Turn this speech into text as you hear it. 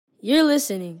You're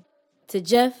listening to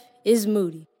Jeff is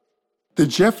Moody. The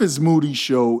Jeff is Moody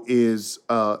show is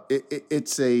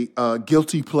it's a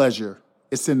guilty pleasure.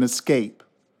 It's an escape.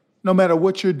 No matter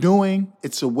what you're doing,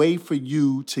 it's a way for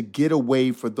you to get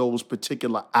away for those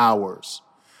particular hours.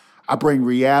 I bring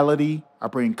reality, I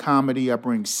bring comedy, I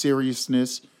bring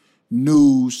seriousness,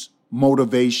 news,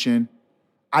 motivation.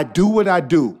 I do what I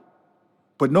do,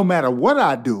 but no matter what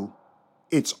I do,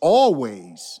 it's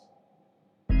always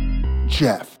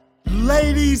Jeff.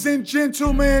 Ladies and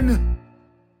gentlemen,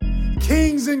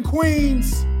 kings and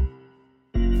queens,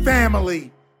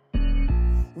 family,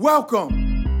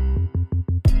 welcome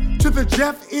to the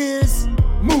Jeff is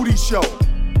Moody show.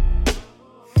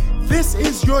 This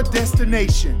is your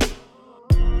destination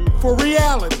for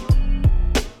reality,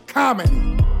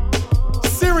 comedy,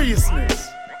 seriousness,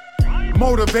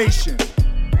 motivation,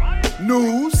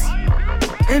 news,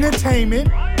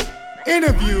 entertainment,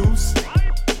 interviews,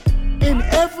 and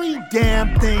every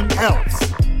damn thing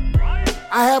else.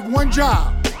 I have one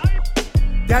job.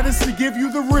 That is to give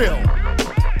you the real.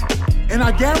 And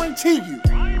I guarantee you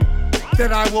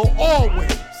that I will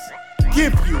always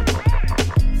give you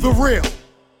the real.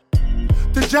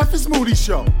 The Jeff is Moody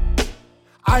show.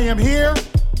 I am here.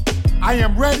 I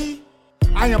am ready.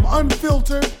 I am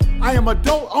unfiltered. I am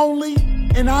adult only.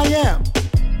 And I am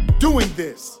doing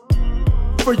this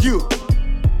for you.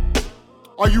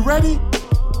 Are you ready?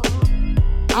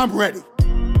 I'm ready.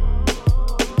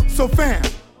 So fam,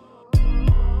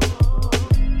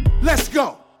 let's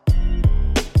go.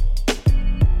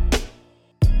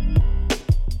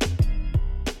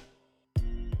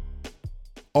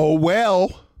 Oh, well,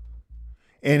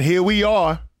 and here we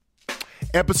are,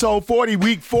 episode 40,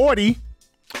 week 40.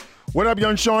 What up,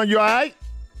 young Sean, you all right?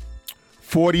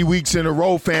 40 weeks in a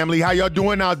row, family. How y'all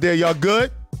doing out there? Y'all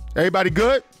good? Everybody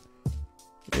good?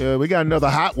 Yeah, we got another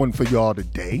hot one for y'all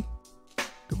today.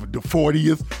 The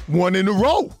 40th one in a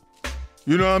row.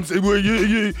 You know what I'm saying?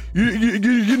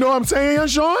 You know what I'm saying, young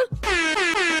Sean?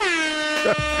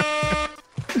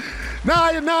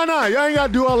 Nah, y'all ain't got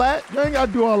to do all that.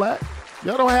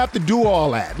 Y'all don't have to do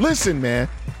all that. Listen, man.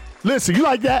 Listen, you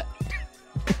like that?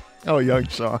 Oh, young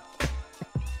Sean.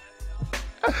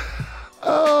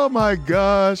 Oh, my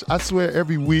gosh. I swear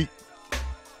every week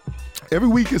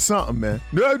is something, man.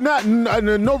 No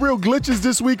real glitches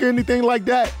this week or anything like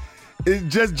that.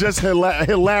 It's just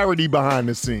hilarity behind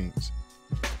the scenes.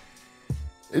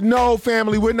 No,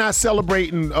 family, we're not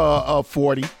celebrating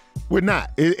 40. We're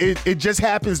not. It just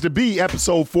happens to be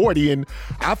episode 40, and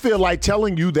I feel like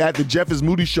telling you that the Jeff is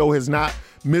Moody show has not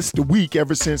missed a week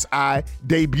ever since I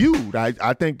debuted.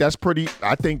 I think that's pretty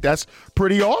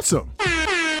awesome.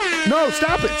 No,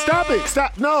 stop it.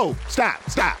 No, stop.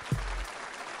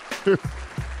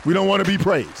 We don't want to be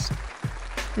praised.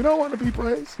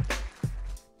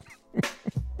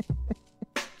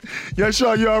 Yeah,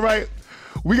 sure, you all right?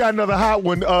 We got another hot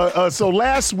one. So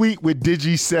last week with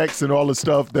DigiSex and all the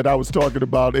stuff that I was talking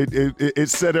about, it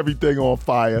set everything on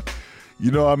fire.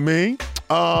 You know what I mean?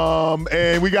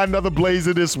 And we got another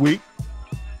blazer this week.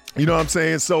 You know what I'm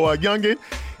saying? So, youngin,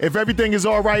 if everything is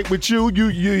all right with you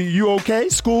okay?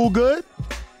 School good?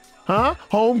 Huh?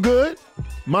 Home good?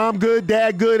 Mom good?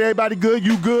 Dad good? Everybody good?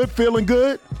 You good? Feeling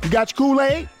good? You got your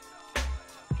Kool-Aid?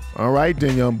 All right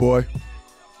then, young boy.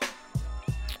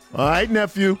 All right,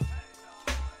 nephew.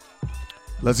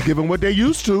 Let's give them what they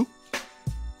used to.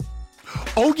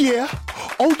 Oh, yeah.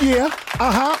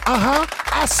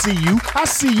 I see you.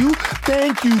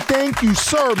 Thank you,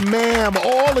 sir, ma'am.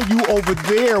 All of you over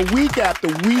there, week after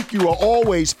week, you are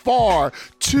always far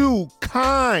too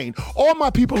kind. All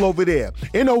my people over there,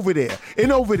 and over there,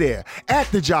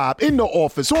 at the job, in the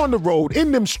office, on the road,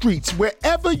 in them streets,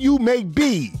 wherever you may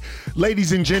be.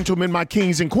 Ladies and gentlemen, my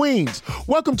kings and queens,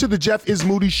 welcome to the Jeff is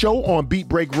Moody show on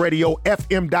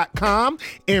BeatBreakRadioFM.com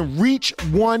and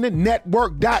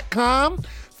ReachOneNetwork.com.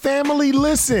 Family,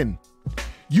 listen.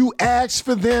 You asked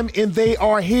for them and they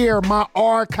are here, my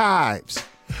archives.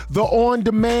 The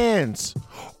on-demands.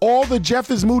 All the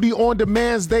Jeff is Moody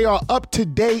on-demands, they are up to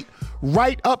date,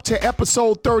 right up to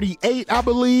episode 38, I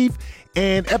believe.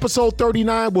 And episode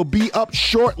 39 will be up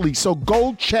shortly. So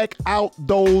go check out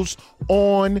those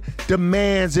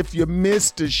on-demands. If you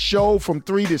missed the show from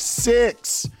 3 to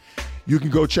 6, you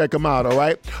can go check them out, all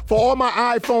right? For all my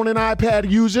iPhone and iPad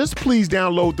users, please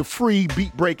download the free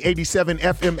BeatBreak 87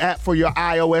 FM app for your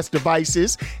iOS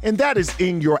devices, and that is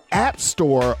in your app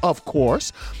store, of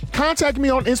course. Contact me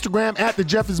on Instagram at The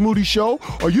Jeff is Moody Show,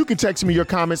 or you can text me your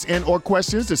comments and or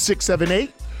questions to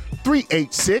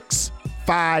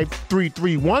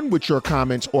 678-386-5331 with your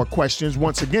comments or questions.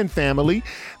 Once again, family,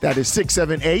 that is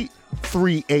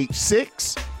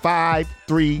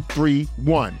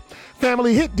 678-386-5331.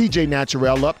 Family, hit DJ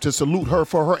Naturel up to salute her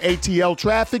for her ATL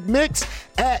traffic mix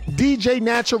at DJ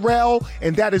Naturel,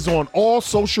 and that is on all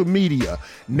social media.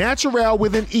 Naturel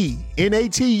with an E,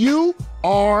 Naturel.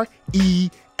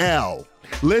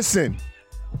 Listen,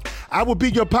 I will be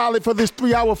your pilot for this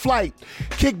 3-hour flight.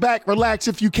 Kick back, relax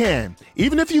if you can.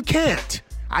 Even if you can't,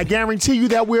 I guarantee you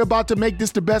that we're about to make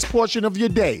this the best portion of your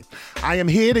day. I am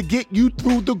here to get you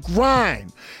through the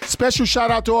grind. Special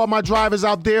shout out to all my drivers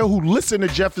out there who listen to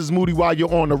Jeff is Moody while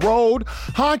you're on the road.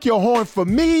 Honk your horn for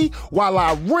me while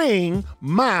I ring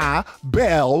my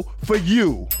bell for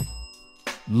you.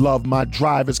 Love my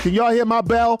drivers. Can y'all hear my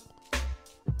bell?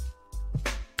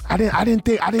 I didn't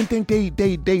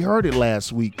think they heard it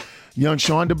last week. Young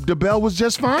Sean, the bell was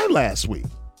just fine last week.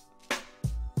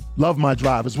 Love my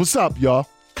drivers. What's up, y'all?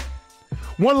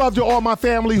 One love to all my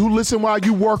family who listen while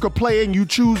you work or play and you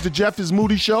choose the Jeff is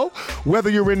Moody show. Whether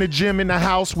you're in the gym, in the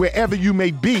house, wherever you may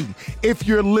be. If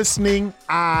you're listening,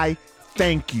 I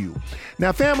thank you.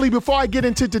 Now, family, before I get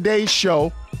into today's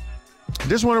show, I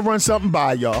just want to run something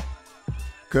by y'all.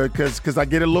 Because I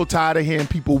get a little tired of hearing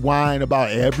people whine about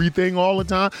everything all the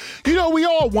time. You know, we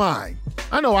all whine.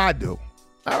 I know I do.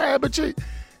 All right, but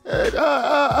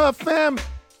fam,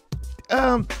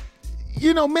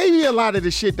 you know, maybe a lot of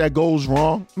the shit that goes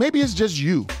wrong, maybe it's just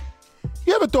you.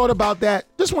 You ever thought about that?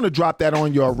 Just want to drop that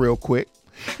on y'all real quick.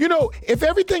 You know, if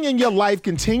everything in your life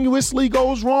continuously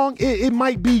goes wrong, it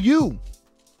might be you.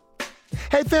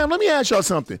 Hey, fam, let me ask y'all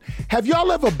something. Have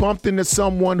y'all ever bumped into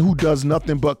someone who does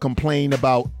nothing but complain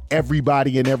about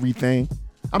everybody and everything?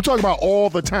 I'm talking about all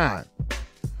the time.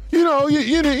 You know,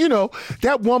 you know,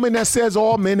 that woman that says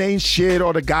all men ain't shit,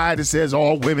 or the guy that says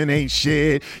all women ain't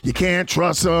shit. You can't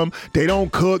trust them. They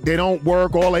don't cook. They don't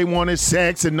work. All they want is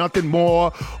sex and nothing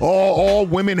more. All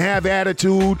women have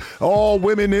attitude. All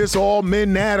women this, all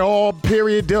men that, all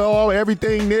period, all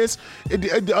everything this.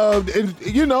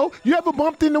 You know, you ever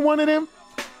bumped into one of them?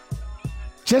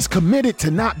 Just committed to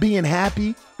not being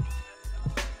happy?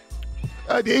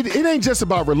 It ain't just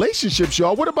about relationships,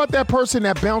 y'all. What about that person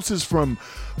that bounces from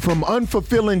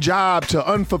unfulfilling job to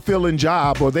unfulfilling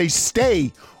job, or they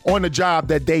stay on a job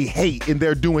that they hate and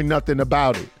they're doing nothing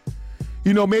about it?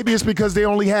 You know, maybe it's because they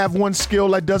only have one skill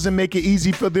that doesn't make it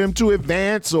easy for them to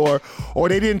advance, or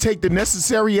they didn't take the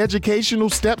necessary educational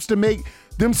steps to make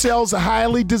themselves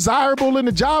highly desirable in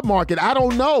the job market. I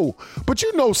don't know, but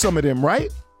you know some of them, right?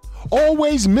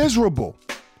 Always miserable.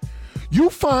 You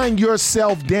find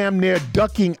yourself damn near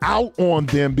ducking out on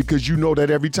them because you know that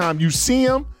every time you see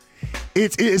them,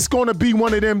 it's going to be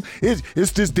one of them.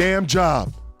 It's this damn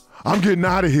job. I'm getting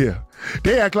out of here.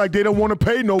 They act like they don't want to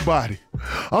pay nobody.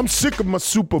 I'm sick of my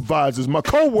supervisors, my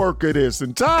coworker this,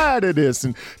 and tired of this,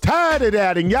 and tired of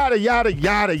that, and yada, yada,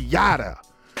 yada, yada.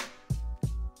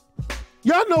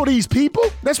 Y'all know these people.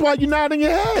 That's why you're nodding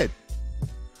your head.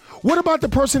 What about the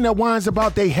person that whines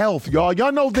about their health, y'all?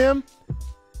 Y'all know them?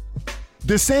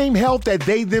 The same health that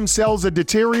they themselves are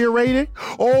deteriorating.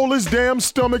 Oh, this damn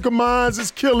stomach of mine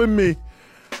is killing me.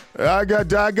 I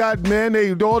got, man,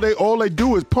 all they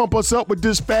do is pump us up with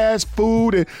this fast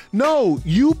food. And no,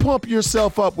 you pump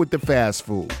yourself up with the fast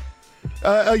food.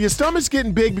 Your stomach's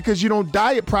getting big because you don't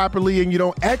diet properly and you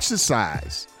don't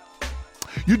exercise.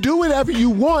 You do whatever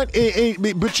you want,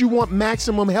 but you want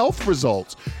maximum health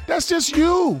results. That's just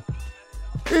you.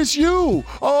 It's you.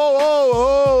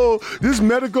 Oh, this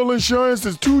medical insurance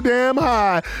is too damn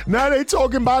high. Now they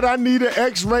talking about I need an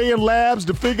x-ray and labs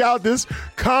to figure out this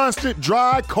constant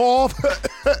dry cough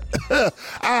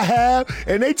I have,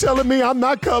 and they telling me I'm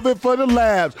not covered for the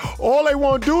labs. All they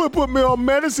want to do is put me on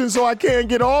medicine so I can't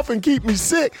get off and keep me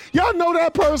sick. Y'all know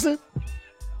that person?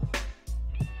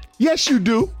 Yes, you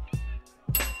do.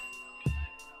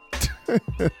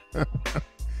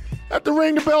 Have to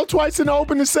ring the bell twice and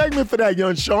open the segment for that,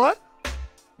 young Sean.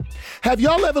 Have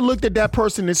y'all ever looked at that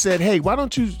person and said, hey, why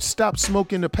don't you stop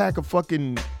smoking a pack of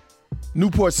fucking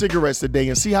Newport cigarettes a day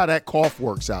and see how that cough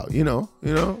works out? You know?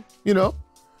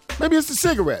 Maybe it's the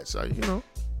cigarettes, you know.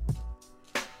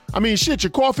 I mean, shit, you're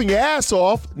coughing your ass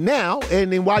off now,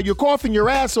 and then while you're coughing your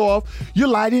ass off, you're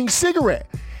lighting a cigarette.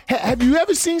 Have you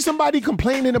ever seen somebody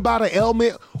complaining about an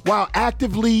ailment while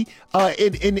actively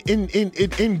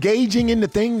engaging in the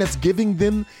thing that's giving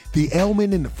them the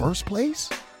ailment in the first place?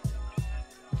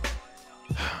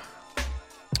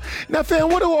 Now, fam,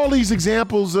 what do all these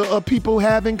examples of people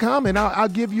have in common? I'll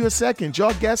give you a second.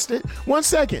 Y'all guessed it? 1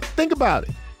 second. Think about it.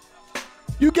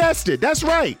 You guessed it. That's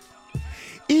right.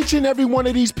 Each and every one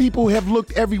of these people have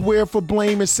looked everywhere for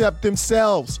blame except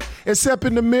themselves, except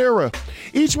in the mirror.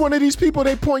 Each one of these people,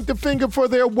 they point the finger for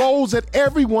their woes at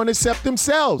everyone except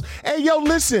themselves. Hey, yo,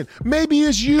 listen, maybe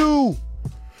it's you.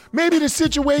 Maybe the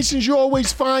situations you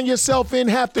always find yourself in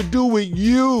have to do with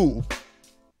you.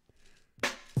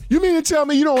 You mean to tell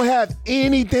me you don't have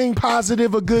anything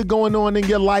positive or good going on in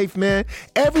your life, man?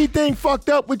 Everything fucked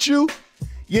up with you?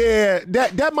 Yeah,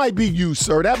 that might be you,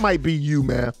 sir. That might be you,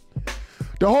 man.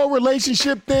 The whole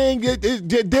relationship thing,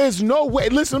 there's no way.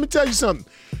 Listen, let me tell you something.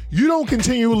 You don't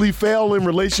continually fail in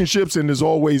relationships and there's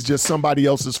always just somebody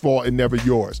else's fault and never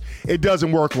yours. It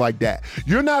doesn't work like that.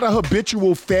 You're not a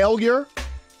habitual failure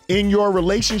in your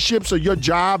relationships or your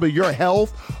job or your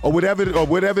health or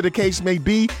whatever the case may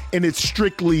be, and it's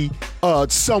strictly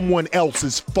someone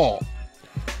else's fault.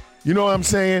 You know what I'm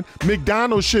saying?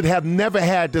 McDonald's should have never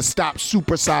had to stop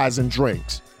supersizing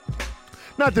drinks.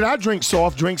 Not that I drink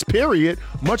soft drinks, period,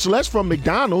 much less from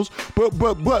McDonald's, but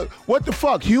what the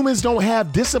fuck? Humans don't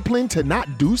have discipline to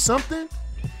not do something?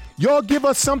 Y'all give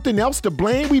us something else to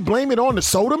blame? We blame it on the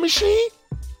soda machine?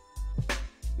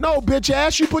 No, bitch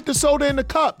ass, you put the soda in the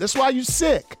cup. That's why you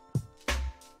sick.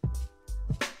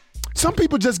 Some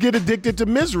people just get addicted to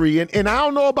misery, and I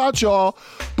don't know about y'all,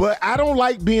 but I don't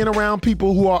like being around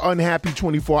people who are unhappy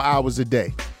 24 hours a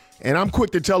day. And I'm quick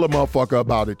to tell a motherfucker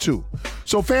about it too.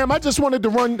 So fam, I just wanted to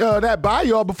run that by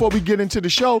y'all before we get into the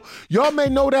show. Y'all may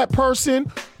know that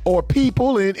person or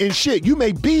people and shit. You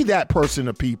may be that person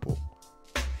or people.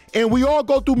 And we all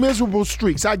go through miserable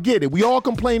streaks. I get it. We all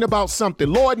complain about something.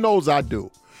 Lord knows I do.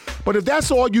 But if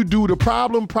that's all you do, the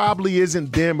problem probably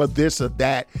isn't them or this or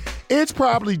that. It's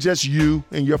probably just you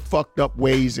and your fucked up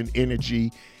ways and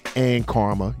energy and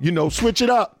karma. You know, switch it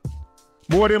up.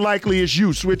 More than likely it's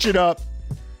you. Switch it up.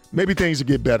 Maybe things will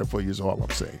get better for you is all I'm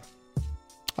saying.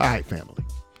 All right, family.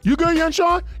 You good, young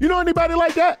Sean? You know anybody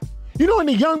like that? You know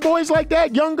any young boys like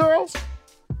that? Young girls?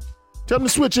 Tell them to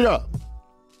switch it up.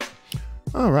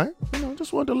 All right.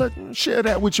 Just wanted to share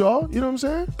that with y'all. You know what I'm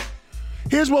saying?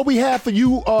 Here's what we have for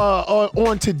you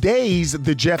on today's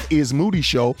The Jeff is Moody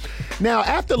show. Now,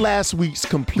 after last week's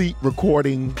complete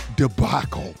recording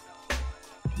debacle,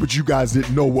 but you guys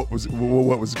didn't know what was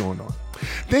going on.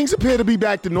 Things appear to be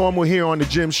back to normal here on the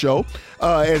Jim Show,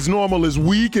 as normal as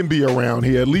we can be around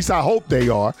here. At least I hope they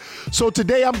are. So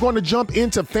today I'm going to jump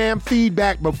into fan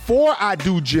feedback before I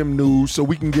do Jim News so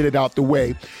we can get it out the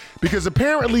way. Because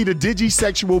apparently the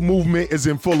digisexual movement is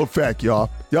in full effect, y'all.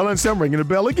 Y'all understand? I'm ringing the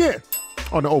bell again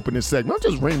on the opening segment.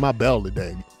 I'm just ringing my bell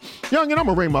today. Youngin', I'm going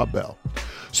to ring my bell.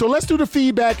 So let's do the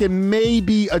feedback and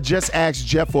maybe a Just Ask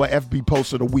Jeff or FB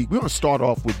post of the week. We're going to start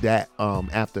off with that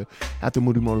after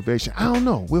Moody Motivation. I don't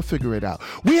know. We'll figure it out.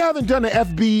 We haven't done an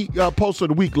FB post of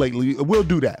the week lately. We'll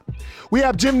do that. We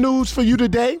have Jim News for you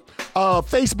today.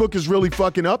 Facebook is really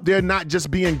fucking up. They're not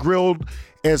just being grilled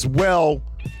as well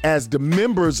as the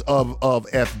members of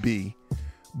FB.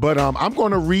 But I'm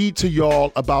going to read to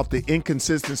y'all about the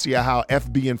inconsistency of how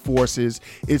FB enforces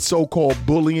its so-called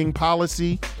bullying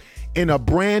policy in a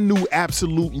brand new,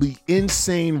 absolutely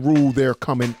insane rule they're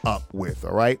coming up with,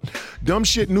 all right? Dumb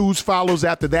shit news follows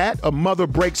after that. A mother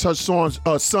breaks her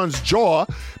son's jaw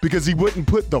because he wouldn't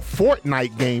put the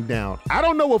Fortnite game down. I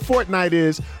don't know what Fortnite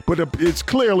is, but it's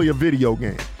clearly a video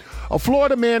game. A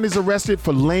Florida man is arrested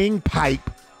for laying pipe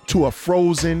to a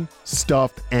frozen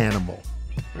stuffed animal.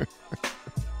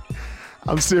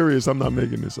 I'm serious. I'm not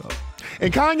making this up.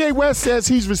 And Kanye West says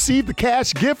he's received a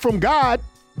cash gift from God.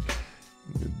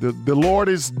 The Lord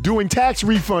is doing tax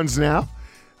refunds now.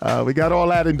 We got all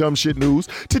that in dumb shit news.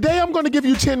 Today, I'm going to give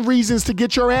you 10 reasons to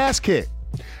get your ass kicked.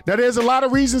 Now, there's a lot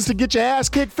of reasons to get your ass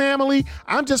kicked, family.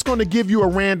 I'm just going to give you a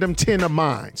random 10 of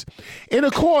mine. And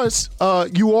of course,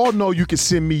 you all know you can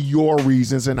send me your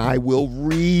reasons and I will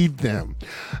read them.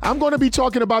 I'm going to be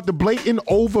talking about the blatant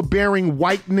overbearing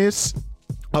whiteness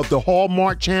of the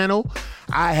Hallmark Channel.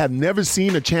 I have never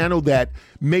seen a channel that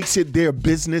makes it their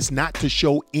business not to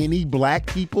show any black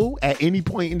people at any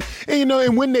point.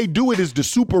 And when they do it is the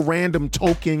super random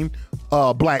token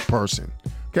black person.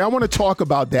 Okay, I want to talk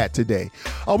about that today.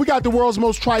 We got the world's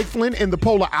most trifling and the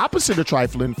polar opposite of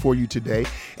trifling for you today.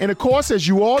 And of course, as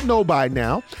you all know by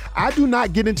now, I do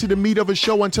not get into the meat of a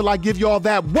show until I give y'all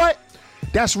that what?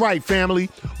 That's right, family.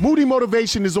 Moody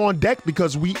Motivation is on deck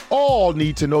because we all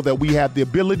need to know that we have the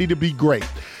ability to be great.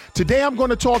 Today, I'm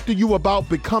going to talk to you about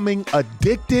becoming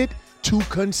addicted to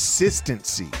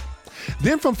consistency.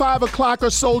 Then from 5 o'clock or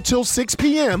so till 6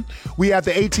 p.m., we have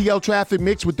the ATL Traffic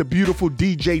Mix with the beautiful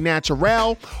DJ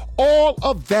NATUREL. All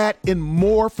of that and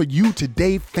more for you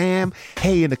today, fam.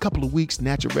 Hey, in a couple of weeks,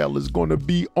 NATUREL is going to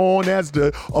be on as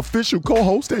the official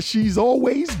co-host that she's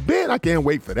always been. I can't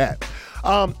wait for that.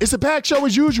 It's a packed show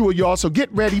as usual, y'all, so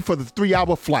get ready for the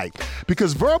 3-hour flight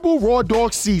because Verbal Raw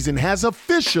Dog season has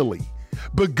officially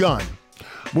begun.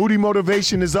 Moody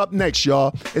Motivation is up next,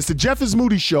 y'all. It's the Jeff is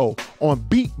Moody Show on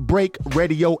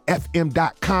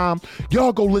BeatBreakRadioFM.com.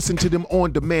 Y'all go listen to them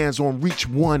on demands on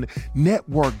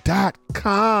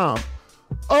ReachOneNetwork.com.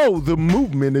 Oh, the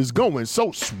movement is going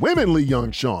so swimmingly,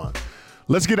 young Sean.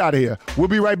 Let's get out of here. We'll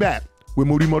be right back with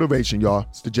Moody Motivation, y'all.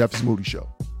 It's the Jeff is Moody Show.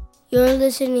 You're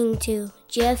listening to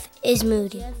Jeff is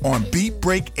Moody on Beat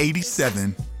Break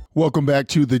 87. Welcome back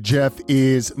to the Jeff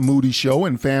is Moody Show.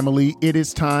 And family, it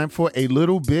is time for a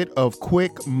little bit of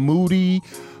quick Moody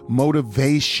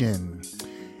motivation.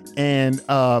 And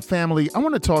family, I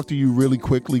want to talk to you really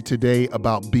quickly today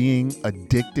about being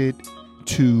addicted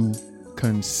to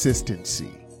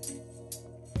consistency.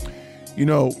 You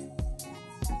know,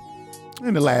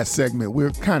 in the last segment,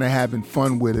 we're kind of having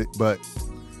fun with it, but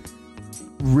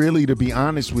really, to be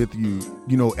honest with you,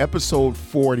 you know, episode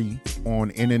 40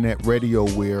 on internet radio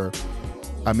where,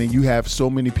 I mean, you have so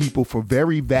many people for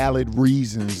very valid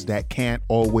reasons that can't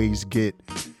always get,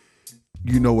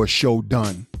 you know, a show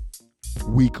done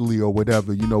weekly or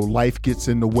whatever. You know, life gets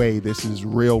in the way. This is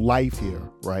real life here,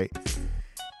 right?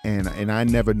 And I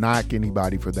never knock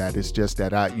anybody for that. It's just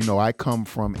that I come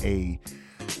from a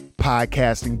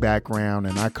podcasting background,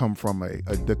 and I come from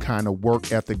the kind of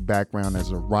work ethic background as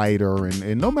a writer,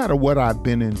 and no matter what I've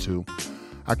been into,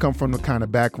 I come from the kind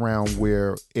of background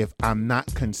where if I'm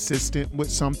not consistent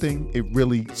with something, it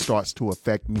really starts to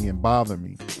affect me and bother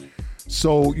me.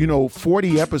 So, you know,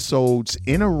 40 episodes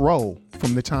in a row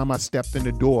from the time I stepped in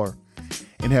the door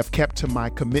and have kept to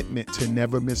my commitment to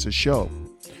never miss a show.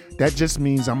 That just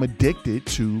means I'm addicted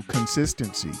to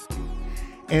consistency.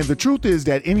 And the truth is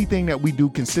that anything that we do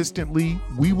consistently,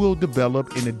 we will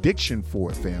develop an addiction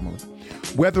for it, family,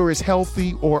 whether it's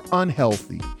healthy or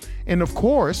unhealthy. And of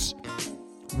course,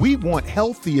 we want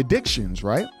healthy addictions,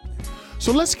 right?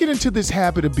 So let's get into this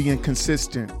habit of being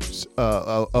consistent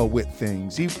with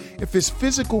things. If it's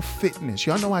physical fitness,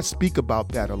 y'all know I speak about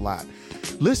that a lot.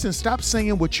 Listen, stop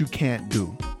saying what you can't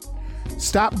do.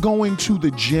 Stop going to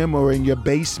the gym or in your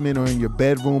basement or in your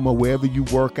bedroom or wherever you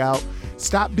work out.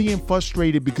 Stop being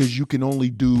frustrated because you can only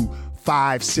do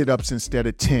 5 sit-ups instead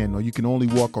of 10, or you can only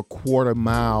walk a quarter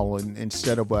mile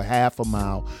instead of a half a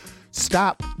mile.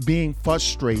 Stop being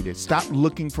frustrated. Stop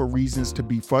looking for reasons to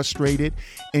be frustrated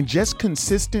and just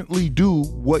consistently do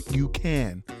what you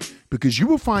can, because you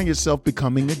will find yourself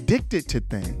becoming addicted to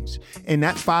things. And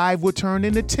that 5 will turn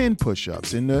into 10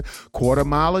 push-ups, and the quarter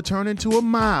mile will turn into a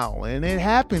mile. And it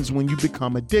happens when you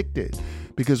become addicted,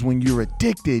 because when you're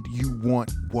addicted, you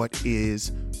want what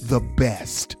is the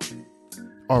best.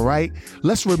 All right?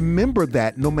 Let's remember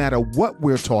that no matter what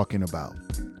we're talking about.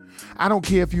 I don't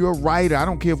care if you're a writer. I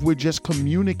don't care if we're just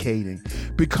communicating.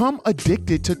 Become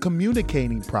addicted to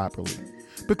communicating properly.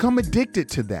 Become addicted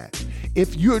to that.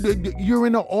 If you're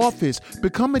in an office,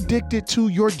 become addicted to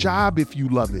your job if you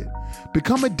love it.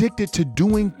 Become addicted to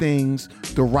doing things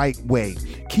the right way.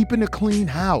 Keeping a clean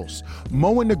house,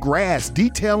 mowing the grass,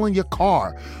 detailing your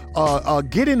car,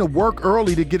 getting to work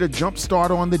early to get a jump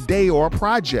start on the day or a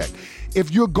project.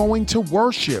 If you're going to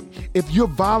worship, if you're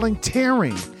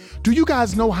volunteering. Do you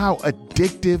guys know how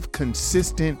addictive,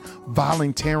 consistent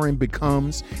volunteering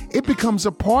becomes? It becomes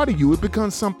a part of you. It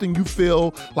becomes something you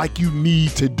feel like you need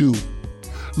to do.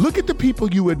 Look at the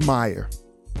people you admire,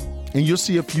 and you'll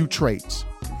see a few traits.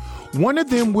 One of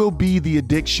them will be the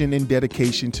addiction and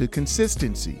dedication to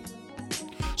consistency.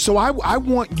 So I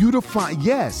want you to find,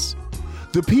 yes,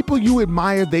 the people you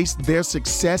admire, their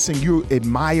success, and you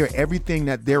admire everything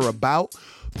that they're about.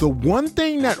 The one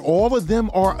thing that all of them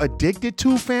are addicted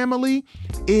to, family,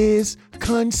 is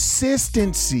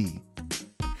consistency.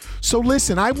 So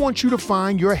listen, I want you to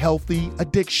find your healthy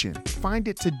addiction. Find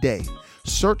it today.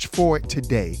 Search for it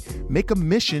today. Make a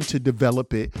mission to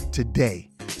develop it today.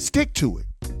 Stick to it.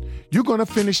 You're going to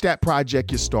finish that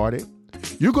project you started.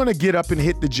 You're going to get up and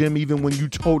hit the gym even when you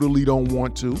totally don't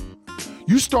want to.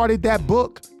 You started that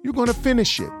book. You're going to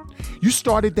finish it. You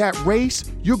started that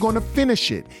race, you're going to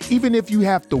finish it, even if you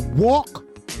have to walk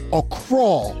or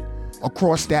crawl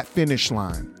across that finish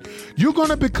line. You're going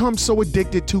to become so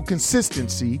addicted to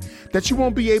consistency that you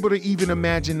won't be able to even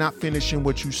imagine not finishing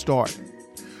what you started.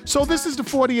 So this is the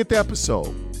 40th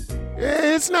episode.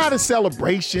 It's not a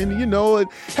celebration, you know.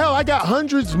 Hell, I got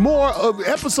hundreds more of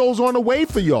episodes on the way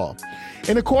for y'all.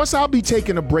 And of course, I'll be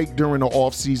taking a break during the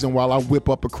off season while I whip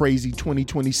up a crazy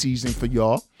 2020 season for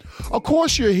y'all. Of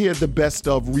course, you'll hear the best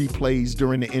of replays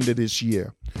during the end of this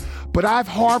year. But I've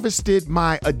harvested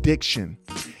my addiction.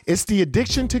 It's the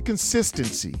addiction to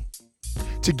consistency,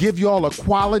 to give y'all a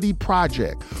quality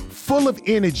project full of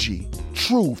energy,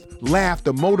 truth,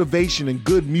 laughter, motivation, and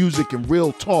good music and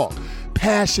real talk,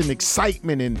 passion,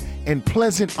 excitement, and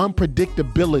pleasant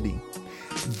unpredictability.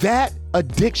 That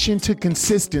addiction to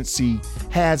consistency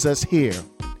has us here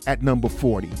at number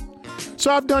 40.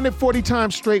 So I've done it 40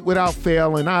 times straight without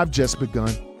fail, and I've just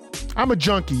begun. I'm a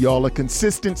junkie, y'all, a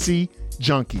consistency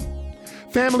junkie.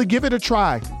 Family, give it a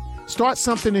try. Start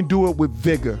something and do it with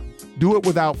vigor. Do it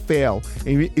without fail.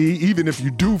 And even if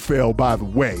you do fail, by the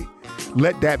way,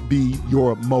 let that be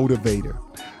your motivator.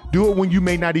 Do it when you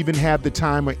may not even have the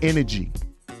time or energy,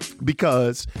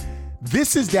 because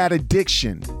this is that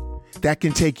addiction that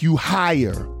can take you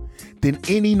higher than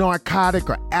any narcotic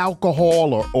or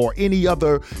alcohol or any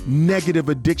other negative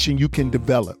addiction you can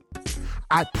develop.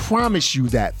 I promise you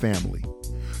that, family.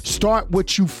 Start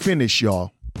what you finish,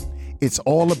 y'all. It's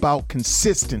all about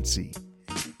consistency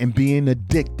and being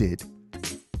addicted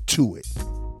to it.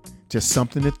 Just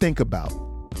something to think about.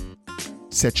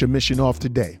 Set your mission off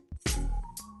today.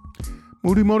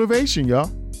 Moody Motivation, y'all.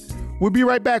 We'll be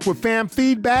right back with fam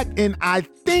feedback, and I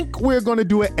think we're going to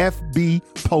do an FB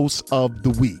post of the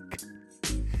week.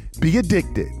 Be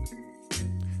addicted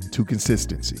to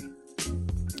consistency.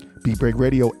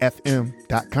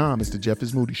 BeatBreakRadioFM.com. It's the Jeff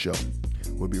is Moody Show.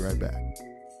 We'll be right back.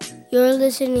 You're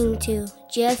listening to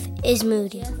Jeff is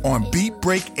Moody on Beat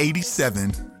Break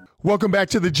 87. Welcome back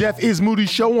to the Jeff is Moody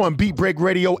Show on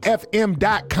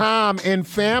BeatBreakRadioFM.com. And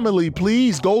family,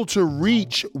 please go to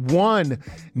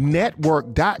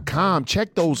ReachOneNetwork.com.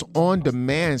 Check those on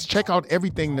demands. Check out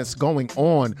everything that's going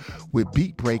on with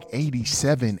Beat Break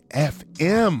 87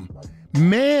 FM.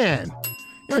 Man,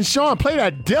 and Sean, play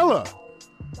that Dilla.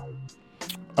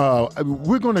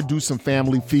 We're going to do some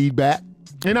family feedback.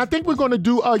 And I think we're going to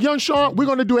do, young Sean, we're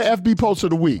going to do an FB post of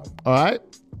the week. All right.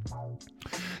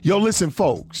 Yo, listen,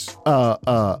 folks.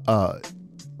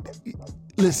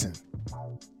 Listen.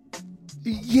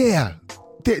 Yeah,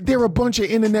 there are a bunch of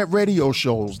internet radio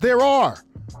shows. There are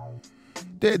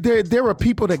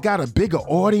people that got a bigger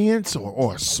audience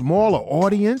or a smaller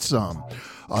audience.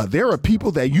 There are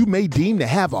people that you may deem to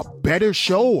have a better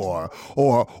show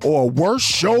or a worse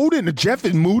show than the Jeff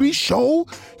and Moody Show.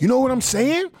 You know what I'm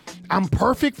saying? I'm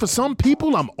perfect for some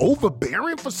people. I'm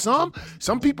overbearing for some.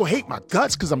 Some people hate my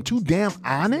guts because I'm too damn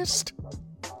honest.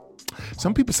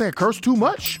 Some people say I curse too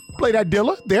much. Play that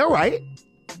Dilla. They're right.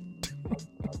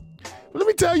 Let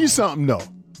me tell you something, though.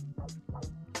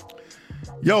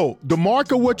 Yo, the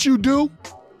mark of what you do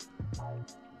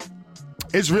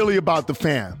is really about the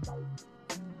fam.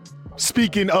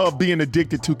 Speaking of being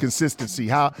addicted to consistency,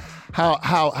 how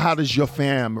does your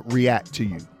fam react to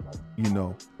you? You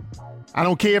know, I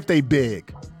don't care if they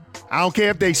big. I don't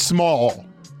care if they small.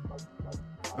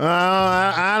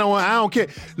 I don't care.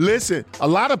 Listen, a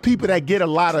lot of people that get a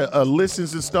lot of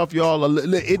listens and stuff, y'all.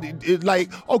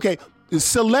 Okay.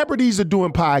 Celebrities are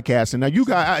doing podcasting. Now, you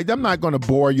guys, I'm not going to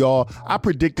bore y'all. I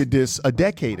predicted this a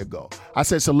decade ago. I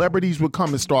said celebrities would come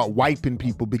and start wiping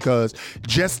people because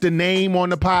just the name on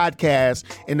the podcast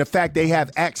and the fact they have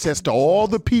access to all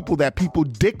the people that people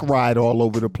dick ride all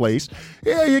over the place.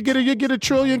 Yeah, you get a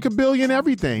trillion, kabillion,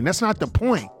 everything. That's not the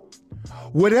point.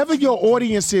 Whatever your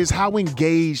audience is, how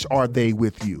engaged are they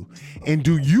with you? And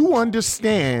do you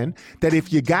understand that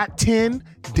if you got 10,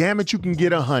 damn it, you can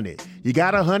get 100. You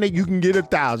got 100, you can get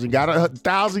 1,000. You got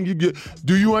 1,000, you get.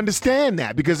 Do you understand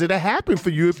that? Because it'll happen for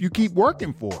you if you keep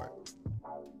working for it.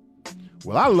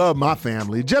 Well, I love my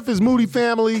family. Jeff is Moody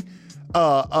family.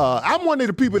 I'm one of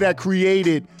the people that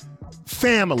created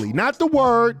family, not the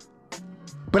word.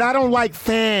 But I don't like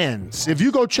fans. If you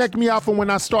go check me out from when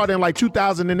I started in like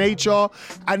 2008, y'all,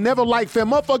 I never liked fans.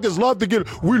 Motherfuckers love to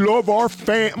we love our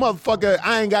fans. Motherfucker,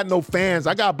 I ain't got no fans.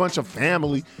 I got a bunch of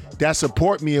family that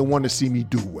support me and want to see me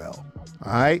do well.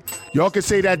 All right? Y'all can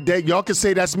say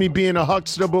that's me being a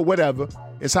huckster, but whatever.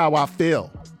 It's how I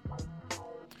feel.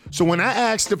 So when I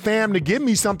ask the fam to give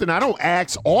me something, I don't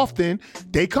ask often.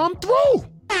 They come through.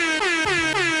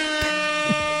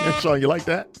 Sean, you like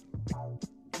that?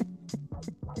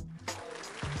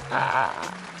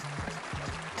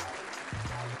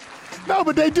 No,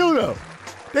 but they do though.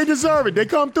 They deserve it. They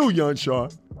come through, young Sean.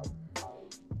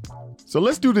 So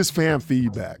let's do this fan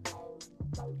feedback.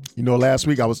 You know, last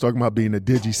week I was talking about being a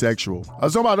digisexual. I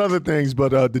was talking about other things,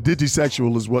 but the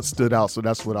digisexual is what stood out, so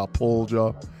that's what I pulled,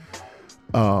 y'all.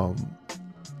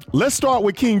 Let's start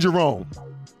with King Jerome.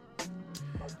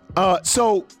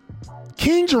 So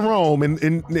King Jerome,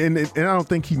 and I don't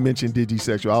think he mentioned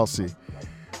digisexual. I'll see.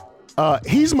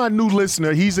 He's my new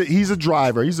listener. He's a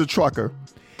driver. He's a trucker.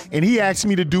 And he asked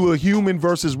me to do a human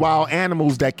versus wild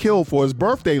animals that killed for his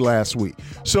birthday last week.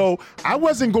 So I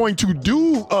wasn't going to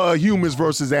do humans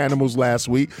versus animals last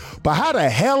week, but how the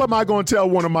hell am I going to tell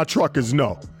one of my truckers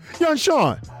no? Young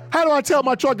Sean, how do I tell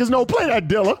my truckers no? Play that,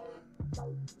 Dilla.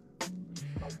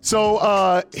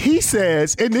 So he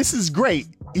says, and this is great.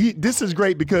 This is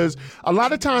great because a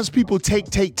lot of times people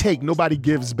take. Nobody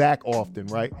gives back often,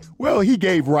 right? Well, he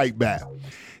gave right back.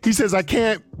 He says, I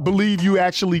can't believe you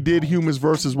actually did humans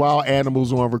versus wild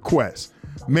animals on request.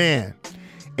 Man,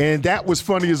 and that was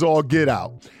funny as all get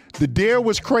out. The dare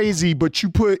was crazy, but you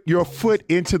put your foot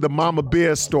into the mama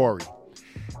bear story.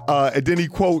 And then he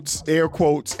quotes, air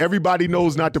quotes, everybody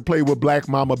knows not to play with black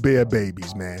mama bear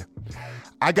babies, man.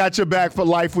 I got your back for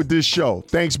life with this show.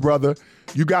 Thanks, brother.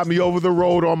 You got me over the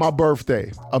road on my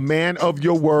birthday. A man of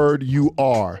your word, you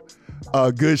are.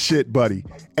 Good shit, buddy.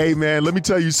 Hey, man, let me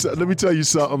tell you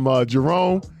something,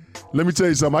 Jerome. Let me tell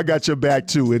you something. I got your back,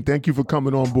 too. And thank you for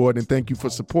coming on board, and thank you for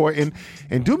supporting.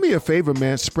 And do me a favor,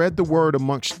 man. Spread the word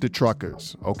amongst the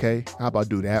truckers, okay? How about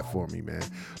do that for me, man?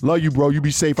 Love you, bro. You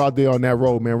be safe out there on that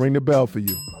road, man. Ring the bell for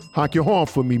you. Honk your horn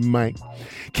for me, Mike.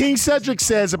 King Cedric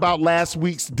says about last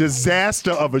week's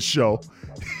disaster of a show.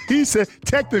 He said,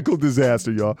 technical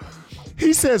disaster, y'all.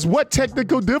 He says, what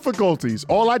technical difficulties?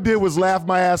 All I did was laugh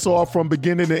my ass off from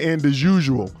beginning to end as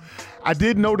usual. I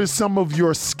did notice some of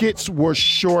your skits were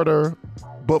shorter,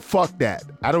 but fuck that.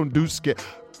 I don't do skit.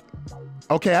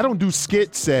 Okay, I don't do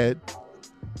skits, said.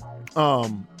 I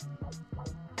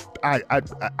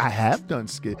have done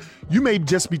skit. You may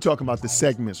just be talking about the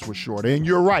segments were shorter, and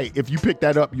you're right. If you pick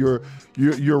that up, you're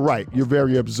right. You're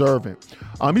very observant.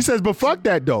 He says, but fuck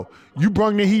that though. You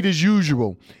brung the heat as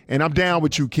usual, and I'm down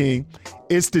with you, King.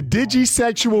 It's the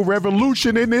digisexual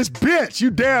revolution in this bitch. You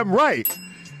damn right.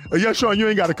 Yeah, Sean, you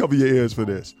ain't got to cover your ears for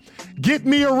this. Get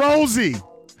me a Rosie.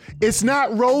 It's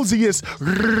not Rosie, it's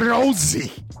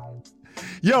Rosie.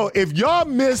 Yo, if y'all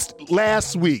missed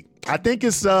last week, I think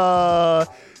it's the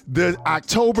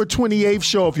October 28th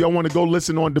show, if y'all want to go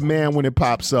listen on demand when it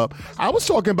pops up. I was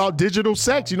talking about digital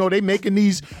sex. You know, they making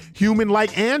these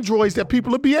human-like androids that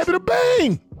people will be able to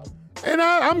bang. And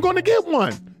I'm going to get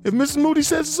one if Mrs. Moody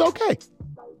says it's okay.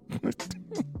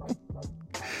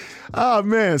 Oh,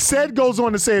 man. Said goes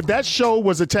on to say, if that show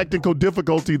was a technical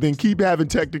difficulty, then keep having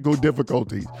technical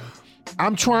difficulties.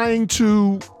 I'm trying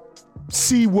to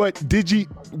see what that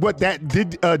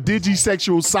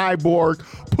digisexual cyborg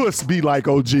puss be like,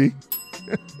 OG.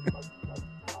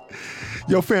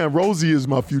 Yo, fam, Rosie is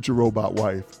my future robot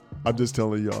wife. I'm just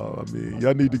telling y'all. I mean,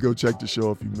 y'all need to go check the show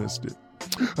if you missed it.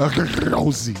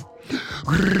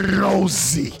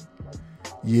 Rosie.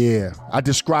 Yeah, I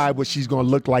describe what she's gonna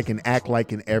look like and act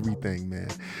like and everything, man.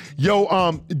 Yo,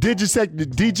 digisexual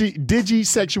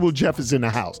Jeff is in the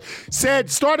house. Said,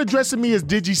 start addressing me as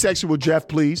digisexual Jeff,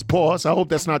 please. Pause. I hope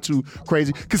that's not too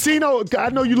crazy. Casino, I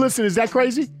know you listen. Is that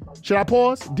crazy? Should I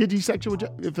pause? Digisexual Jeff?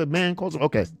 If a man calls him?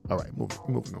 Okay. All right,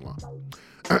 moving along.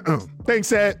 Thanks,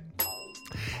 Said.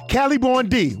 Callie Born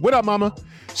D. What up, mama?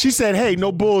 She said, hey,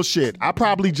 no bullshit. I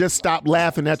probably just stopped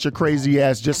laughing at your crazy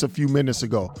ass just a few minutes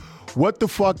ago. What the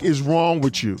fuck is wrong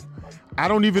with you? I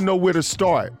don't even know where to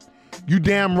start. You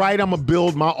damn right I'ma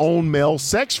build my own male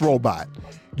sex robot.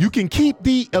 You can keep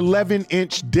the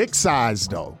 11-inch dick size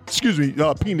though. Excuse me,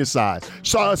 penis size.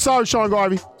 Sorry, Sean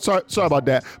Garvey. Sorry about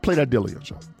that. Play that Dillion,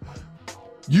 Sean.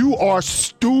 You are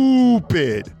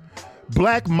stupid.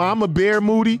 Black mama bear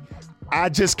Moody, I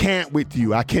just can't with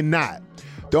you. I cannot.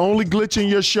 The only glitch in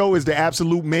your show is the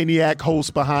absolute maniac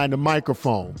host behind the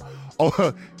microphone.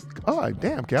 Oh,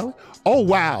 damn, Kelly. Oh,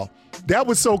 wow. That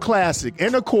was so classic.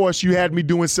 And of course, you had me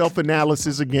doing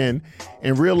self-analysis again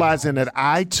and realizing that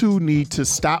I too need to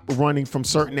stop running from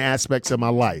certain aspects of my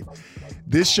life.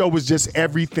 This show was just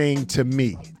everything to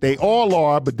me. They all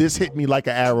are, but this hit me like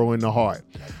an arrow in the heart.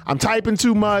 I'm typing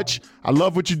too much. I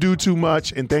love what you do too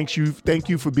much. And thank you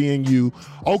for being you.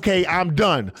 Okay, I'm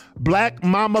done. Black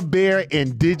Mama Bear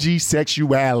and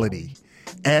Digisexuality.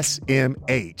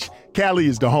 SMH. Callie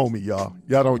is the homie, y'all.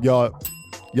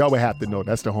 Y'all would have to know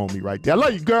that's the homie right there. I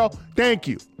love you, girl. Thank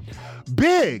you.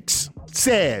 Biggs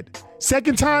said,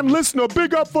 second time listener,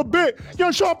 big up for Big.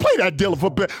 Yo, Sean, play that Dilla for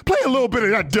Biggs. Play a little bit of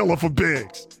that Dilla for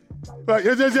Biggs. Wait,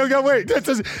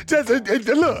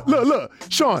 look.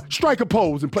 Sean, strike a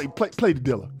pose and play the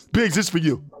Dilla. Biggs, this for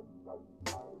you.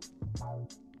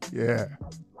 Yeah.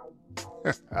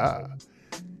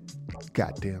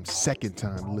 Goddamn second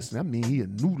time listener. I mean, he a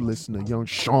new listener, young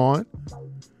Sean.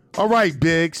 All right,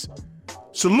 Biggs.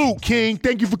 Salute, King.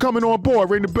 Thank you for coming on board.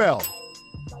 Ring the bell.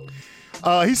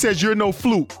 He says, you're no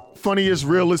fluke. Funniest,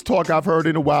 realest talk I've heard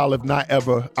in a while, if not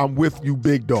ever. I'm with you,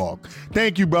 big dog.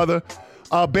 Thank you, brother.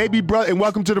 Baby brother, and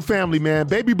welcome to the family, man.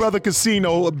 Baby brother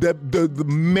Casino, the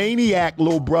maniac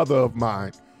little brother of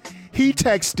mine. He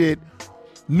texted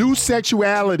new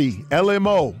sexuality,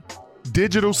 LMO,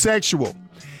 digital sexual.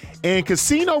 And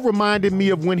Casino reminded me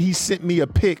of when he sent me a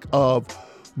pic of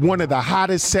one of the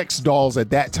hottest sex dolls at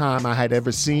that time I had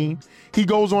ever seen. He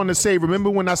goes on to say, remember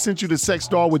when I sent you the sex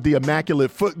doll with the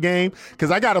immaculate foot game?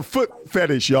 Because I got a foot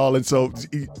fetish, y'all. And so,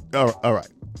 all right.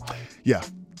 Yeah.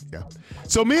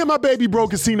 So me and my baby bro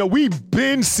Casino, we've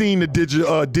been seeing the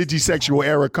digisexual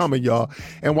era coming, y'all.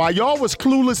 And while y'all was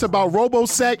clueless about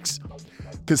robo-sex,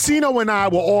 Casino and I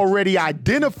were already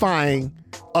identifying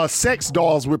sex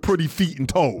dolls with pretty feet and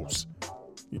toes.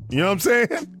 You know what I'm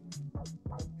saying?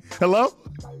 Hello?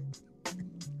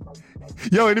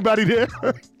 Yo, anybody there?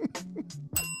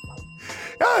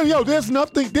 Yo, there's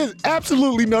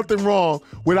absolutely nothing wrong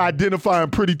with identifying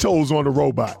pretty toes on a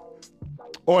robot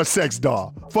or a sex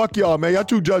doll. Fuck y'all, man. Y'all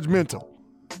too judgmental.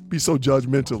 Be so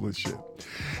judgmental and shit.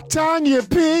 Tanya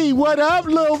P, what up,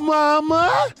 little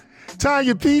mama?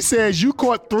 Tanya P says, you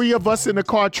caught 3 of us in the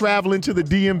car traveling to the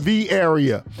DMV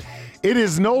area. It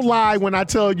is no lie when I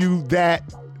tell you that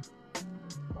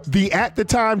the at the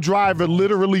time driver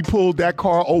literally pulled that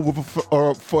car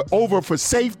over for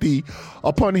safety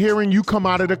upon hearing you come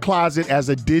out of the closet as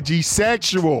a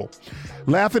digisexual.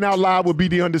 Laughing out loud would be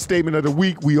the understatement of the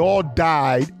week. We all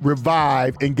died,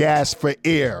 revived, and gasped for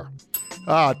air.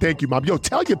 Thank you, Mom. Yo,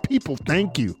 tell your people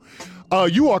thank you.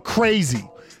 You are crazy.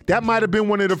 That might have been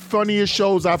one of the funniest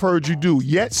shows I've heard you do.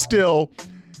 Yet still,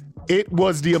 it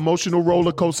was the emotional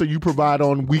roller coaster you provide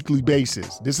on a weekly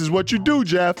basis. This is what you do,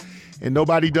 Jeff, and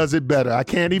nobody does it better. I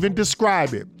can't even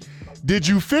describe it. Did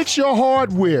you fix your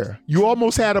hardware? You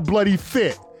almost had a bloody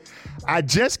fit. I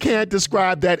just can't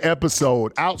describe that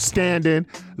episode. Outstanding.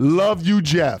 Love you,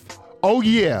 Jeff. Oh,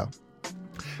 yeah.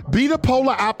 Be the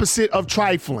polar opposite of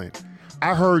trifling.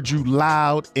 I heard you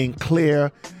loud and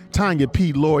clear. Tanya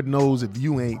P, Lord knows if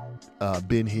you ain't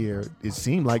been here, it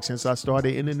seemed like since I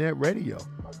started internet radio.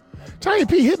 Tanya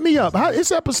P, hit me up.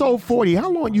 It's episode 40. How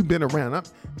long you been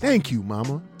around? Thank you,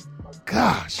 mama.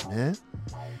 Gosh, man.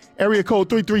 Area code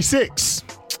 336.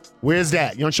 Where's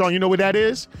that? Young Sean, you know what that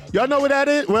is? Y'all know what that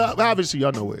is? Well, obviously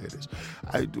y'all know what it is.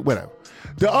 Whatever.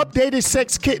 The updated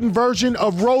sex kitten version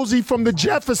of Rosie from the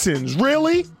Jeffersons.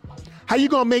 Really? How you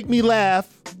gonna make me laugh,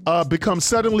 become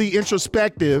suddenly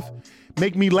introspective,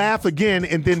 make me laugh again,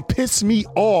 and then piss me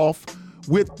off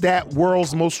with that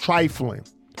world's most trifling?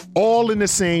 All in the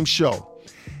same show.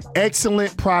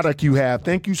 Excellent product you have.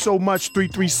 Thank you so much,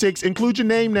 336. Include your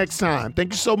name next time.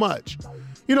 Thank you so much.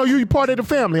 You know, you're part of the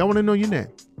family. I want to know your name.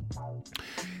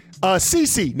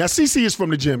 CC. Now, CC is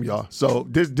from the gym, y'all. So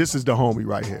this is the homie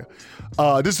right here.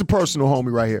 This is a personal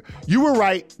homie right here. You were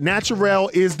right.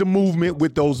 Naturel is the movement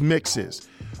with those mixes.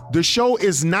 The show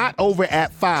is not over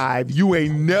at 5. You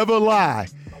ain't never lie.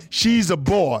 She's a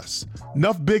boss.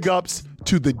 Enough big ups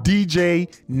to the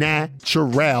DJ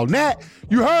Naturel. Nat,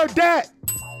 you heard that?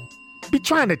 Be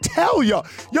trying to tell y'all.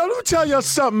 Yo, let me tell y'all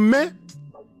something, man.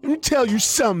 Let me tell you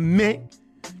something, man.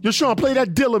 Yo, Sean, play that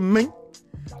Dylan, man.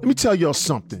 Let me tell y'all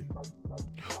something.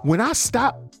 When I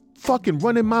stop fucking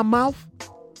running my mouth,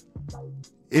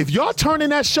 if y'all turning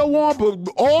that show on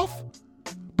off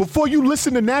before you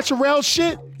listen to Naturel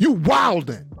shit, you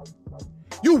wildin'.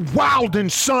 You wildin',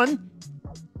 son.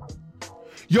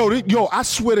 Yo, I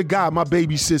swear to God, my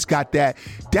baby sis got that.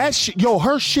 That shit, yo,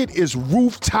 her shit is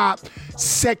rooftop,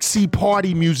 sexy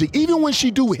party music. Even when she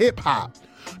do hip hop,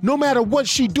 no matter what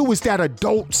she do, it's that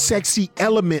adult, sexy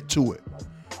element to it.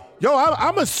 Yo,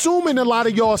 I'm assuming a lot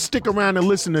of y'all stick around and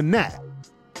listen to Nat.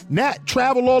 Nat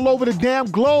travel all over the damn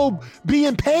globe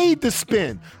being paid to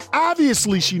spin.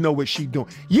 Obviously, she know what she doing.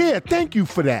 Yeah, thank you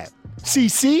for that.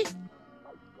 CC?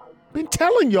 Been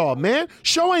telling y'all, man.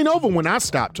 Show ain't over when I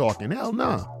stop talking. Hell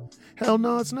no. Hell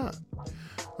no, it's not.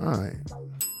 All right.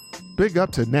 Big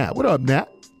up to Nat. What up, Nat?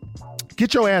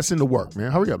 Get your ass into work,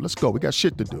 man. Hurry up. Let's go. We got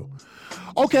shit to do.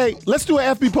 Okay, let's do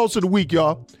an FB post of the week,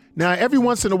 y'all. Now, every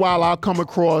once in a while, I'll come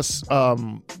across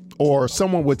or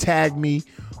someone will tag me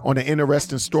on an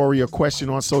interesting story or question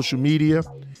on social media.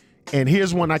 And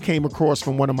here's one I came across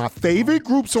from one of my favorite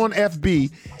groups on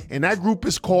FB, and that group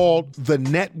is called The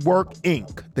Network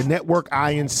Inc., The Network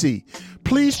INC.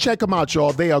 Please check them out,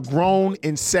 y'all. They are grown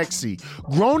and sexy.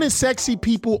 Grown and sexy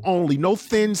people only. No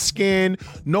thin skin,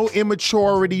 no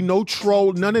immaturity, no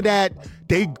troll, none of that.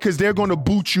 Because they're going to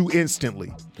boot you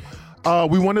instantly.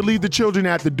 We want to leave the children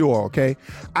at the door, okay?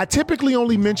 I typically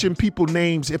only mention people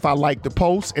names if I like the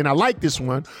post, and I like this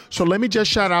one. So let me just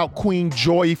shout out Queen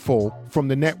Joyful from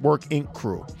the Network Inc.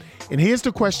 crew. And here's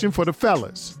the question for the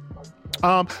fellas.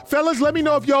 Fellas, let me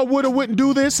know if y'all would or wouldn't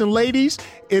do this. And ladies,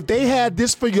 if they had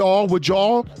this for y'all, would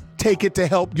y'all take it to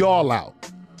help y'all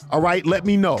out? All right, let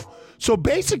me know. So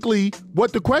basically,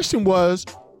 what the question was,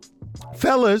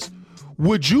 fellas,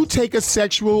 would you take a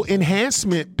sexual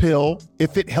enhancement pill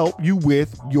if it helped you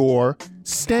with your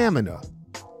stamina?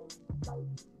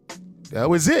 That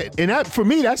was it. And that, for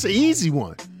me, that's an easy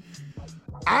one.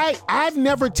 I've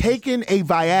never taken a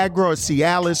Viagra or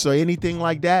Cialis or anything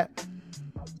like that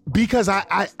because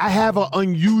I have an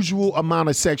unusual amount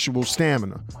of sexual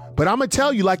stamina. But I'm going to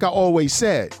tell you, like I always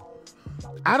said,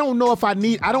 I don't know if I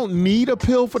don't need a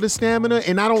pill for the stamina,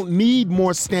 and I don't need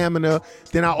more stamina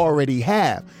than I already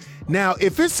have. Now,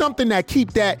 if it's something that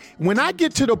keep that, when I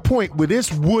get to the point where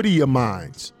this Woody of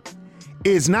mine's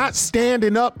is not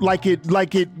standing up like it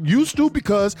used to,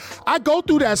 because I go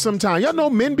through that sometimes. Y'all know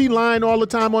men be lying all the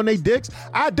time on their dicks.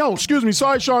 I don't. Excuse me.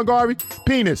 Sorry, Sean Garvey.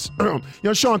 Penis.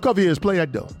 Yo, Sean, cover ears. Play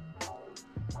that though.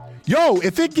 Yo,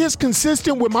 if it gets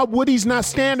consistent with my Woodies not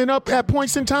standing up at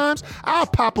points in times, I'll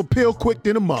pop a pill quick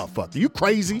than a motherfucker. You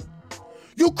crazy?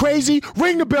 You crazy?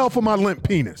 Ring the bell for my limp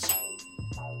penis.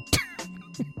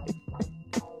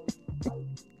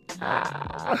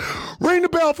 Ring the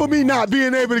bell for me not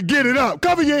being able to get it up.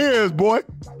 Cover your ears, boy.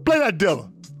 Play that Dilla.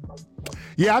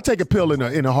 Yeah, I take a pill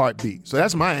in a heartbeat. So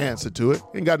that's my answer to it.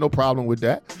 Ain't got no problem with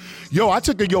that. Yo, I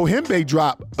took a Yohimbe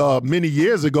drop many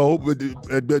years ago.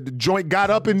 The joint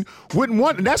got up and wouldn't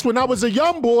want. And that's when I was a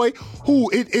young boy who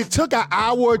it took an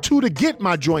hour or two to get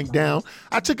my joint down.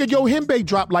 I took a Yohimbe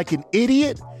drop like an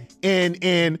idiot.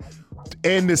 And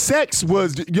the sex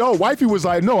was, wifey was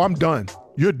like, no, I'm done.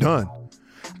 You're done.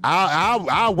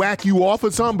 I'll whack you off or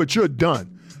something, but you're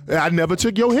done. I never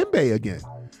took Yohimbe again.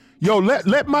 Yo,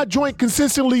 let my joint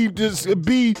consistently just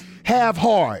be half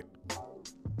hard.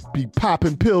 Be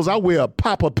popping pills. I wear a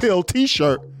Pop a Pill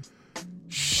t-shirt.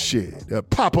 Shit,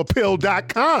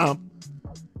 popapill.com.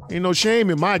 Ain't no shame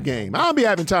in my game. I don't be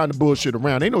having time to bullshit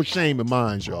around. Ain't no shame in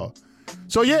mine, y'all.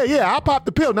 So yeah, I'll pop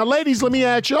the pill. Now, ladies, let me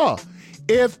ask y'all.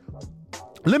 Let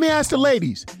me ask the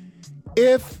ladies.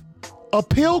 If a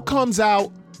pill comes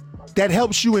out that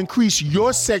helps you increase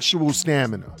your sexual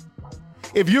stamina,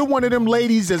 if you're one of them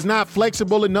ladies that's not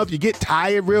flexible enough, you get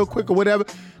tired real quick or whatever,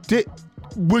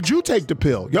 would you take the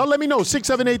pill? Y'all let me know.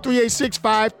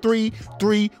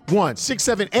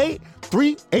 678-386-5331.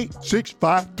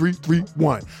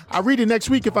 678-386-5331. I'll read it next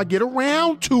week if I get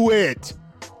around to it.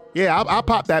 Yeah, I'll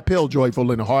pop that pill,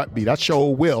 Joyful, in a heartbeat. I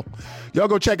sure will. Y'all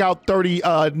go check out 30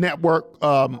 Network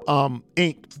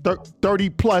Inc. 30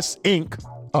 Plus Inc.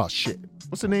 Oh, shit.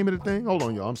 What's the name of the thing? Hold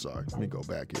on, y'all. I'm sorry. Let me go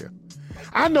back here.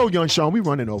 I know, Young Sean, we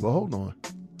running over. Hold on.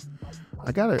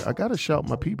 I gotta shout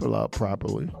my people out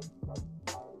properly.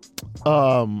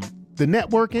 The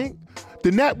Network Inc.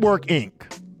 The Network Inc.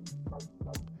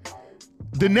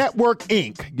 The Network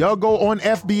Inc. Y'all go on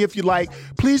FB if you like.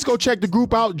 Please go check the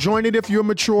group out. Join it if you're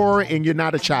mature and you're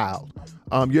not a child.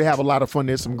 You'll have a lot of fun.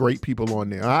 There's some great people on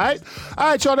there. All right,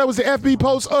 y'all. That was the FB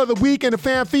post of the week and the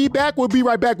fan feedback. We'll be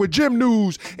right back with gym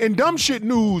news and dumb shit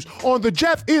news on the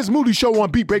Jeff is Moody Show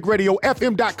on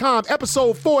BeatBreakRadioFM.com.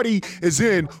 Episode 40 is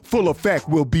in full effect.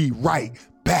 We'll be right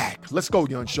back. Let's go,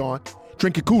 Young Sean.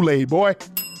 Drink your Kool-Aid, boy.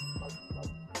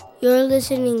 You're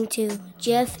listening to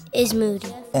Jeff is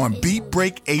Moody on Beat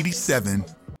Break 87.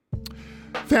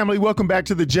 Family, welcome back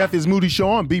to the Jeff is Moody Show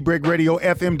on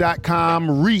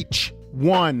BeatBreakRadioFM.com. Reach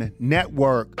One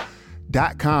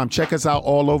Network.com. Check us out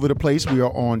all over the place. We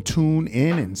are on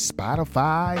TuneIn and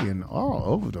Spotify and all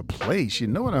over the place. You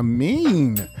know what I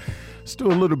mean? Let's do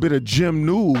a little bit of gym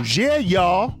news. Yeah,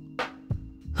 y'all.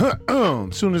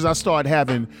 As soon as I start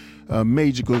having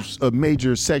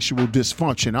major sexual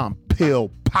dysfunction, I'm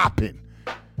pill popping.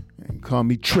 And call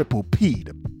me Triple P,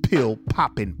 the pill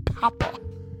popping popper.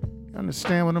 You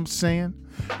understand what I'm saying?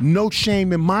 No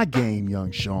shame in my game,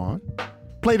 Young Sean.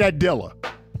 Play that Dilla.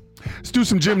 Let's do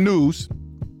some gym news.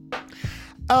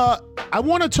 I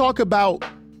want to talk about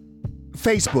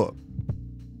Facebook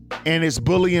and its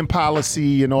bullying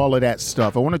policy and all of that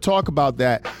stuff. I want to talk about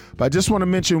that, but I just want to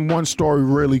mention one story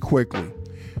really quickly.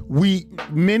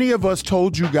 Many of us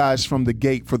told you guys from the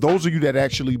gate, for those of you that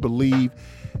actually believe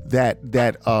that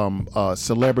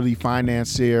celebrity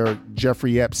financier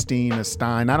Jeffrey Epstein, I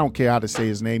don't care how to say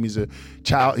his name, he's a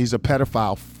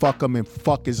pedophile. Fuck him and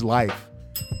fuck his life.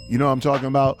 You know what I'm talking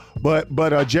about? But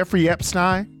Jeffrey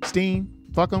Epstein,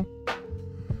 fuck him.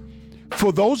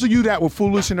 For those of you that were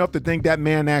foolish enough to think that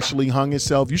man actually hung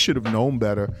himself, you should have known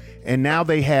better. And now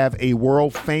they have a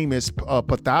world famous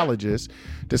pathologist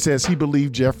that says he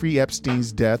believed Jeffrey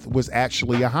Epstein's death was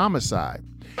actually a homicide,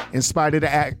 in spite of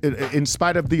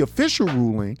the official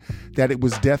ruling that it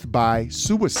was death by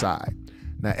suicide.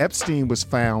 Now, Epstein was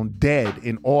found dead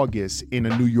in August in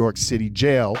a New York City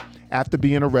jail after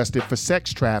being arrested for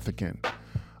sex trafficking.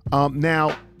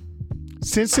 Now,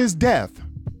 since his death,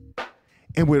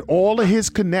 and with all of his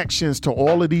connections to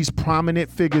all of these prominent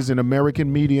figures in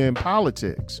American media and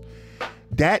politics,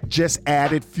 that just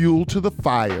added fuel to the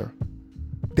fire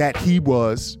that he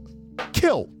was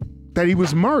killed, that he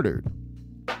was murdered.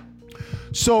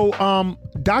 So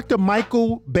Dr.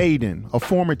 Michael Baden, a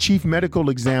former chief medical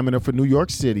examiner for New York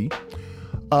City,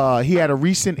 he had a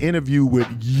recent interview with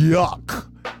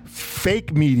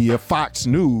fake media, Fox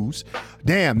News.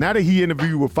 Damn, now that he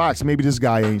interviewed with Fox, maybe this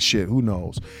guy ain't shit, who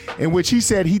knows? In which he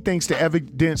said he thinks the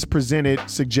evidence presented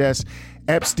suggests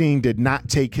Epstein did not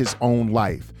take his own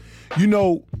life. You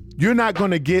know, you're not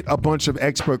going to get a bunch of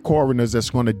expert coroners that's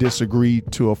going to disagree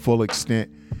to a full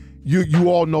extent. You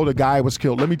all know the guy was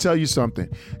killed. Let me tell you something.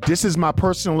 This is my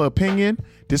personal opinion.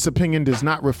 This opinion does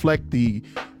not reflect the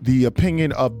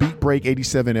opinion of Beat Break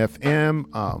 87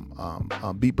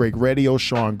 FM, Beat Break Radio,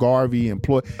 Sean Garvey,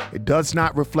 employee. It does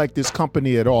not reflect this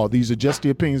company at all. These are just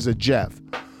the opinions of Jeff.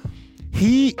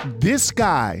 This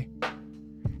guy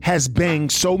has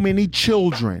banged so many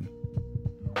children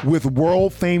with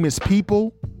world famous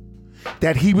people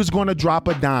that he was going to drop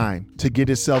a dime to get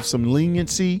himself some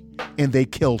leniency, and they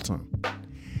killed him.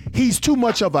 He's too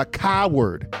much of a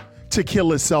coward to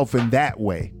kill himself in that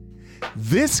way.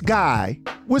 This guy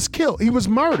was killed. He was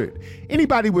murdered.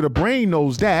 Anybody with a brain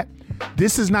knows that.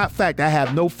 This is not fact. I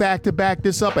have no fact to back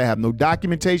this up. I have no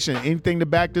documentation, anything to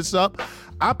back this up.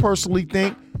 I personally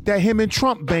think that him and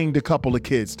Trump banged a couple of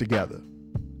kids together,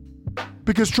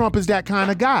 because Trump is that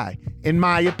kind of guy, in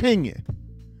my opinion.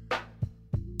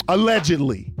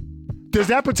 Allegedly. Does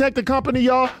that protect the company,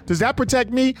 y'all? Does that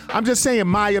protect me? I'm just saying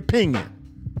my opinion.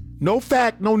 No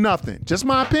fact, no nothing. Just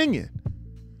my opinion.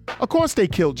 Of course they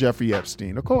killed Jeffrey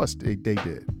Epstein. Of course they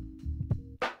did.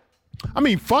 I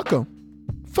mean, fuck him.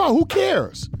 Fuck, who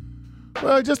cares?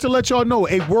 Well, just to let y'all know,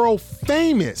 a world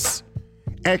famous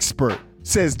expert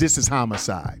says this is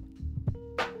homicide.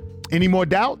 Any more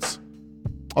doubts?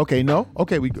 Okay, no?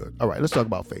 Okay, we good. All right, let's talk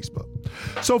about Facebook.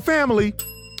 So family,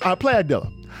 Playa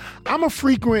Dilla. I'm a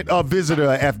frequent visitor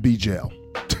at FB jail,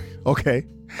 okay?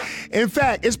 In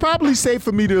fact, it's probably safe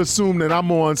for me to assume that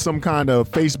I'm on some kind of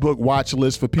Facebook watch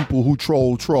list for people who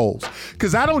troll trolls.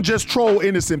 Because I don't just troll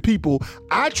innocent people,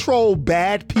 I troll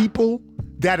bad people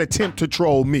that attempt to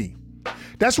troll me.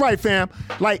 That's right, fam.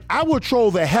 Like, I would troll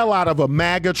the hell out of a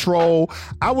MAGA troll.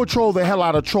 I would troll the hell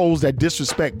out of trolls that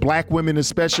disrespect black women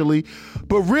especially.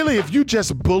 But really, if you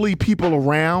just bully people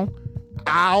around,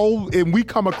 and we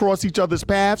come across each other's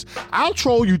paths, I'll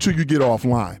troll you till you get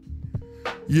offline.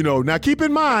 You know, now keep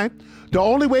in mind, the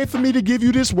only way for me to give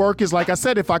you this work is, like I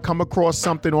said, if I come across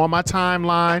something on my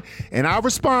timeline and I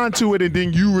respond to it and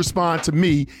then you respond to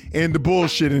me and the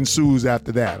bullshit ensues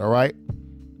after that, all right?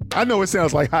 I know it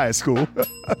sounds like high school.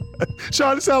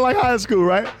 Sean, it sounds like high school,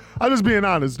 right? I'm just being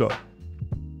honest though.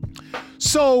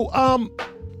 So,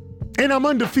 and I'm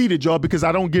undefeated, y'all, because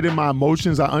I don't get in my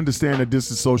emotions. I understand that this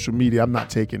is social media. I'm not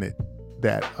taking it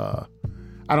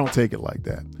I don't take it like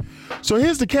that. So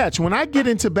here's the catch. When I get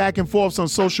into back and forths on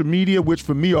social media, which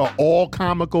for me are all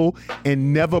comical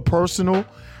and never personal,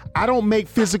 I don't make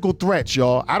physical threats,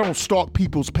 y'all. I don't stalk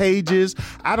people's pages.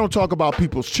 I don't talk about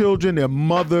people's children, their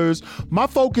mothers. My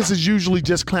focus is usually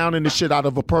just clowning the shit out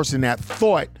of a person that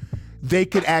thought they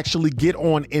could actually get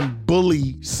on and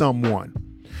bully someone.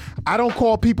 I don't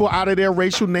call people out of their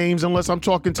racial names unless I'm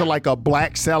talking to like a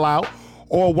black sellout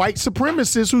or a white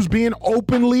supremacist who's being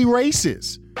openly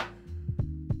racist.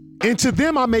 And to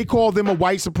them, I may call them a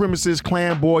white supremacist,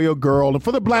 clan boy or girl. And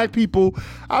for the black people,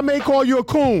 I may call you a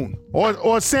coon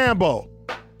or a Sambo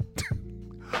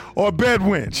or a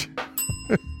bedwench.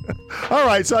 All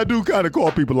right, so I do kind of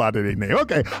call people out of their name.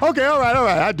 Okay, all right,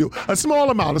 I do. A small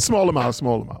amount.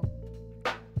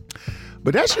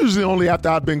 But that's usually only after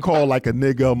I've been called like a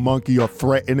nigga, a monkey, or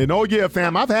threatened. And oh yeah,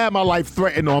 fam, I've had my life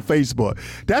threatened on Facebook.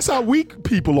 That's how weak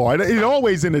people are. It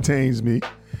always entertains me.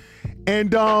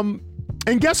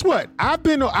 And guess what? I've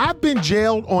been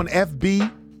jailed on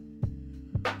FB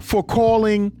for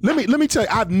calling. Let me tell you,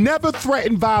 I've never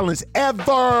threatened violence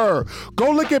ever.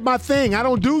 Go look at my thing. I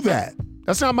don't do that.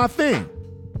 That's not my thing.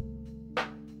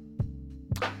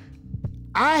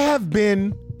 I have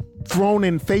been thrown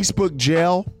in Facebook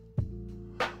jail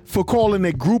for calling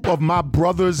a group of my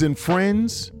brothers and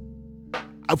friends,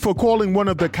 for calling one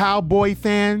of the Cowboy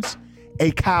fans a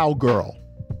cowgirl.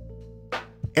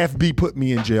 FB put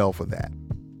me in jail for that.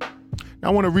 Now,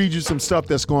 I want to read you some stuff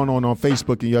that's going on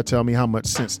Facebook, and y'all tell me how much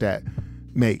sense that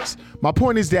makes. My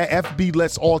point is that FB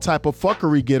lets all type of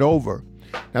fuckery get over.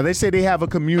 Now, they say they have a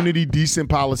community decent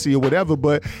policy or whatever,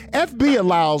 but FB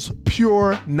allows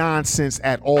pure nonsense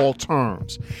at all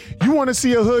terms. You want to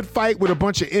see a hood fight with a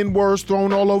bunch of N-words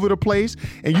thrown all over the place,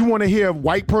 and you want to hear a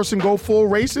white person go full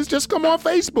racist, just come on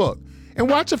Facebook and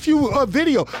watch a few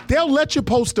video. They'll let you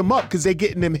post them up because they're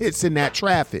getting them hits in that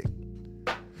traffic.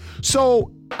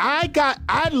 So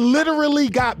I literally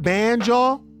got banned,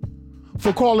 y'all,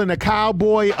 for calling a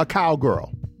cowboy a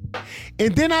cowgirl.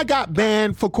 And then I got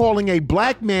banned for calling a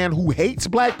black man who hates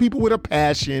black people with a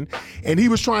passion, and he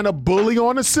was trying to bully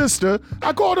on a sister.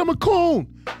 I called him a coon.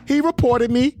 He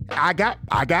reported me. I got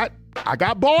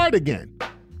barred again.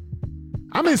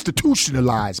 I'm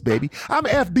institutionalized, baby. I'm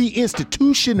FB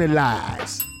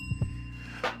institutionalized.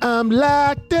 I'm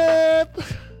locked up.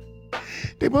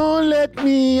 They won't let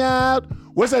me out.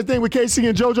 What's that thing with KC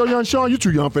and JoJo Young Sean? You're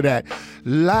too young for that.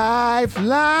 Life,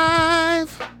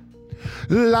 life,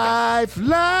 life,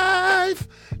 life,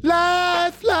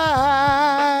 life,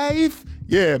 life.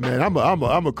 Yeah, man,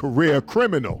 I'm a career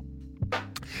criminal.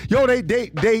 Yo,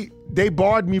 they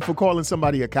barred me for calling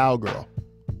somebody a cowgirl.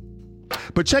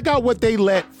 But check out what they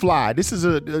let fly. This is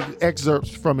an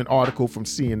excerpt from an article from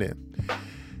CNN.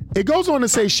 It goes on to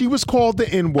say she was called the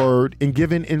N-word and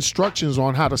given instructions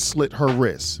on how to slit her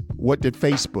wrists. What did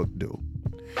Facebook do?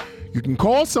 You can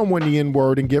call someone the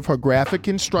N-word and give her graphic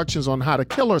instructions on how to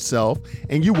kill herself,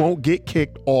 and you won't get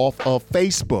kicked off of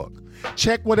Facebook.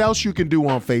 Check what else you can do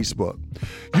on Facebook.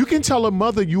 You can tell a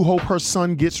mother you hope her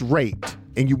son gets raped,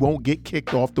 and you won't get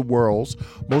kicked off the world's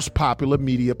most popular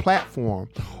media platform.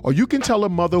 Or you can tell a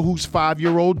mother whose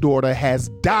 5-year-old daughter has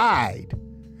died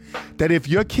that if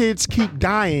your kids keep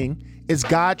dying, it's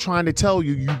God trying to tell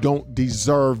you you don't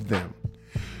deserve them.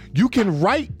 You can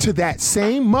write to that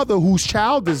same mother whose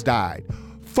child has died.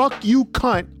 Fuck you,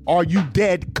 cunt. Are you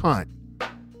dead, cunt?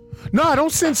 No,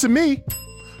 don't censor me.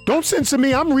 Don't censor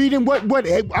me. I'm reading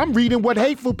what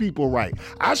hateful people write.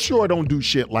 I sure don't do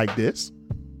shit like this.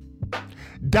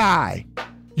 Die.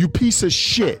 You piece of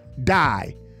shit.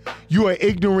 Die. You are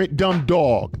ignorant, dumb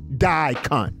dog. Die,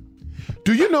 cunt.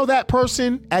 Do you know that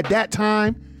person at that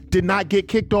time did not get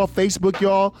kicked off Facebook,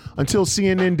 y'all, until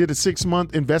CNN did a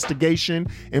 6-month investigation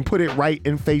and put it right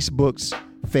in Facebook's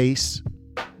face?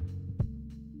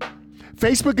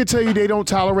 Facebook could tell you they don't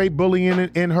tolerate bullying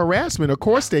and harassment. Of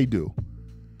course they do.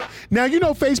 Now, you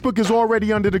know Facebook is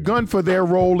already under the gun for their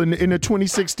role in the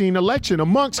 2016 election.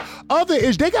 Amongst other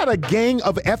issues, they got a gang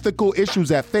of ethical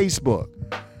issues at Facebook.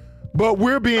 But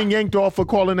we're being yanked off for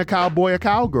calling a cowboy a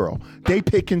cowgirl. They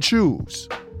pick and choose.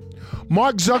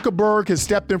 Mark Zuckerberg has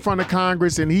stepped in front of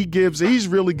Congress and he's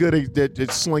really good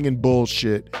at slinging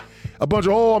bullshit. A bunch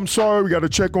of, I'm sorry, we got to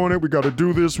check on it. We got to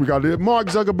do this. Mark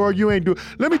Zuckerberg, you ain't do.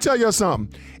 Let me tell you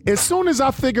something. As soon as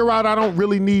I figure out I don't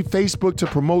really need Facebook to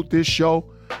promote this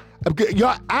show,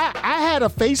 I had a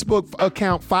Facebook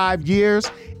account 5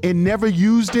 years and never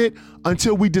used it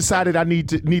until we decided I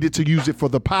needed to use it for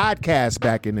the podcast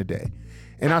back in the day.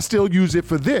 And I still use it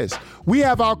for this. We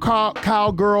have our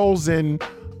cowgirls and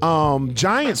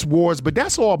Giants wars, but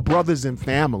that's all brothers and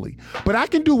family. But I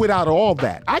can do without all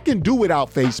that. I can do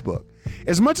without Facebook.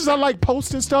 As much as I like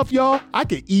posting stuff, y'all, I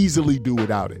can easily do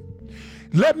without it.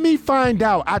 Let me find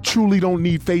out I truly don't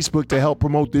need Facebook to help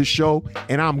promote this show,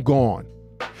 and I'm gone.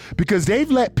 Because they've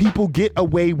let people get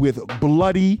away with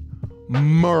bloody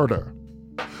murder.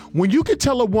 When you could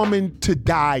tell a woman to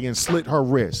die and slit her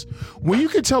wrist, when you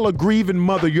could tell a grieving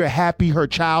mother you're happy her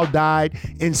child died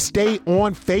and stay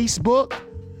on Facebook,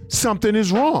 something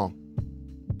is wrong.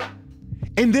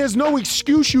 And there's no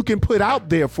excuse you can put out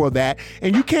there for that.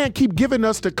 And you can't keep giving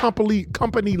us the company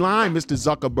line, Mr.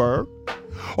 Zuckerberg.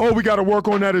 Oh, we got to work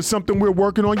on that. It's something we're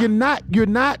working on. You're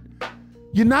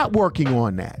not working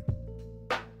on that.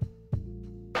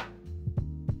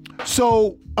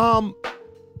 So,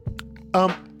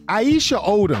 Aisha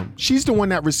Odom, she's the one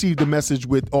that received the message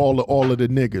with all of the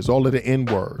niggas, all of the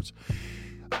N-words.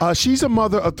 She's a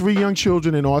mother of 3 young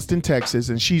children in Austin, Texas,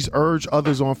 and she's urged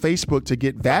others on Facebook to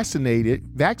get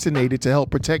vaccinated to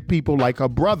help protect people like her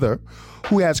brother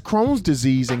who has Crohn's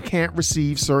disease and can't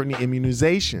receive certain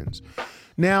immunizations.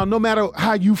 Now, no matter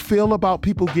how you feel about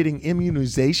people getting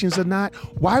immunizations or not,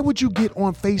 why would you get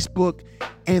on Facebook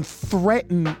and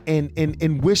threaten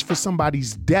and wish for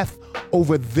somebody's death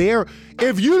over there?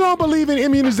 If you don't believe in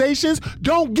immunizations,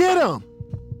 don't get them.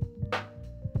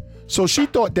 So she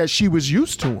thought that she was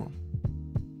used to them.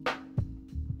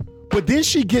 But then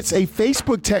she gets a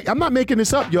Facebook text. I'm not making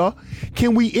this up, y'all.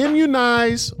 Can we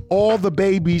immunize all the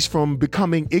babies from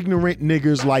becoming ignorant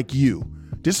niggers like you?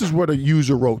 This is what a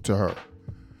user wrote to her.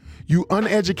 You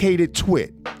uneducated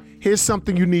twit. Here's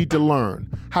something you need to learn.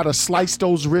 How to slice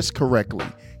those wrists correctly.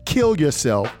 Kill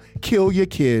yourself. Kill your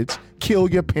kids. Kill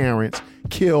your parents.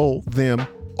 Kill them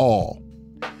all.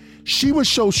 She was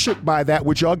so shook by that,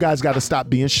 which y'all guys got to stop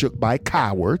being shook by.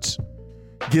 Cowards.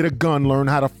 Get a gun. Learn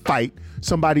how to fight.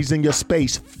 Somebody's in your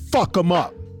space. Fuck them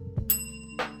up.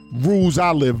 Rules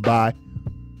I live by.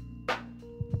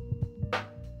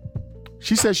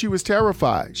 She said she was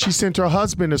terrified. She sent her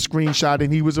husband a screenshot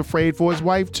and he was afraid for his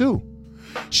wife too.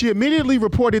 She immediately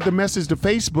reported the message to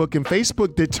Facebook, and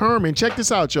Facebook determined, check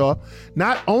this out, y'all,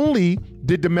 not only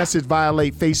did the message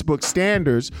violate Facebook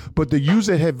standards, but the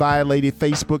user had violated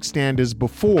Facebook standards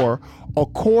before,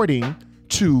 according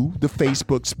to the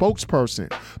Facebook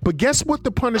spokesperson. But guess what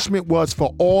the punishment was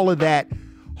for all of that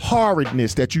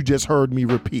horridness that you just heard me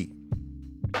repeat?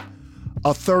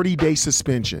 A 30-day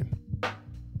suspension.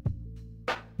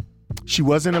 She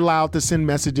wasn't allowed to send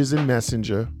messages in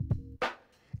Messenger.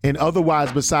 And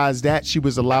otherwise, besides that, she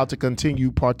was allowed to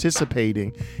continue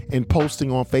participating and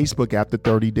posting on Facebook after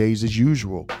 30 days as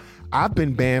usual. I've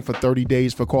been banned for 30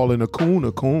 days for calling a coon.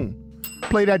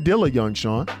 Play that Dilla, young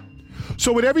Sean.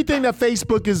 So with everything that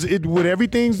Facebook with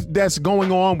everything that's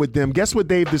going on with them, guess what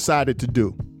they've decided to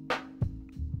do?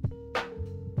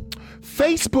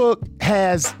 Facebook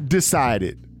has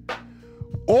decided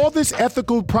all this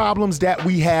ethical problems that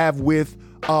we have with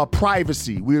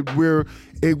privacy. We're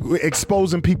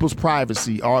exposing people's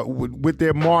privacy with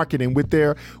their marketing, with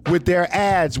their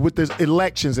ads, with the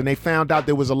elections, and they found out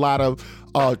there was a lot of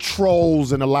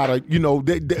trolls and a lot of,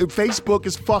 Facebook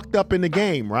is fucked up in the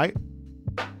game, right?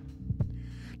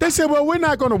 They said, well, we're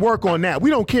not going to work on that. We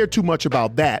don't care too much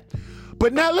about that.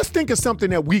 But now let's think of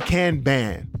something that we can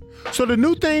ban. So the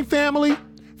new thing, family,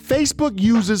 Facebook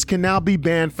users can now be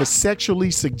banned for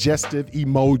sexually suggestive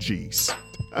emojis.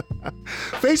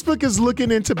 Facebook is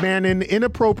looking into banning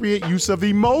inappropriate use of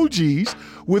emojis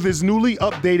with its newly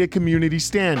updated community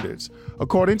standards.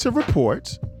 According to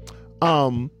reports,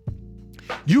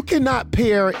 you cannot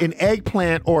pair an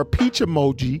eggplant or a peach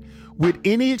emoji with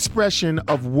any expression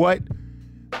of what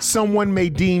someone may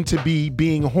deem to be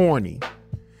being horny.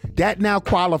 That now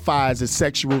qualifies as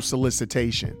sexual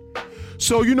solicitation.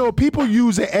 So, people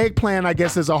use an eggplant, I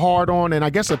guess, as a hard-on, and I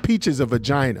guess a peach is a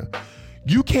vagina.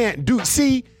 You can't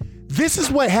see, this is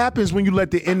what happens when you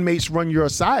let the inmates run your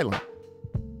asylum.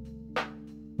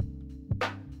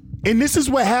 And this is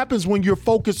what happens when you're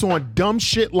focused on dumb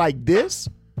shit like this,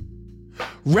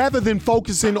 rather than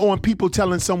focusing on people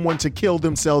telling someone to kill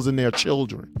themselves and their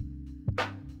children.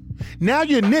 Now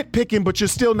you're nitpicking, but you're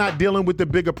still not dealing with the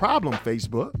bigger problem,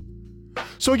 Facebook.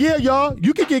 So yeah, y'all,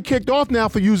 you could get kicked off now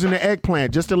for using the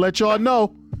eggplant, just to let y'all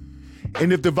know.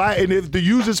 And if the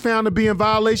user's found to be in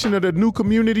violation of the new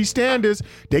community standards,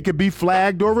 they could be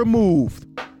flagged or removed.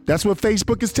 That's what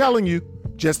Facebook is telling you,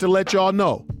 just to let y'all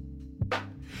know.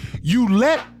 You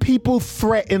let people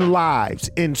threaten lives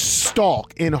and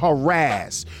stalk and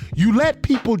harass. You let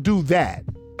people do that.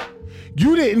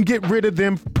 You didn't get rid of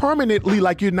them permanently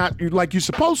like you're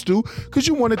supposed to, because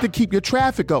you wanted to keep your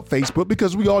traffic up, Facebook,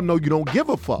 because we all know you don't give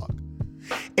a fuck.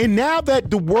 And now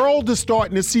that the world is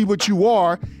starting to see what you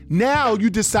are, now you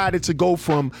decided to go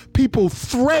from people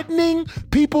threatening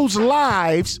people's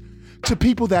lives to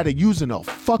people that are using a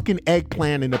fucking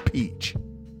eggplant and a peach.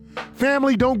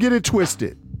 Family, don't get it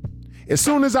twisted. As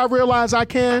soon as I realize I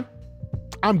can,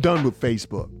 I'm done with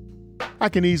Facebook. I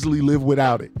can easily live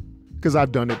without it, because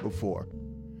I've done it before.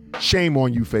 Shame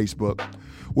on you, Facebook.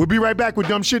 We'll be right back with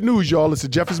Dumb Shit News, y'all. It's the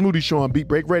Jeff is Moody Show on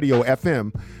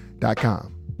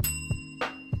BeatBreakRadioFM.com.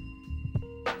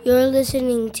 You're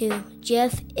listening to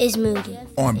Jeff is Moody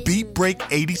on Beat Break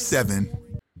 87.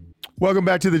 Welcome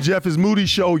back to the Jeff is Moody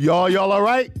Show, y'all. Y'all all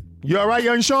right? You all right,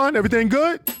 young Sean? Everything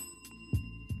good?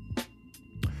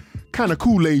 Kind of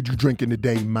Kool-Aid you drinking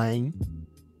today, man?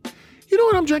 You know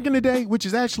what I'm drinking today, which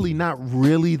is actually not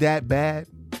really that bad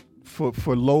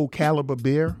for low caliber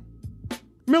beer?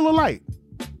 Miller Lite.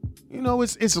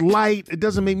 It's light. It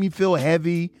doesn't make me feel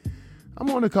heavy. I'm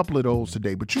on a couple of those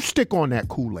today, but you stick on that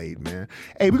Kool-Aid, man.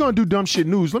 Hey, we're going to do dumb shit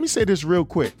news. Let me say this real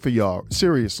quick for y'all.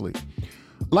 Seriously.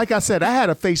 Like I said, I had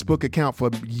a Facebook account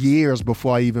for years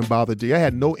before I even bothered to. I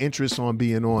had no interest on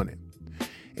being on it.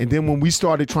 And then when we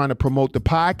started trying to promote the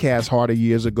podcast harder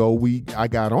years ago, I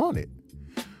got on it.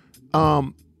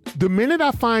 The minute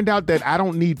I find out that I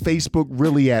don't need Facebook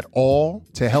really at all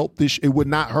to help this, it would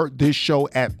not hurt this show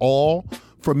at all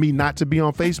for me not to be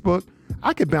on Facebook,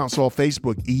 I could bounce off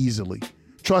Facebook easily.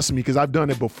 Trust me, because I've done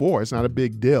it before. It's not a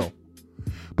big deal.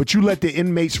 But you let the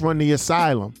inmates run the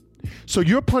asylum. So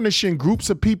you're punishing groups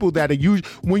of people that are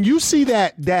when you see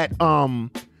that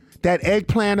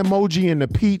eggplant emoji and the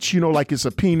peach, like it's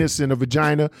a penis and a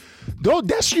vagina, though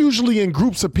that's usually in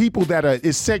groups of people that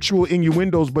is sexual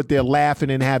innuendos, but they're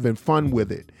laughing and having fun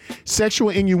with it. Sexual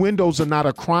innuendos are not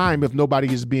a crime if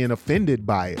nobody is being offended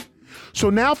by it. So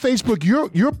now Facebook,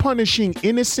 you're punishing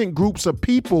innocent groups of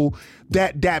people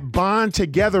that bond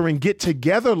together and get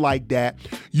together like that.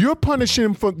 You're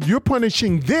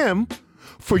punishing them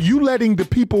for you letting the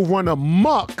people run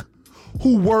amok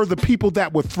who were the people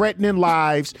that were threatening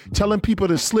lives, telling people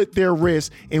to slit their wrists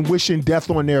and wishing death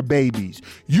on their babies.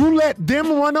 You let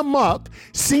them run amok,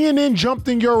 CNN jumped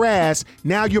in your ass,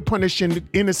 now you're punishing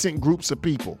innocent groups of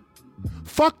people.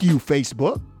 Fuck you,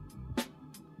 Facebook.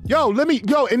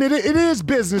 And it is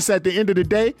business at the end of the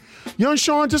day. Young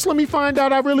Sean, just let me find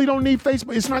out I really don't need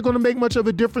Facebook. It's not going to make much of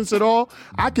a difference at all.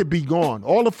 I could be gone.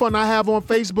 All the fun I have on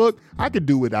Facebook, I could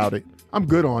do without it. I'm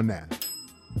good on that.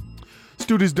 Let's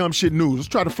do this dumb shit news. Let's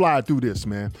try to fly through this,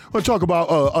 man. I'm going to talk about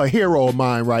a hero of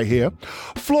mine right here.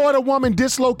 Florida woman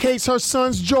dislocates her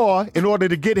son's jaw in order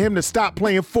to get him to stop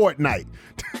playing Fortnite.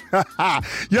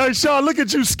 Young Sean, look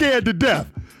at you scared to death.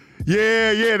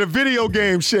 Yeah, the video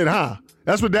game shit, huh?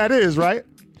 That's what that is, right?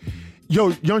 Yo,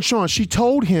 young Sean, she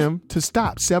told him to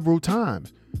stop several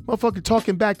times. Motherfucker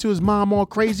talking back to his mom all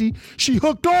crazy. She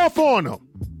hooked off on him.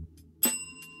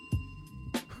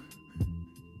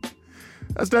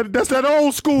 That's that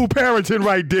old school parenting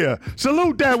right there.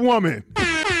 Salute that woman.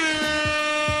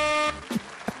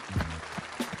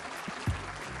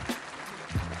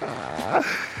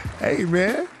 Hey,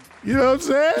 man. You know what I'm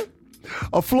saying?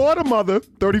 A Florida mother,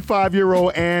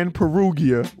 35-year-old Ann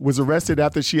Perugia, was arrested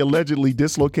after she allegedly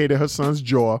dislocated her son's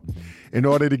jaw in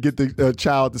order to get the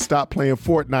child to stop playing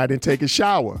Fortnite and take a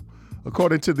shower.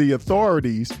 According to the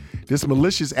authorities, this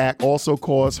malicious act also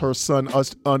caused her son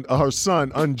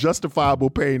unjustifiable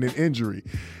pain and injury.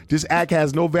 This act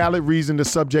has no valid reason to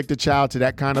subject the child to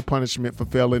that kind of punishment for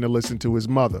failing to listen to his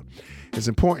mother. It's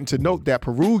important to note that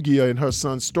Perugia and her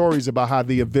son's stories about how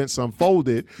the events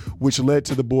unfolded, which led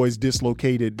to the boy's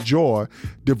dislocated jaw,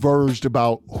 diverged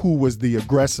about who was the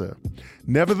aggressor.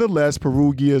 Nevertheless,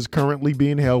 Perugia is currently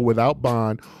being held without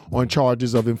bond on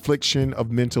charges of infliction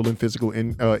of mental and physical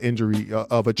injury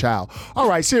of a child. All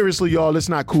right, seriously, y'all, it's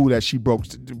not cool that she broke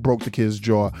the kid's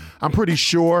jaw. I'm pretty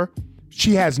sure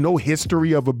she has no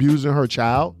history of abusing her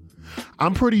child.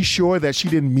 I'm pretty sure that she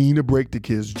didn't mean to break the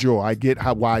kid's jaw. I get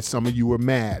why some of you were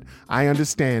mad. I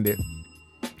understand it.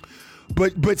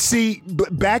 But see,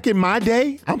 back in my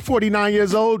day, I'm 49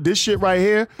 years old. This shit right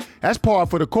here, that's par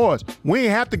for the course. We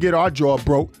ain't have to get our jaw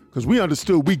broke because we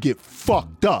understood we get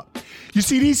fucked up. You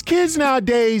see, these kids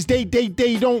nowadays, they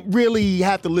don't really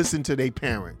have to listen to their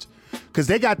parents because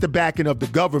they got the backing of the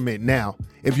government now.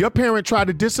 If your parent tried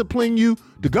to discipline you,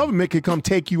 the government could come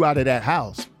take you out of that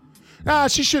house. Nah,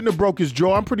 she shouldn't have broke his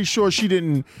jaw. I'm pretty sure she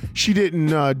didn't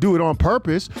do it on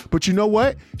purpose. But you know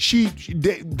what?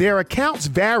 Their accounts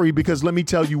vary because let me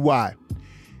tell you why.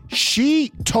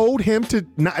 She told him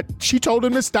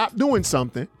to stop doing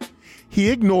something.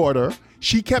 He ignored her.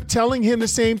 She kept telling him the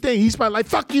same thing. He's probably like,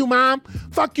 fuck you, mom.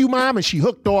 And she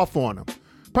hooked off on him.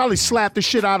 Probably slapped the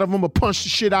shit out of him or punched the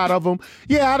shit out of him.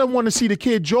 Yeah, I don't want to see the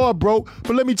kid jaw broke,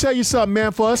 but let me tell you something,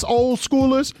 man. For us old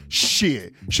schoolers,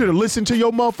 shit, should have listened to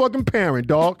your motherfucking parent,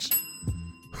 dogs.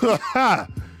 You know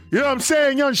what I'm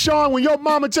saying, young Sean? When your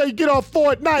mama tell you get off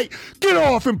Fortnite, get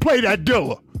off and play that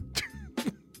dealer.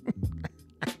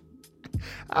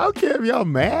 I don't care if y'all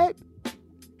mad.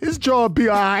 His jaw be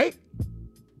all right.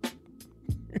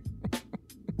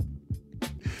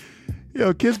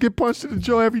 Yo, kids get punched in the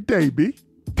jaw every day, B.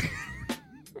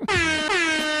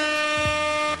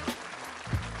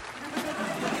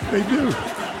 They do.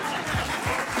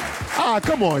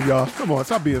 Come on, y'all. Come on,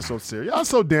 stop being so serious. Y'all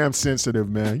so damn sensitive,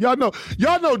 man. Y'all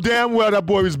know damn well that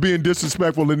boy was being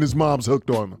disrespectful and his mom's hooked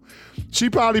on him. She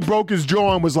probably broke his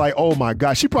jaw and was like, oh my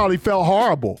God. She probably felt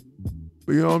horrible.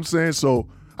 You know what I'm saying? So,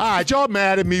 all right, y'all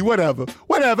mad at me, whatever.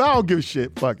 I don't give a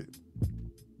shit. Fuck it.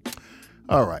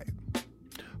 All right.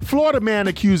 Florida man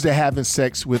accused of having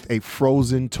sex with a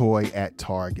frozen toy at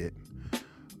Target.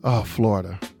 Oh,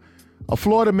 Florida. A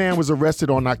Florida man was arrested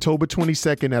on October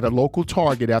 22nd at a local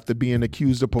Target after being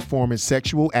accused of performing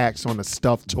sexual acts on a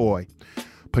stuffed toy.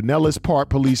 Pinellas Park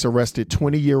police arrested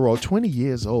 20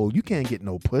 years old. You can't get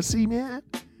no pussy, man.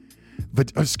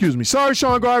 But excuse me. Sorry,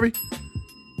 Sean Garvey.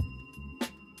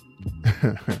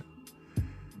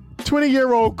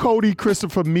 20-year-old Cody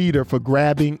Christopher Meter for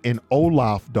grabbing an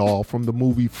Olaf doll from the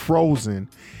movie Frozen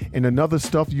and another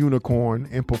stuffed unicorn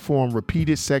and performed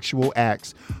repeated sexual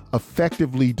acts,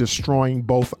 effectively destroying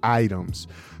both items.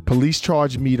 Police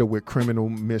charged Meter with criminal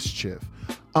mischief.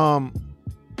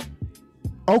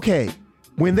 Okay,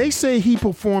 when they say he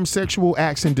performed sexual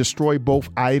acts and destroyed both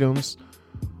items,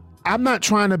 I'm not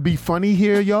trying to be funny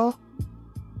here, y'all.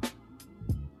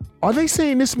 Are they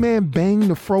saying this man banged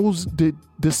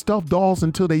the stuffed dolls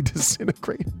until they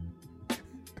disintegrate?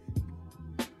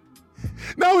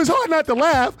 No, it's hard not to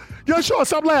laugh. Yo, Sean,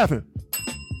 stop laughing.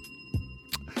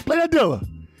 Play that dealer.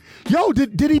 Yo,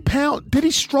 did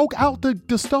he stroke out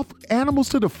the stuffed animals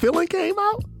till the filling came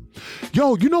out?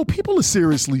 Yo, you know, people are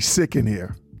seriously sick in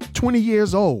here. 20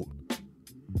 years old.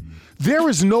 There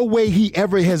is no way he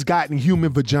ever has gotten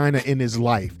human vagina in his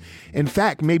life. In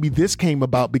fact, maybe this came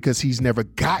about because he's never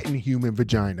gotten human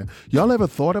vagina. Y'all ever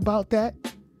thought about that?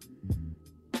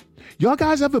 Y'all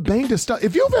guys ever banged a stud?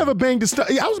 If you've ever banged a stud,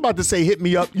 I was about to say hit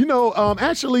me up. You know,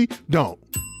 actually, don't.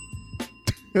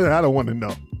 I don't want to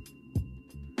know.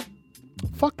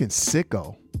 Fucking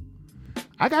sicko.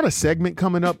 I got a segment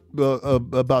coming up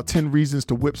about 10 reasons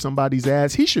to whip somebody's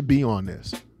ass. He should be on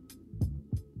this.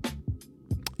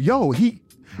 Yo,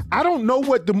 I don't know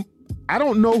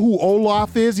who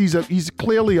Olaf is. He's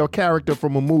clearly a character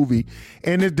from a movie.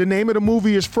 And the name of the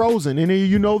movie is Frozen. And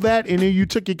you know that? And then you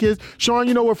took your kids. Sean,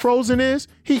 you know what Frozen is?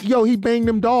 He banged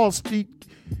them dolls. He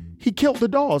killed the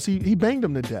dolls. He banged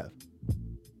them to death.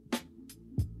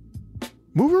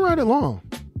 Moving right along.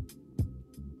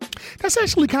 That's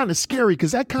actually kind of scary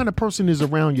because that kind of person is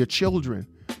around your children.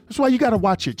 That's why you got to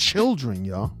watch your children,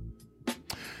 y'all.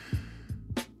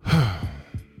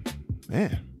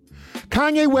 Man.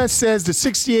 Kanye West says the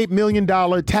 $68 million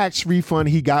tax refund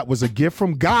he got was a gift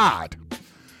from God.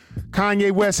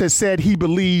 Kanye West has said he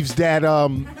believes that,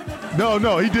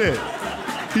 no, he did.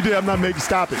 He did. I'm not making,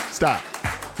 stop it. Stop.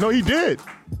 No, he did.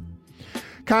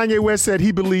 Kanye West said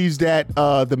he believes that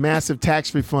the massive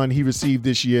tax refund he received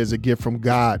this year is a gift from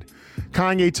God.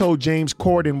 Kanye told James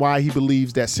Corden why he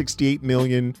believes that $68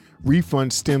 million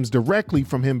refund stems directly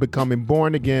from him becoming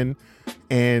born again.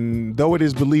 And though it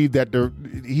is believed that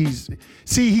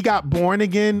he got born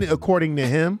again according to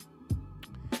him.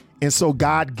 And so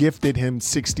God gifted him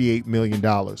 $68 million.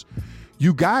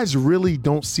 You guys really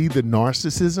don't see the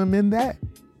narcissism in that?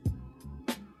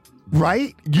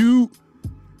 Right? You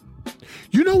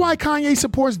know why Kanye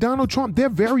supports Donald Trump? They're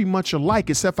very much alike,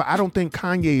 except for I don't think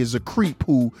Kanye is a creep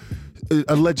who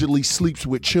allegedly sleeps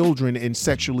with children and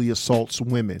sexually assaults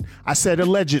women. I said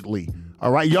allegedly.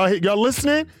 All right, y'all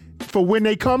listening? For when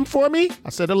they come for me,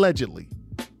 I said allegedly.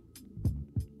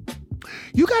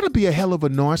 You got to be a hell of a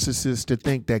narcissist to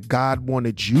think that God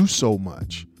wanted you so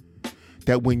much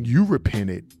that when you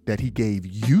repented, that he gave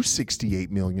you $68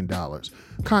 million.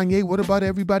 Kanye, what about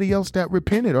everybody else that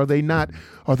repented? Are they not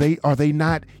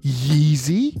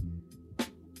Yeezy?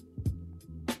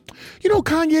 You know,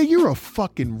 Kanye, you're a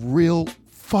fucking real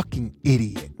fucking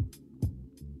idiot.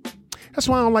 That's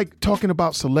why I don't like talking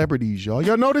about celebrities, y'all.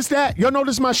 Y'all notice that? Y'all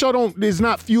notice my show is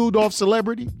not fueled off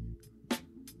celebrity?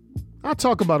 I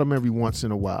talk about them every once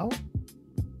in a while.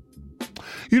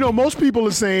 You know, most people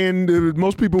are saying,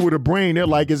 most people with a brain, they're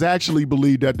like, it's actually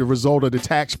believed that the result of the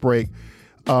tax break,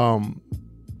 that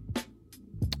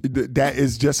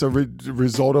is just a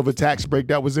result of a tax break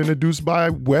that was introduced by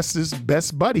West's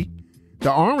best buddy,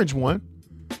 the orange one,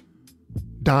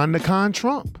 Don the Con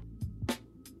Trump.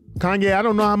 Kanye, I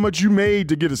don't know how much you made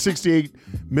to get a $68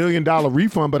 million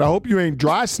refund, but I hope you ain't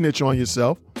dry snitch on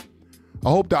yourself. I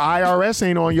hope the IRS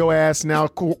ain't on your ass now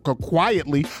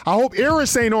quietly. I hope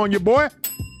Iris ain't on you, boy.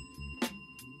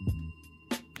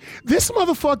 This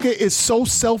motherfucker is so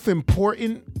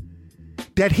self-important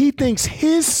that he thinks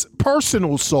his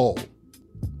personal soul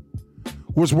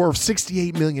was worth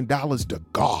 $68 million to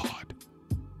God.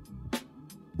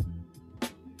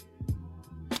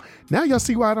 Now y'all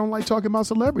see why I don't like talking about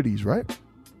celebrities, right?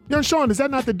 Yo, Sean, is that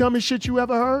not the dumbest shit you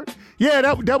ever heard? Yeah,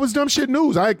 that was dumb shit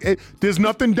news. There's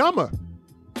nothing dumber.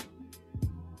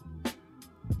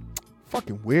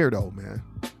 Fucking weirdo, man.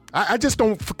 I just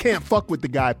can't fuck with the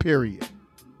guy, period.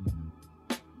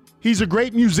 He's a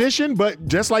great musician, but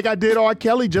just like I did R.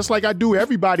 Kelly, just like I do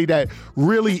everybody that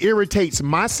really irritates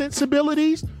my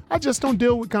sensibilities, I just don't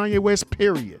deal with Kanye West,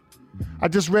 period. I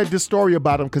just read this story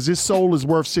about him because his soul is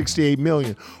worth $68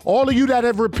 million. All of you that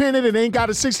have repented and ain't got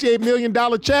a $68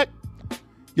 million check,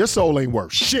 your soul ain't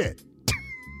worth shit.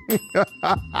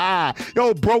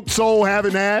 Yo, broke soul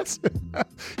having ass.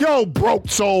 Yo, broke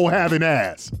soul having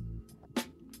ass.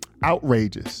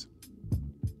 Outrageous.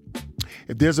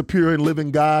 If there's a pure and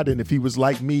living God, and if he was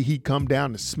like me, he'd come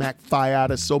down and smack fire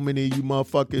out of so many of you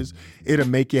motherfuckers, it'll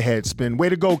make your head spin. Way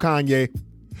to go, Kanye.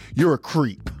 You're a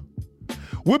creep.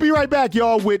 We'll be right back,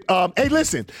 y'all, with, hey,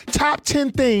 listen, top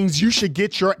 10 things you should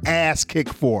get your ass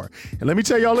kicked for. And let me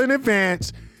tell y'all in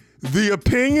advance, the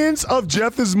opinions of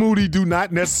Jeff is Moody do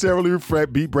not necessarily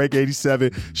reflect Beat Break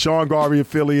 87, Sean Garvey,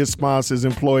 affiliates, sponsors,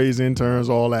 employees, interns,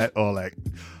 all that.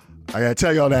 I gotta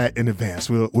tell y'all that in advance.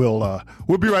 We'll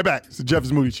be right back. It's the Jeff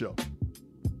is Moody Show.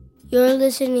 You're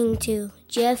listening to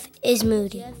Jeff is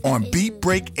Moody on Beat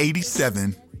Break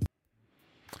 87.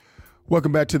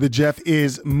 Welcome back to the Jeff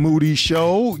is Moody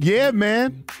Show. Yeah,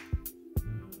 man.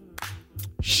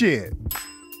 Shit.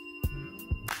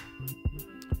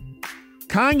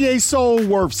 Kanye sold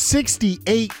worth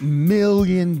 $68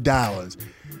 million.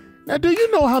 Now, do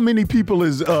you know how many people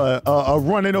is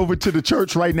running over to the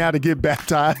church right now to get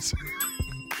baptized?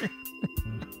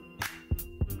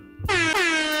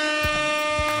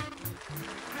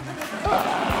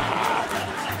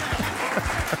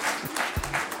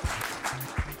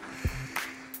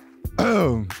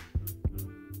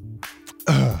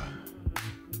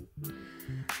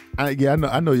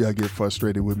 I know y'all get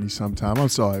frustrated with me sometime. I'm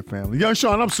sorry, family. Young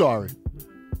Sean, I'm sorry.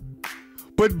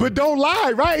 But don't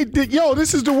lie, right? Yo,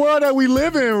 this is the world that we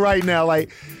live in right now.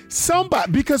 Like,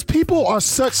 somebody, because people are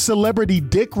such celebrity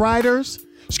dick riders.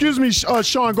 Excuse me,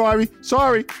 Sean Garvey.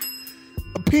 Sorry.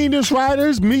 Penis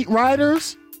riders, meat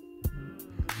riders.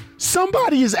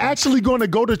 Somebody is actually going to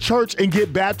go to church and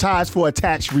get baptized for a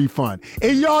tax refund.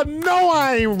 And y'all know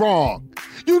I ain't wrong.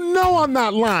 You know I'm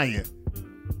not lying.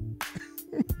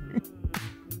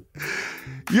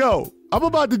 Yo, I'm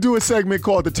about to do a segment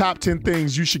called The Top 10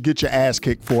 Things You Should Get Your Ass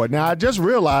Kicked For. Now, I just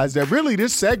realized that really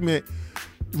this segment,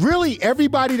 really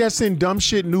everybody that's in dumb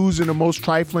shit news and the most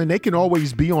trifling, they can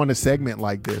always be on a segment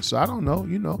like this. So I don't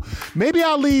know, Maybe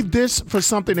I'll leave this for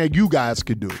something that you guys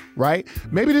could do, right?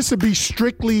 Maybe this would be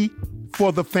strictly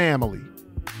for the family.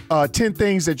 10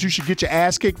 things that you should get your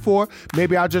ass kicked for.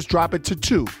 Maybe I'll just drop it to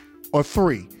 2 or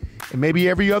 3. And maybe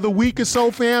every other week or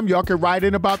so, fam, y'all can write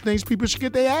in about things people should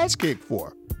get their ass kicked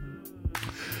for.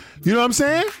 You know what I'm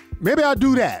saying? Maybe I'll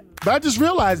do that. But I just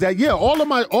realized that, yeah, all of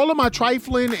my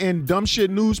trifling and dumb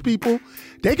shit news people,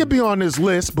 they could be on this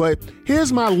list, but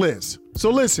here's my list.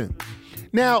 So listen.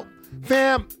 Now,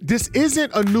 fam, this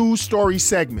isn't a news story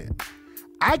segment.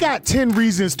 I got 10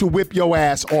 reasons to whip your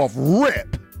ass off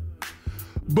rip.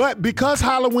 But because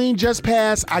Halloween just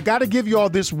passed, I got to give y'all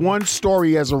this one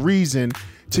story as a reason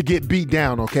to get beat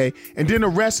down, okay? And then the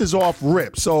rest is off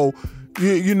rip. So,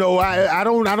 I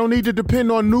don't need to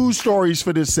depend on news stories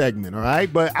for this segment, all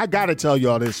right? But I got to tell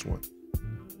y'all this one.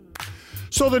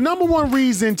 So the number one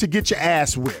reason to get your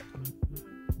ass whipped.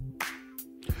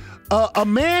 A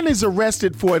man is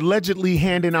arrested for allegedly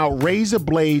handing out razor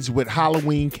blades with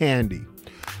Halloween candy.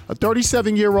 A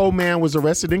 37-year-old man was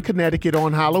arrested in Connecticut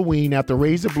on Halloween after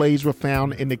razor blades were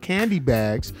found in the candy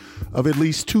bags of at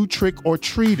least 2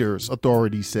 trick-or-treaters,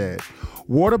 authorities said.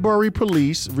 Waterbury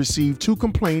police received 2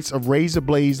 complaints of razor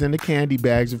blades in the candy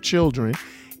bags of children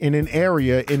in an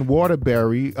area in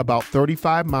Waterbury, about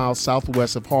 35 miles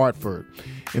southwest of Hartford.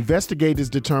 Investigators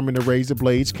determined the razor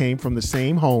blades came from the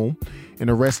same home and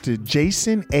arrested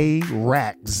Jason A.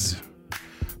 Rax,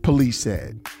 police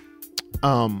said.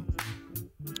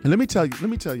 And let me tell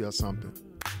y'all something.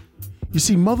 You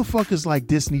see, motherfuckers like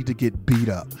this need to get beat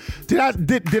up. Did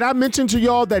I mention to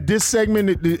y'all that this segment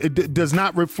it does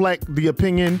not reflect the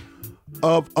opinion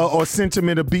of or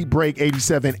sentiment of Beat Break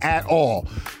 87 at all?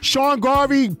 Sean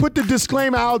Garvey, put the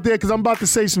disclaimer out there because I'm about to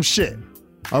say some shit.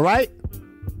 All right?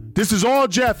 This is all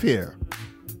Jeff here.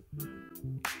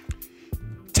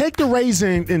 Take the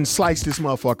raisin and slice this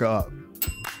motherfucker up.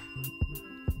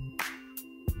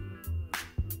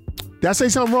 Did I say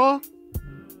something wrong?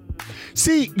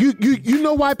 See, you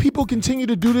know why people continue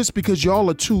to do this? Because y'all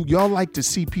like to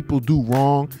see people do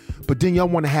wrong, but then y'all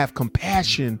want to have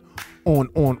compassion on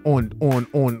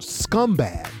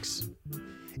scumbags.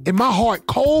 And my heart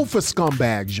cold for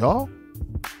scumbags, y'all.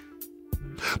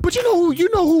 But you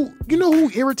know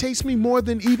who irritates me more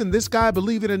than even this guy,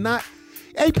 believe it or not?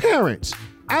 Hey, parents,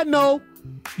 I know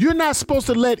you're not supposed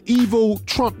to let evil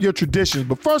trump your traditions,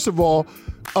 but first of all,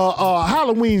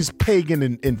 Halloween's pagan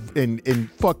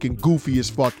and fucking goofy as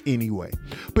fuck anyway.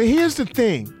 But here's the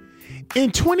thing.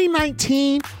 In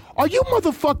 2019, are you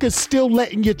motherfuckers still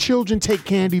letting your children take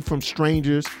candy from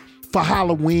strangers for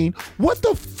Halloween? What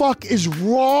the fuck is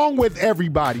wrong with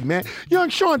everybody, man? Young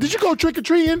Sean, did you go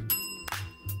trick-or-treating?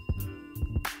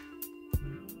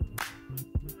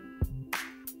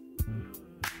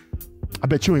 I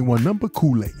bet you ain't one number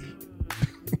Kool-Aid.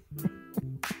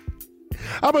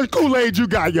 How much Kool-Aid you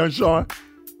got, young Sean?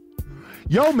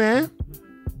 Yo, man,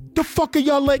 the fuck are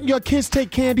y'all letting your kids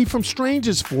take candy from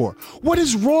strangers for? What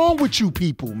is wrong with you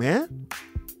people, man?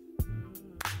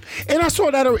 And I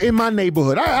saw that in my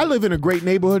neighborhood. I live in a great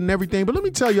neighborhood and everything, but let me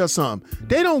tell y'all something.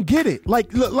 They don't get it.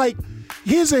 Like,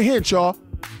 here's a hint, y'all.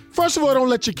 First of all, don't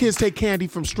let your kids take candy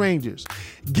from strangers.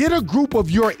 Get a group of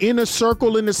your inner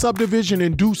circle in the subdivision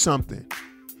and do something.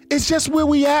 It's just where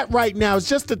we at right now. It's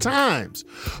just the times.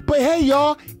 But hey,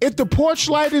 y'all, if the porch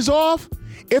light is off,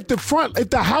 if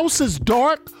the house is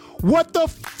dark, what the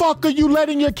fuck are you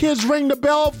letting your kids ring the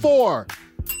bell for?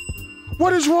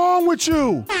 What is wrong with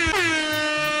you?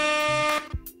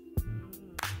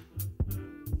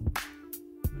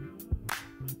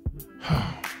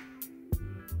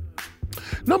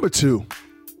 Number 2,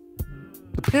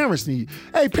 the parents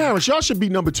parents, y'all should be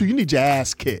number 2. You need your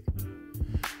ass kicked.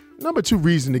 Number 2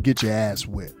 reason to get your ass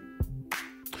whipped.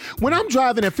 When I'm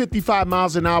driving at 55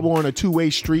 miles an hour on a 2-way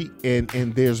street and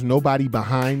there's nobody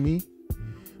behind me,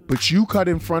 but you cut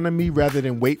in front of me rather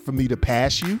than wait for me to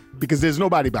pass you because there's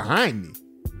nobody behind me.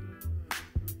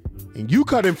 And you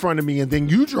cut in front of me and then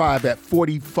you drive at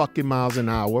 40 fucking miles an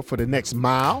hour for the next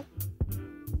mile.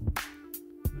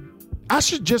 I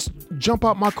should just jump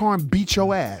out my car and beat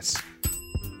your ass.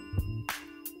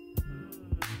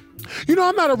 You know,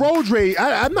 I'm not a road rage.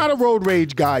 I'm not a road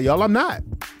rage guy, y'all. I'm not.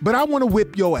 But I want to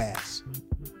whip your ass.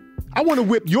 I want to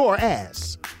whip your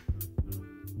ass.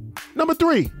 Number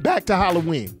 3, back to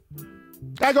Halloween.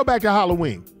 I go back to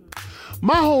Halloween.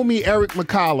 My homie Eric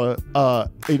McCullough,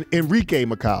 Enrique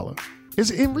McCullough. Is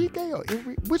it Enrique or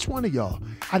Enrique? Which one of y'all?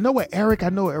 I know it Eric, I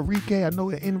know it Enrique, I know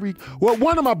it Enrique. Well,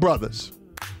 one of my brothers.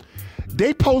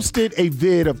 They posted a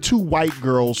vid of 2 white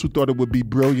girls who thought it would be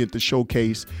brilliant to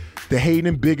showcase the hate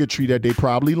and bigotry that they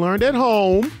probably learned at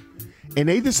home. And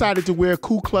they decided to wear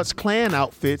Ku Klux Klan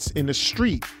outfits in the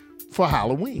street for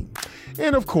Halloween.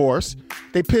 And of course,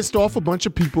 they pissed off a bunch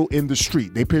of people in the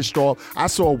street. They pissed off, I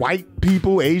saw white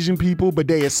people, Asian people, but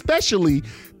they especially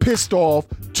pissed off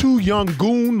 2 young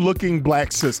goon-looking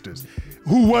black sisters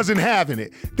who wasn't having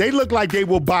it. They looked like they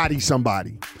will body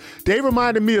somebody. They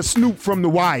reminded me of Snoop from The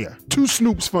Wire, 2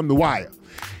 Snoops from The Wire.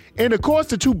 And of course,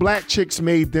 the 2 black chicks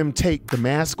made them take the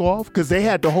mask off because they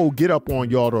had the whole get up on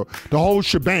y'all, the whole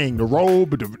shebang, the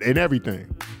robe and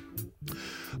everything.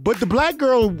 But the black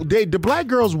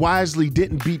girls wisely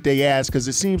didn't beat their ass because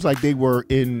it seems like they were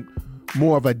in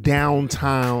more of a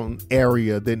downtown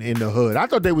area than in the hood. I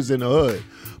thought they was in the hood,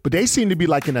 but they seem to be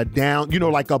like in a down,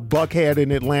 like a Buckhead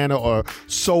in Atlanta or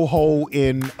Soho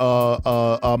in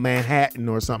Manhattan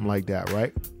or something like that,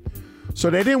 right? So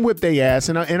they didn't whip their ass,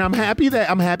 and I'm happy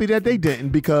that they didn't,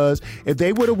 because if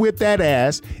they would have whipped that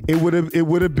ass, it would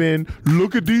have been,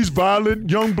 look at these violent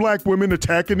young black women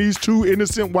attacking these 2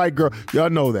 innocent white girls. Y'all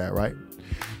know that, right?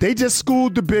 They just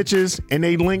schooled the bitches and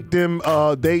they linked them.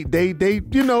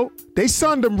 They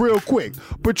sunned them real quick.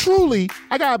 But truly,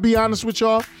 I gotta be honest with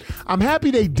y'all, I'm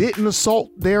happy they didn't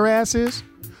assault their asses,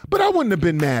 but I wouldn't have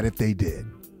been mad if they did.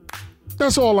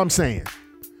 That's all I'm saying.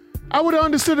 I would have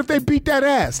understood if they beat that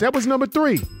ass. That was number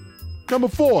 3. Number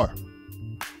 4.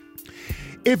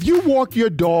 If you walk your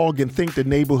dog and think the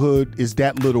neighborhood is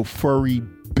that little furry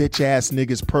bitch ass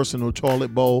nigga's personal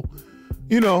toilet bowl,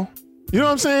 you know what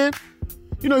I'm saying?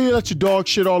 You let your dog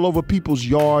shit all over people's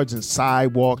yards and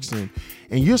sidewalks and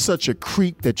you're such a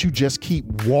creep that you just keep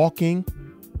walking.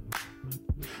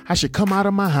 I should come out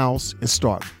of my house and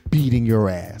start beating your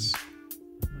ass.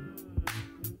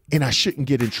 And I shouldn't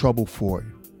get in trouble for it.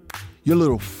 Your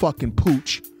little fucking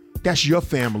pooch, that's your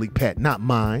family pet, not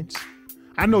mine.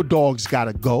 I know dogs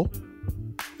gotta go.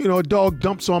 A dog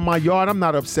dumps on my yard, I'm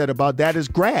not upset about that. It's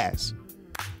grass.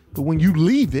 But when you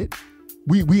leave it,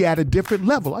 we at a different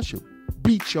level. I should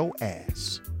beat your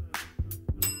ass.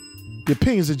 The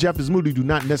opinions of Jeff is Moody do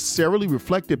not necessarily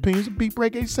reflect the opinions of Beat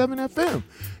Break 87 FM.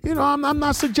 I'm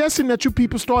not suggesting that you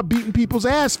people start beating people's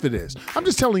ass for this. I'm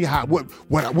just telling you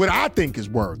what I think is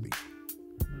worthy.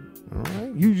 All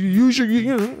right, use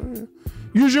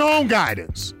your own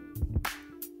guidance.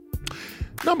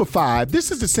 Number 5,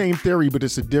 this is the same theory, but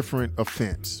it's a different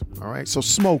offense. All right, so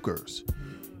smokers,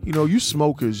 you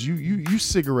smokers, you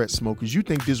cigarette smokers, you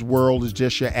think this world is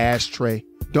just your ashtray,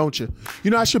 don't you?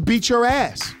 I should beat your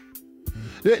ass.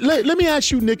 Let me ask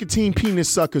you nicotine penis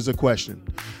suckers a question.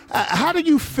 How do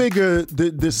you figure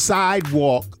the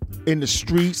sidewalk in the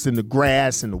streets and the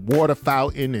grass and the water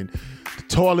fountain and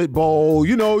toilet bowl,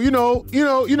 how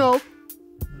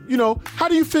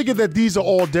do you figure that these are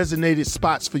all designated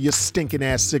spots for your stinking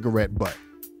ass cigarette butt?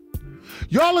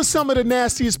 Y'all are some of the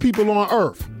nastiest people on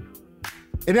earth.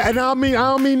 And I don't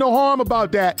mean no harm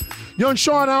about that. Young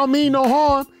Sean, I don't mean no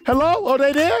harm. Hello? Are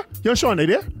they there? Young Sean, they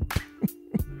there?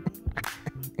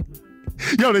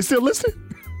 Yo, they still listening?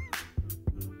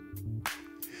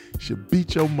 Should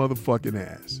beat your motherfucking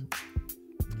ass.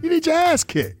 You need your ass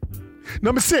kicked.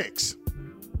 Number 6.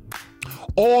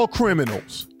 All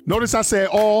criminals. Notice I said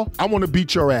all. I want to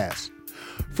beat your ass.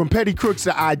 From petty crooks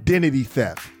to identity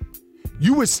theft.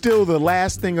 You is still the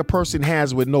last thing a person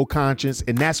has with no conscience,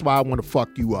 and that's why I want to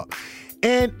fuck you up.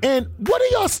 And what are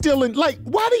y'all stealing?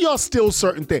 Why do y'all steal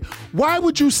certain things? Why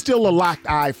would you steal a locked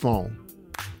iPhone?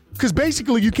 Because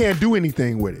basically you can't do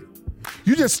anything with it.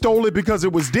 You just stole it because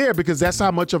it was there, because that's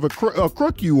how much of a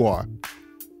crook you are.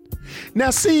 Now,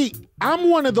 see, I'm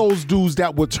one of those dudes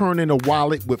that will turn in a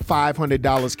wallet with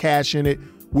 $500 cash in it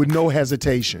with no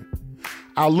hesitation.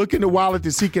 I'll look in the wallet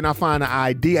to see can I find an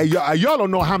ID. Y'all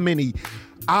don't know how many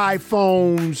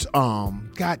iPhones,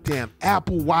 goddamn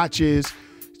Apple Watches,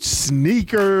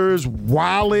 sneakers,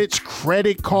 wallets,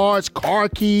 credit cards, car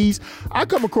keys. I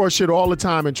come across shit all the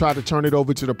time and try to turn it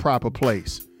over to the proper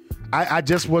place. I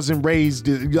just wasn't raised.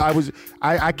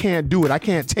 I can't do it. I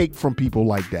can't take from people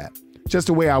like that. Just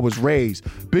the way I was raised.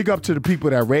 Big up to the people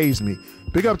that raised me.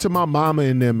 Big up to my mama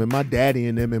and them and my daddy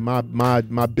and them and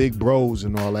my big bros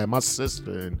and all that. My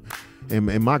sister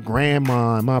and my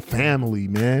grandma and my family,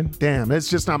 man. Damn, that's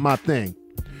just not my thing.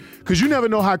 Because you never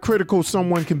know how critical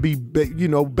someone can be,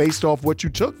 based off what you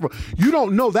took from. You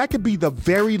don't know. That could be the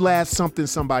very last something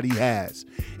somebody has.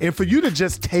 And for you to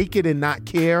just take it and not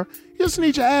care, you just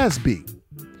need your ass beat.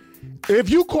 If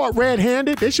you caught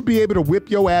red-handed, they should be able to whip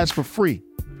your ass for free.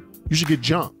 You should get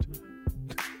jumped.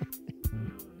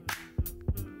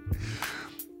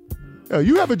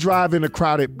 You ever drive in a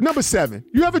crowded, number 7,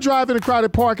 you ever drive in a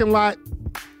crowded parking lot?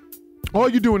 All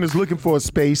you're doing is looking for a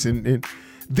space and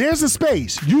there's a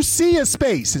space. You see a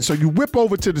space, and so you whip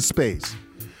over to the space.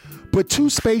 But 2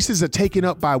 spaces are taken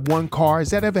up by 1 car. Has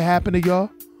that ever happened to y'all?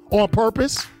 On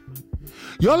purpose?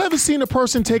 Y'all ever seen a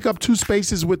person take up 2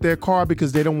 spaces with their car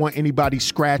because they don't want anybody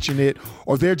scratching it,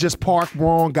 or they're just parked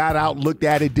wrong, got out, looked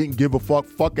at it, didn't give a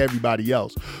fuck everybody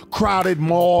else? Crowded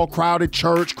mall, crowded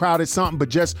church, crowded something, but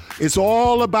just, it's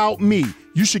all about me.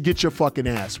 You should get your fucking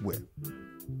ass whipped.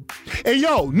 Hey,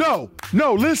 yo, no,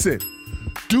 listen.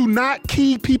 Do not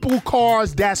key people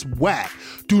cars, that's whack.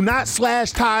 Do not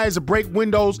slash tires or break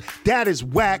windows, that is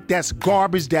whack, that's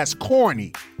garbage, that's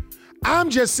corny. I'm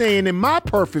just saying in my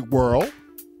perfect world,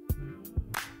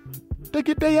 they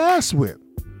get their ass whipped.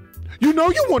 You know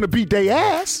you want to beat their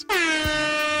ass.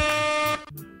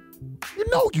 You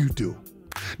know you do.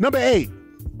 Number 8,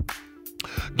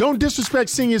 don't disrespect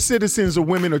senior citizens or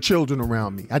women or children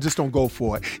around me. I just don't go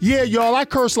for it. Yeah, y'all, I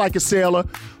curse like a sailor,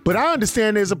 but I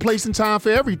understand there's a place and time for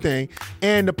everything.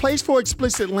 And the place for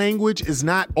explicit language is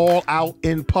not all out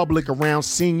in public around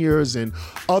seniors and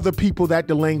other people that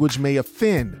the language may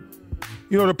offend.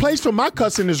 The place for my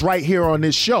cussing is right here on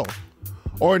this show,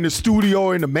 or in the studio,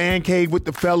 or in the man cave with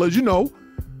the fellas.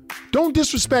 Don't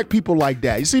disrespect people like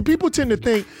that. You see, people tend to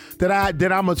think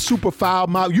that I'm a super foul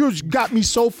mouth. You got me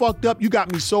so fucked up. You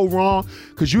got me so wrong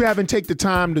because you haven't taken the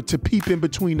time to peep in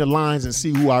between the lines and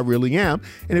see who I really am.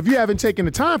 And if you haven't taken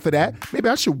the time for that, maybe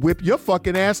I should whip your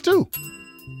fucking ass too.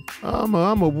 I'm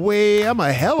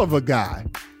a hell of a guy.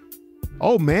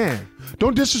 Oh man,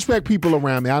 don't disrespect people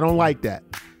around me. I don't like that.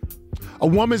 A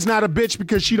woman's not a bitch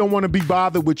because she don't want to be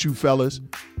bothered with you fellas.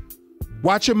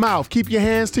 Watch your mouth. Keep your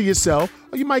hands to yourself,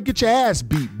 or you might get your ass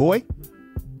beat, boy.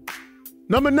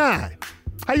 Number 9.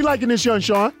 How you liking this, young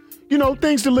Sean?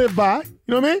 Things to live by. You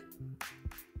know what I mean?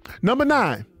 Number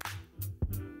 9.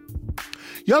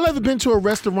 Y'all ever been to a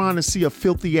restaurant and see a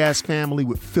filthy-ass family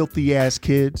with filthy-ass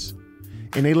kids?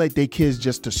 And they let their kids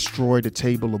just destroy the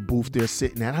table or booth they're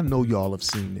sitting at? I know y'all have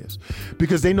seen this.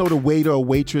 Because they know the waiter or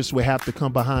waitress will have to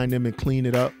come behind them and clean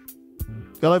it up.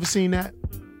 Y'all ever seen that?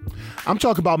 I'm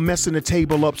talking about messing the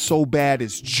table up so bad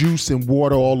it's juice and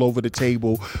water all over the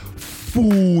table,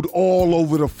 food all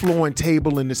over the floor and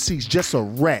table and the seats, just a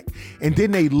wreck. And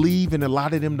then they leave, and a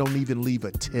lot of them don't even leave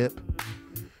a tip.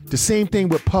 The same thing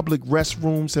with public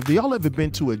restrooms. Have y'all ever been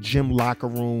to a gym locker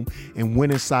room and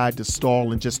went inside the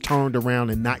stall and just turned around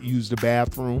and not used the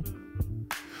bathroom?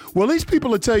 Well, these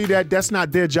people will tell you that that's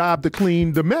not their job to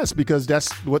clean the mess because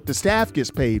that's what the staff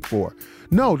gets paid for.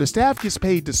 No, the staff gets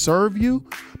paid to serve you,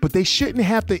 but they shouldn't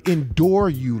have to endure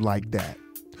you like that.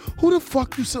 Who the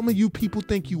fuck do some of you people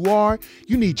think you are?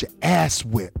 You need your ass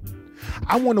whipped.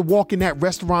 I want to walk in that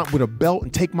restaurant with a belt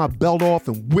and take my belt off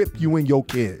and whip you and your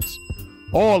kids.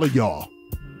 All of y'all.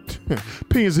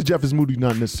 Opinions of Jeff is Moody,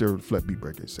 not necessarily reflect Beat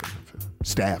Break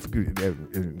staff,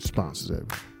 sponsors, everything.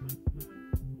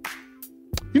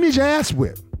 You need your ass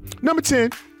whipped. Number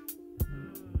 10.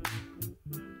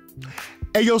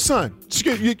 Hey, yo, son.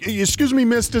 Excuse me,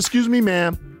 mister. Excuse me,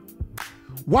 ma'am.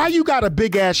 Why you got a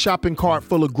big-ass shopping cart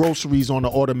full of groceries on the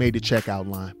automated checkout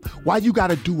line? Why you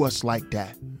got to do us like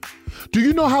that? Do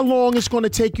you know how long it's going to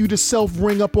take you to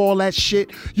self-ring up all that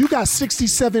shit? You got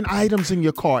 67 items in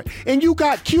your cart, and you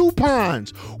got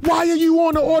coupons. Why are you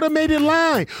on the automated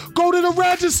line? Go to the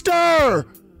register.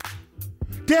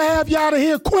 They'll have you out of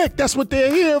here quick. That's what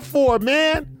they're here for,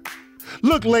 man.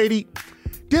 Look, lady,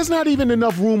 there's not even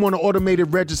enough room on the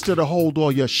automated register to hold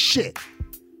all your shit.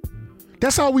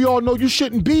 That's how we all know you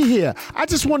shouldn't be here. I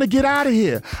just want to get out of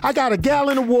here. I got a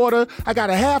gallon of water. I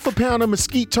got a half a pound of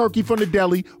mesquite turkey from the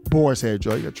deli. Boar's head,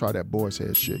 Joe. You gotta try that boar's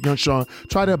head shit. Young Sean,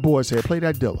 try that boar's head. Play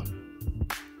that Dilla.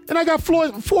 And I got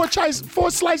four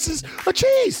slices of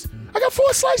cheese. I got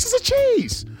 4 slices of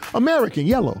cheese. American,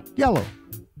 yellow.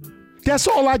 That's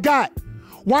all I got.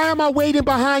 Why am I waiting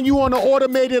behind you on the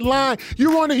automated line?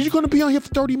 You're going to be on here for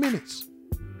 30 minutes.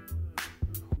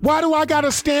 Why do I got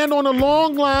to stand on a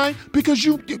long line? Because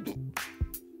you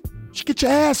get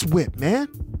your ass whipped, man.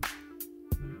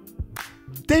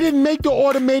 They didn't make the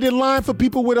automated line for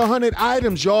people with 100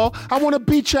 items, y'all. I want to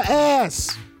beat your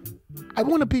ass.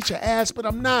 But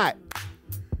I'm not.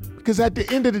 Because at the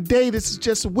end of the day, this is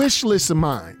just a wish list of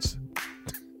mine.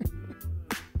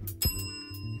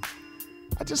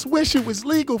 I just wish it was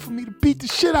legal for me to beat the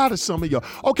shit out of some of y'all.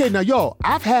 Okay, now, y'all,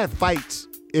 I've had fights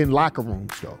in locker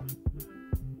rooms, though.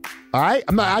 All right?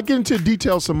 I'll get into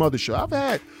details some other show.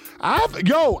 I've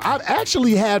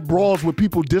actually had brawls with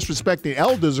people disrespecting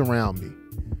elders around me.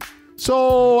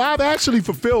 So I've actually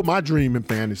fulfilled my dream in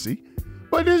fantasy.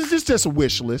 But it's just a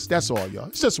wish list. That's all, y'all.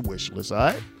 It's just a wish list, all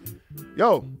right?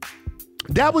 Yo,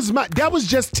 that was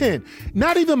just 10.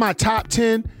 Not even my top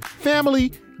 10.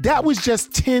 Family, that was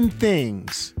just 10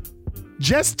 things.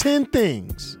 Just 10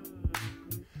 things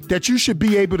that you should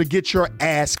be able to get your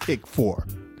ass kicked for.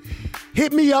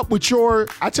 Hit me up with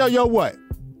I tell y'all what,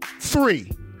 3.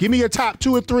 Give me your top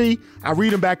 2 or 3. I'll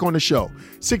read them back on the show.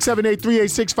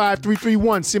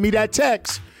 678-386-5331. Send me that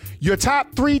text. Your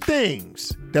top 3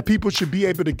 things that people should be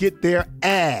able to get their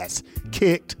ass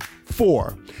kicked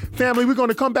for. Family, we're going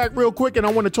to come back real quick, and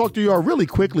I want to talk to y'all really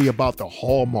quickly about the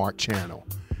Hallmark Channel.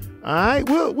 All right,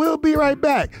 we'll be right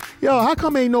back. Yo, how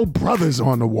come ain't no brothers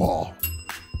on the wall?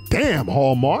 Damn,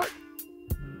 Hallmark.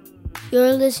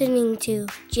 You're listening to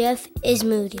Jeff is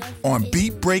Moody on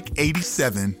Beat Break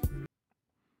 87.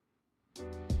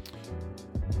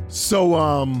 So,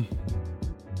 I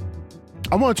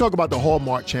want to talk about the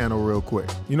Hallmark Channel real quick.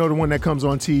 You know, the one that comes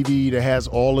on TV that has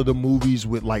all of the movies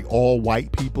with like all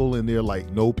white people and they're like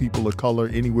no people of color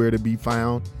anywhere to be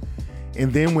found.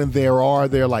 And then when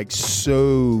they're like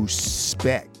so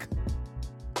spec.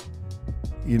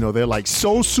 You know, they're like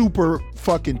so super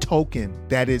fucking token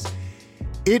that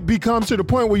it becomes to the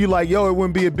point where you're like, yo, it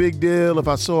wouldn't be a big deal if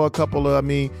I saw a couple of,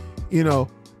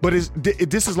 but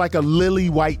this is like a lily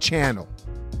white channel.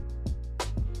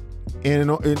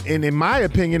 And in my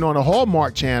opinion, on a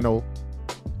Hallmark Channel,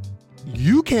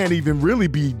 you can't even really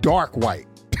be dark white.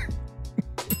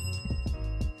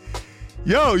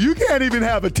 Yo, you can't even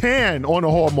have a tan on a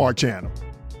Hallmark Channel.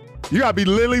 You gotta be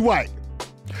lily white.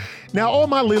 Now, all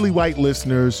my lily white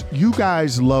listeners, you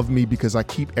guys love me because I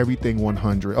keep everything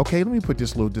 100. Okay, let me put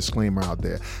this little disclaimer out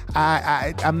there.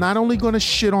 I'm not only going to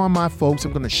shit on my folks,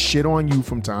 I'm going to shit on you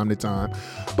from time to time.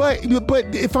 But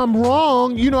if I'm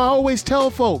wrong, I always tell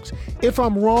folks, if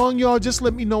I'm wrong, y'all, just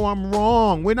let me know I'm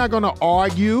wrong. We're not going to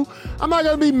argue. I'm not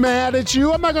going to be mad at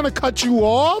you. I'm not going to cut you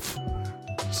off.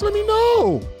 Just let me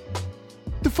know.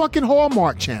 The fucking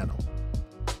Hallmark Channel.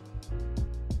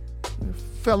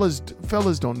 Fellas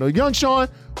don't know. Young Sean,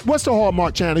 what's the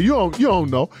Hallmark Channel? You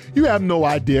don't know. You have no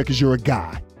idea because you're a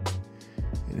guy.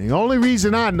 And the only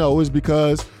reason I know is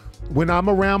because when I'm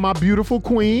around my beautiful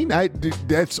queen,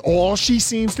 that's all she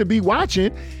seems to be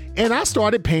watching. And I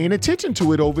started paying attention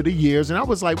to it over the years. And I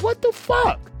was like, what the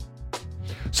fuck?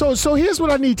 So here's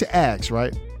what I need to ask,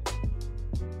 right?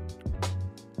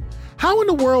 How in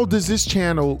the world does this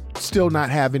channel still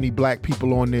not have any black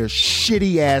people on their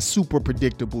shitty ass, super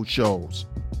predictable shows?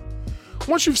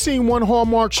 Once you've seen one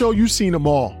Hallmark show, you've seen them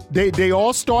all. They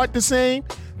all start the same.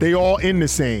 They all end the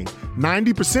same.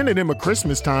 90% of them are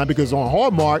Christmas time because on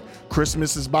Hallmark,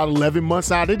 Christmas is about 11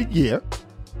 months out of the year.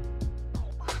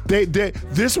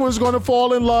 This one's going to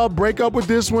fall in love, break up with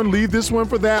this one, leave this one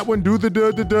for that one, do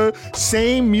the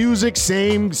same music,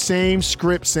 same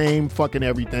script, same fucking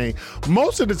everything.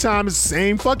 Most of the time, it's the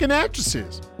same fucking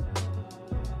actresses.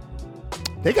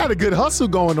 They got a good hustle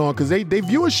going on because they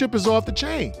viewership is off the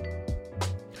chain.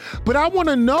 But I want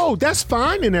to know, that's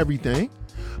fine and everything,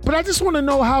 but I just want to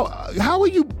know how are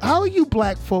you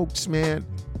black folks, man,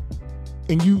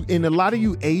 and a lot of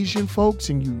you Asian folks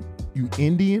and you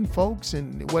Indian folks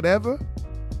and whatever,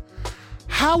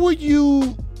 how are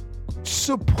you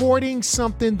supporting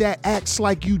something that acts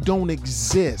like you don't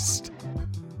exist?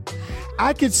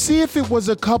 I could see if it was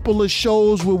a couple of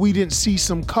shows where we didn't see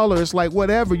some colors, like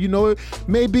whatever,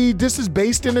 maybe this is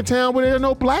based in a town where there are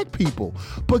no black people.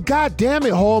 But God damn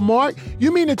it, Hallmark,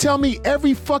 you mean to tell me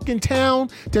every fucking town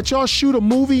that y'all shoot a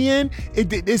movie in,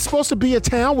 it's supposed to be a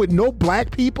town with no black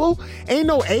people? Ain't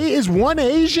no is one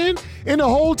Asian in the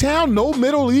whole town, no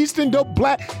Middle Eastern, no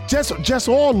black, just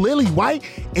all lily white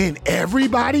and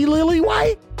everybody lily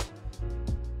white?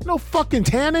 No fucking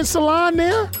tanning salon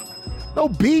there? No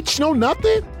beach, no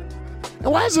nothing?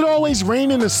 And why is it always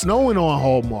raining and snowing on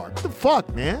Hallmark? What the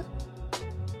fuck, man?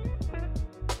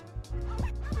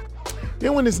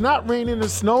 Then when it's not raining or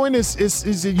snowing, is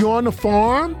it you're on the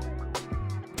farm?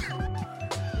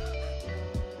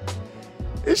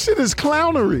 This shit is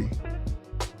clownery.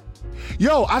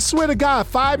 Yo, I swear to God,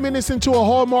 5 minutes into a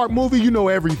Hallmark movie, you know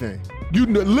everything. You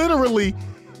literally,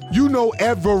 you know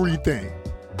everything.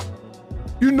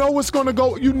 You know what's gonna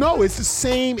go, you know it's the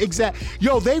same exact.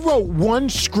 Yo, they wrote one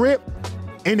script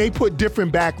and they put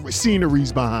different back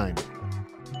sceneries behind it.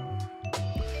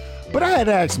 But I had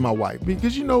to ask my wife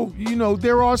because you know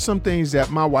there are some things that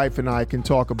my wife and I can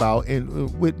talk about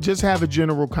and just have a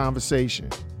general conversation.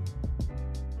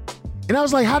 And I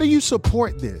was like, how do you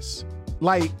support this?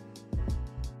 Like,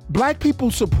 black people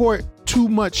support too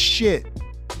much shit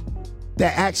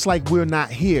that acts like we're not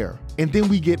here. And then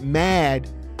we get mad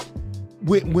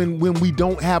when we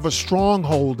don't have a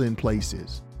stronghold in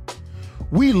places.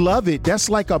 We love it. That's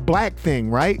like a black thing,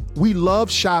 right? We love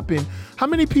shopping. How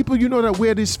many people you know that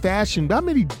wear this fashion? How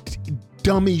many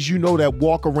dummies you know that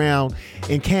walk around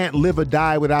and can't live or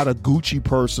die without a Gucci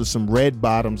purse or some red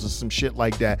bottoms or some shit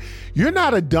like that? You're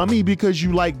not a dummy because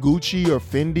you like Gucci or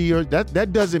Fendi, or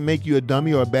that doesn't make you a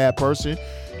dummy or a bad person.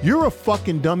 You're a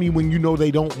fucking dummy when you know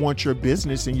they don't want your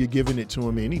business and you're giving it to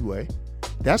them anyway.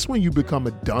 That's when you become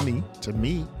a dummy to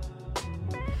me.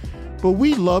 But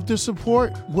we love to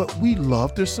support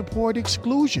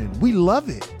exclusion. We love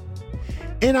it.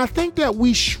 And I think that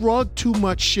we shrug too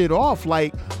much shit off.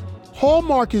 Like,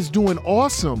 Hallmark is doing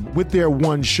awesome with their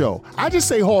one show. I just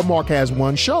say Hallmark has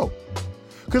one show.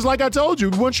 Because like I told you,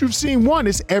 once you've seen one,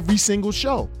 it's every single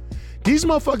show. These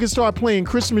motherfuckers start playing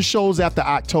Christmas shows after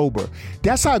October.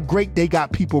 That's how great they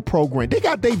got people programmed. They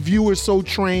got their viewers so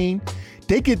trained.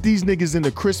 They get these niggas in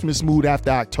the Christmas mood after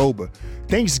October.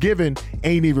 Thanksgiving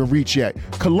ain't even reached yet.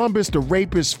 Columbus, the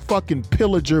rapist, fucking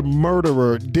pillager,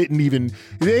 murderer, they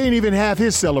ain't even have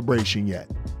his celebration yet.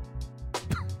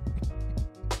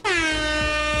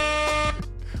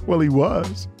 Well, he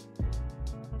was.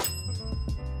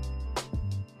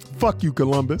 Fuck you,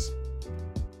 Columbus.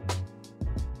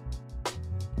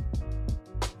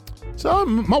 So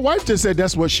my wife just said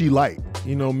that's what she liked.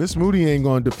 You know, Miss Moody ain't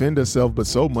gonna defend herself, but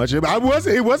so much. It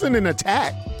wasn't an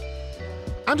attack.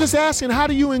 I'm just asking, how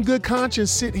do you in good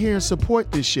conscience sit here and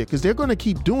support this shit? Because they're gonna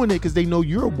keep doing it because they know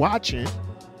you're watching.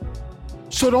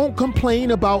 So don't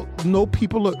complain about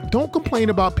don't complain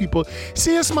about people.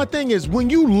 See, that's my thing is when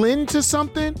you lend to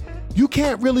something, you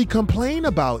can't really complain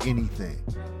about anything.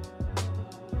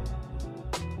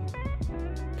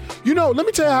 You know, let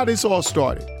me tell you how this all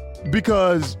started.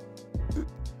 Because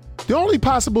the only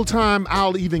possible time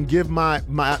I'll even give my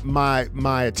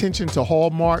attention to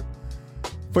Hallmark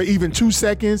for even 2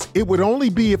 seconds, it would only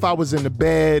be if I was in the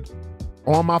bed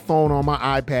on my phone, on my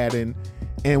iPad,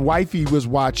 and wifey was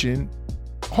watching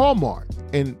Hallmark.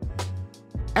 And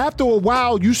after a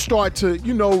while, you start to,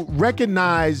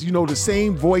 recognize, the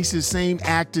same voices, same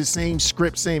actors, same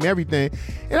script, same everything.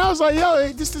 And I was like, yo,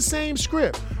 it's the same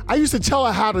script. I used to tell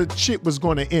her how the shit was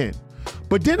going to end.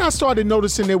 But then I started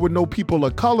noticing there were no people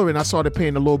of color, and I started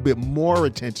paying a little bit more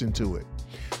attention to it.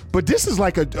 But this is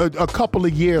like a couple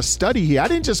of years study here. I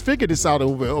didn't just figure this out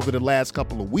over the last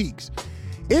couple of weeks.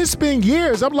 It's been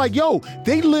years. I'm like, yo,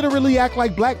 they literally act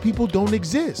like black people don't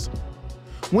exist.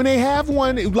 When they have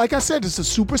one, like I said, it's a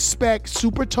super spec,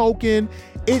 super token.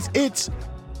 It's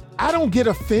I don't get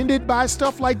offended by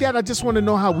stuff like that. I just want to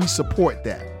know how we support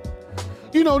that.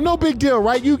 No big deal,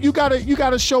 right? You got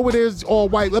a show where there's all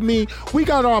white. I mean, we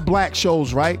got our black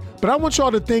shows, right? But I want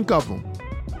y'all to think of them.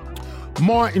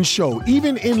 Martin Show,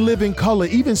 even In Living Color,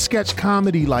 even sketch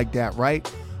comedy like that, right?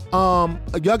 Y'all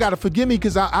gotta forgive me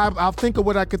because I'll think of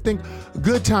what I could think.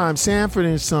 Good Time, Sanford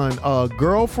and Son,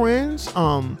 Girlfriends,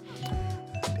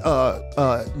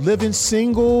 Living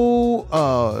Single,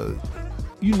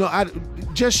 I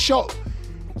just show.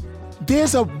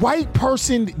 There's a white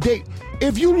person.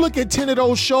 If you look at 10 of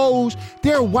those shows,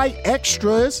 there are white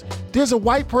extras. There's a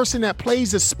white person that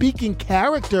plays a speaking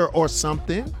character or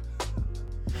something.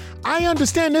 I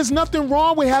understand there's nothing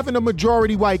wrong with having a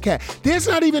majority white cast. There's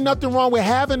not even nothing wrong with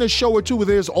having a show or two where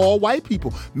there's all white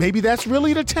people. Maybe that's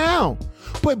really the town.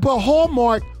 But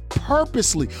Hallmark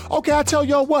purposely. Okay, I tell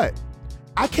y'all what.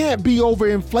 I can't be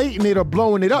overinflating it or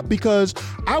blowing it up because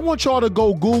I want y'all to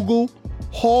go Google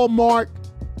Hallmark.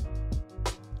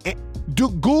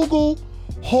 Google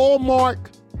Hallmark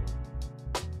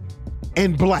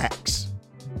and blacks.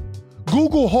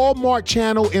 Google Hallmark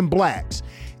channel and blacks.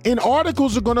 And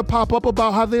articles are going to pop up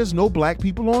about how there's no black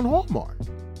people on Hallmark.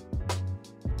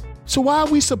 So why are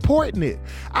we supporting it?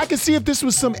 I can see if this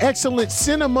was some excellent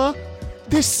cinema,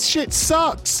 this shit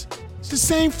sucks. It's the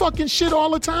same fucking shit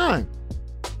all the time.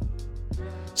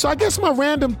 So I guess my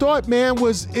random thought, man,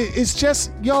 was it's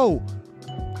just, yo,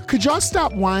 Could y'all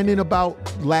stop whining about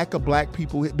lack of black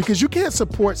people? Because you can't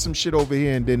support some shit over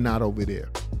here and then not over there.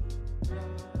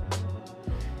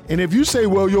 And if you say,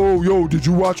 well, yo, did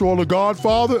you watch all the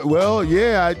Godfather? Well,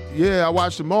 yeah, I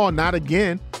watched them all. Not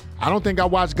again. I don't think I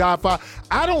watched Godfather.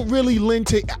 I don't really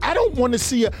I don't want to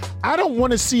see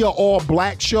a all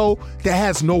black show that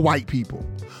has no white people.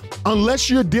 Unless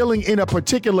you're dealing in a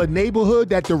particular neighborhood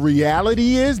that the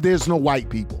reality is there's no white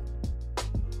people.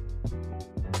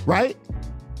 Right?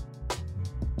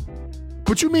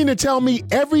 But you mean to tell me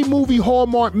every movie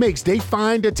Hallmark makes, they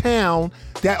find a town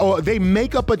or they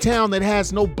make up a town that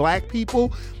has no black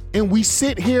people, and we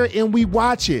sit here and we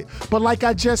watch it. But like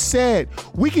I just said,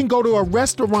 we can go to a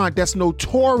restaurant that's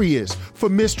notorious for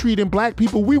mistreating black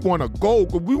people. We want to go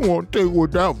because we want to take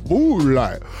what that food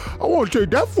like. I want to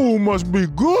take that food must be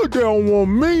good. They don't want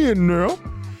me in there.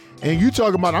 And you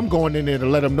talking about I'm going in there to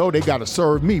let them know they got to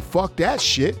serve me. Fuck that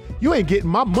shit. You ain't getting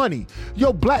my money.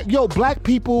 Black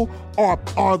people are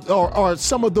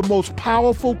some of the most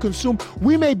powerful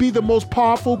we may be the most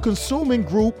powerful consuming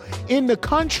group in the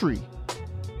country.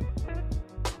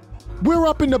 We're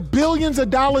up in the billions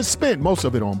of dollars spent, most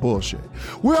of it on bullshit.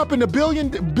 We're up in the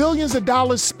billions of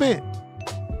dollars spent.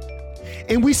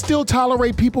 And we still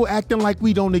tolerate people acting like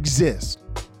we don't exist.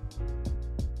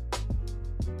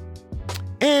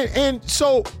 And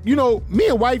so, me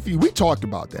and wifey, we talked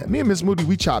about that. Me and Miss Moody,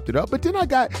 we chopped it up. But then I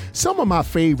got some of my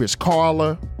favorites: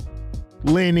 Carla,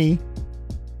 Lenny,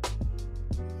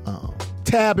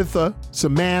 Tabitha,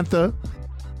 Samantha,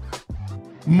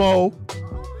 Mo.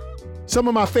 Some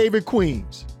of my favorite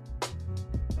queens.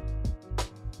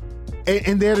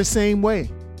 And they're the same way.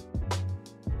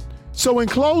 So in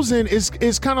closing,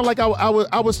 it's kind of like I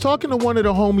was talking to one of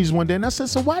the homies one day, and I said,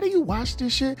 so why do you watch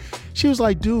this shit? She was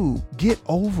like, dude, get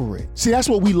over it. See, that's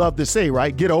what we love to say,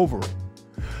 right? Get over it.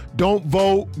 Don't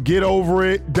vote, get over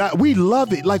it. We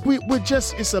love it. Like, we're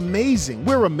just, it's amazing.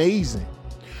 We're amazing.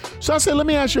 So I said, let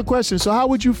me ask you a question. So how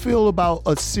would you feel about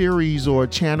a series or a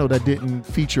channel that didn't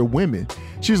feature women?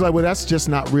 She was like, well, that's just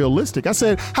not realistic. I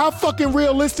said, how fucking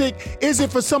realistic is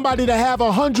it for somebody to have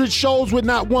 100 shows with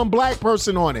not one black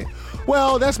person on it?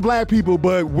 Well, that's black people,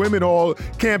 but women all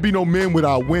can't be no men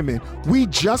without women.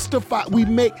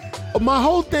 My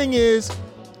whole thing is,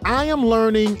 I am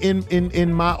learning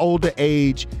in my older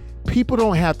age, people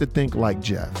don't have to think like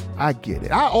Jeff. I get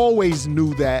it. I always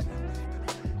knew that.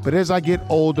 But as I get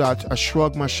older, I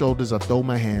shrug my shoulders, I throw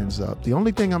my hands up. The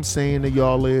only thing I'm saying to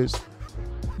y'all is,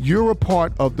 you're a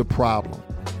part of the problem.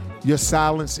 Your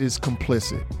silence is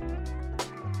complicit.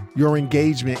 Your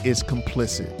engagement is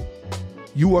complicit.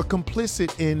 You are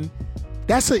complicit in,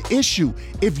 that's an issue.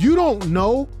 If you don't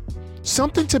know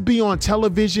something to be on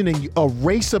television and a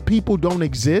race of people don't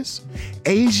exist,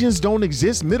 Asians don't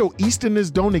exist, Middle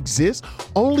Easterners don't exist,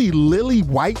 only lily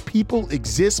white people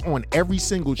exist on every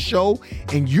single show,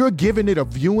 and you're giving it a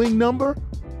viewing number?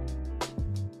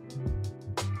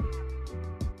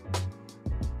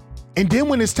 And then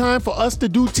when it's time for us to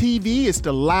do TV, it's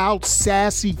the loud,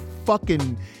 sassy,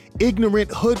 fucking ignorant,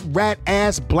 hood rat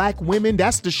ass black women.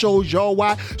 That's the shows y'all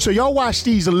watch. So y'all watch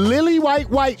these lily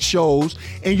white shows,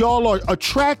 and y'all are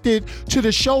attracted to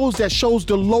the shows that shows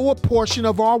the lower portion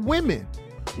of our women,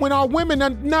 when our women are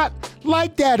not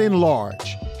like that in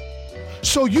large.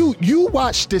 So you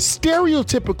watch the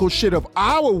stereotypical shit of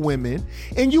our women,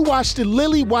 and you watch the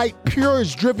lily white,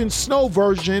 purist driven snow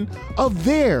version of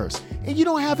theirs. And you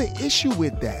don't have an issue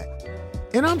with that.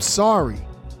 And I'm sorry.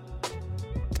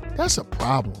 That's a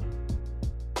problem.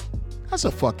 That's a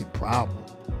fucking problem.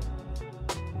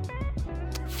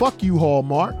 Fuck you,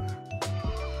 Hallmark.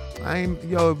 I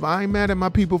ain't mad at my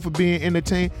people for being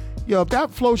entertained. Yo, if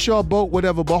that floats your boat,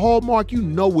 whatever, but Hallmark, you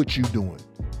know what you're doing.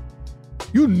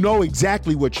 You know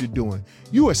exactly what you're doing.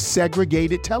 You are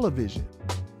segregated television.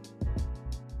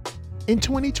 In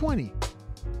 2020.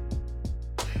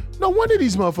 No wonder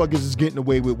these motherfuckers is getting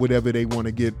away with whatever they want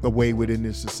to get away with in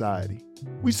this society.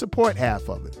 We support half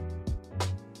of it.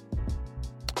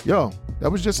 Yo,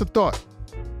 that was just a thought.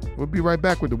 We'll be right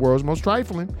back with the world's most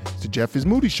trifling. It's the Jeff is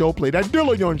Moody Show. Play that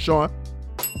Dilla, young Sean.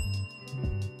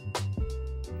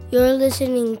 You're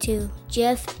listening to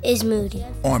Jeff is Moody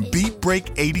on Beat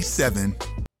Break 87.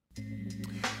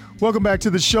 Welcome back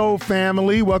to the show,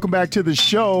 family. Welcome back to the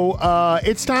show.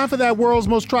 It's time for that world's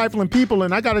most trifling people,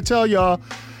 and I got to tell y'all,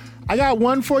 I got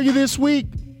one for you this week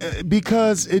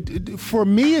because for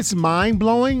me it's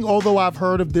mind-blowing, although I've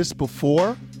heard of this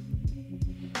before.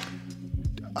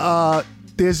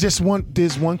 There's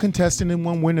one contestant and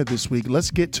one winner this week.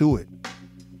 Let's get to it.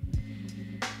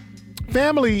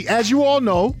 Family, as you all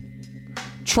know,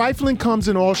 trifling comes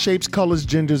in all shapes, colors,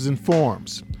 genders, and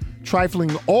forms.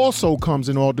 Trifling also comes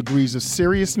in all degrees of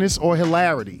seriousness or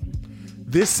hilarity.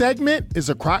 This segment is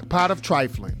a crock pot of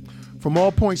trifling, from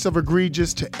all points of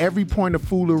egregious to every point of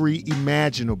foolery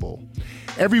imaginable.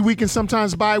 Every week and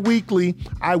sometimes bi-weekly,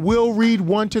 I will read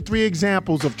 1 to 3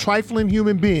 examples of trifling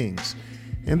human beings,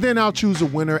 and then I'll choose a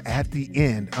winner at the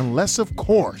end, unless, of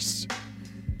course,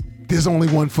 there's only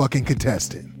one fucking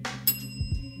contestant.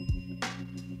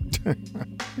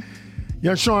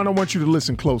 Young Sean, I want you to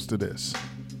listen close to this.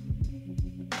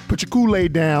 Put your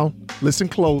Kool-Aid down, listen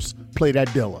close, play that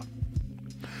Dilla.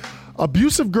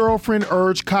 Abusive girlfriend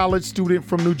urged college student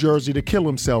from New Jersey to kill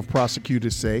himself,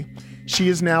 prosecutors say. She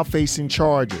is now facing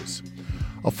charges.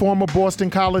 A former Boston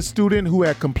College student who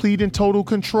had complete and total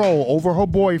control over her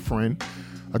boyfriend,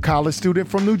 a college student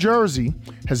from New Jersey,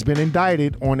 has been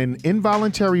indicted on an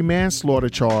involuntary manslaughter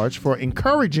charge for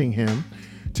encouraging him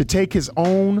to take his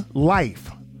own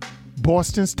life,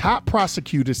 Boston's top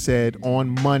prosecutor said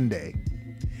on Monday.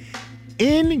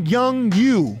 In Young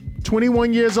Yu,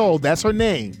 21 years old, that's her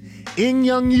name, In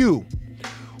Young Yu,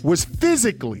 was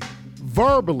physically,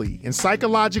 verbally, and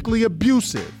psychologically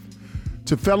abusive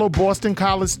to fellow Boston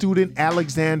College student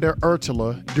Alexander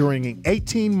Urtula during an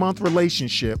 18-month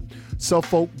relationship,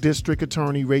 Suffolk District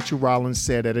Attorney Rachel Rollins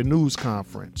said at a news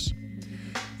conference.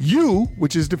 Yu,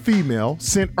 which is the female,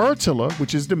 sent Urtula,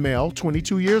 which is the male,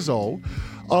 22 years old,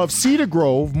 of Cedar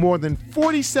Grove, more than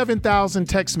 47,000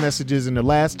 text messages in the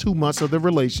last 2 months of the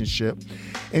relationship,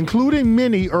 including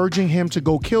many urging him to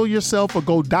go kill yourself or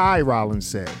go die, Rollins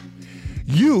said.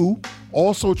 Yu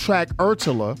also tracked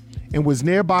Urtula and was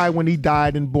nearby when he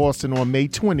died in Boston on May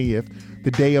 20th,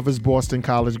 the day of his Boston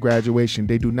College graduation.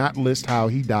 They do not list how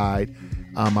he died.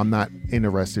 I'm not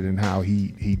interested in how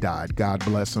he died. God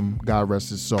bless him. God rest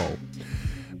his soul.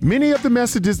 Many of the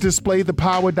messages display the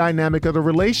power dynamic of the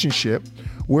relationship,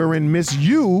 wherein Miss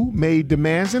Yu made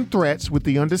demands and threats with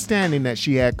the understanding that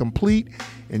she had complete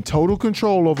and total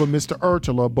control over Mr.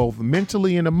 Urtula, both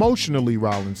mentally and emotionally,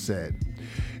 Rollins said.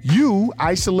 Yu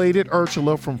isolated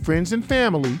Urtula from friends and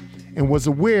family and was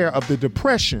aware of the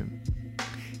depression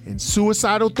and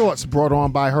suicidal thoughts brought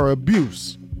on by her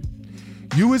abuse.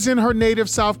 Yu is in her native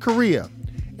South Korea,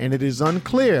 and it is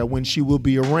unclear when she will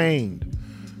be arraigned.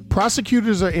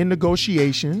 Prosecutors are in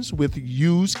negotiations with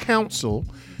Yu's counsel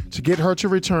to get her to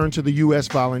return to the U.S.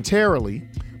 voluntarily,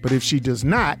 but if she does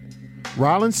not,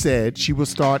 Rollins said she will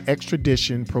start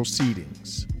extradition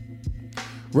proceedings.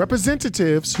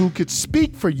 Representatives who could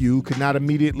speak for Yu could not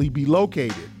immediately be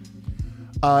located.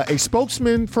 A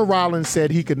spokesman for Rollins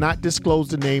said he could not disclose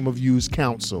the name of Yu's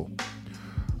counsel.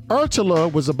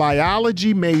 Urtula was a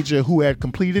biology major who had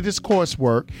completed his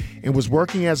coursework and was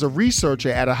working as a researcher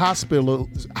at a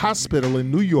hospital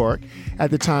in New York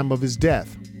at the time of his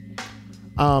death.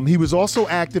 He was also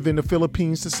active in the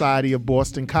Philippine Society of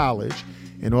Boston College,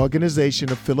 an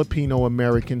organization of Filipino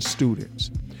American students.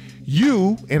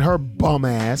 Yu and her bum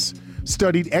ass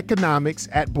studied economics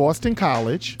at Boston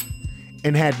College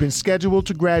and had been scheduled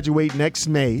to graduate next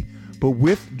May, but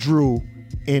withdrew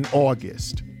in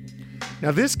August. Now,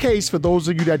 this case, for those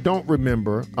of you that don't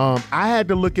remember, I had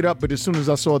to look it up, but as soon as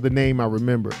I saw the name, I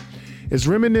remembered. It's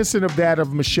reminiscent of that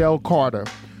of Michelle Carter,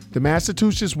 the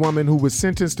Massachusetts woman who was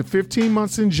sentenced to 15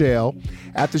 months in jail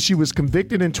after she was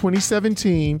convicted in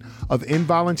 2017 of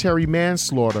involuntary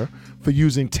manslaughter for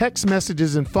using text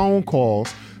messages and phone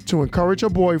calls to encourage her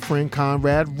boyfriend,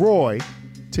 Conrad Roy,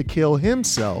 to kill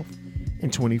himself in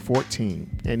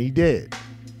 2014. And he did.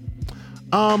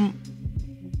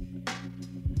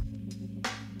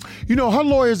 You know, her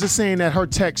lawyers are saying that her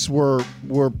texts were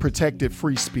protected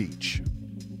free speech.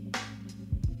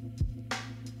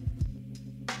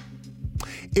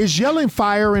 Is yelling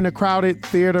fire in a crowded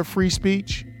theater free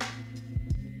speech?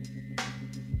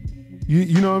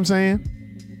 You know what I'm saying?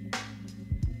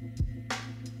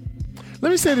 Let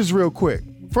me say this real quick.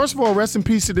 First of all, rest in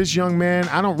peace to this young man.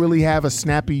 I don't really have a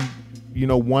snappy,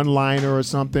 one-liner or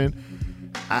something.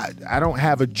 I don't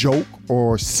have a joke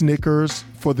or Snickers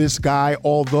for this guy,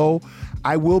 although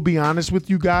I will be honest with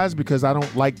you guys because I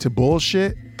don't like to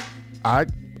bullshit. I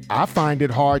find it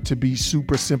hard to be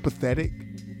super sympathetic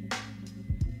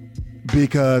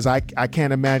because I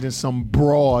can't imagine some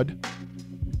broad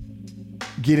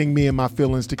getting me in my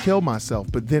feelings to kill myself.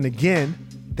 But then again,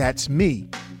 that's me.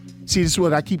 See, this is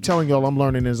what I keep telling y'all I'm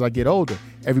learning as I get older.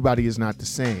 Everybody is not the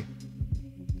same.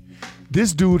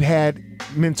 This dude had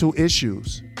mental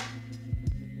issues.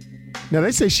 Now,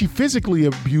 they say she physically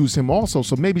abused him also,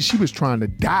 so maybe she was trying to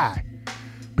die.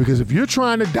 Because if you're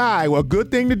trying to die, well, a good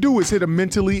thing to do is hit a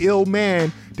mentally ill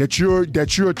man that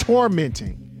you're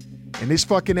tormenting. And this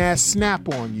fucking ass snap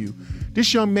on you.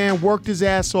 This young man worked his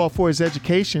ass off for his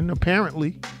education,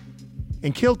 apparently.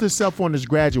 and killed himself on his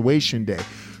graduation day.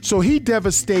 So he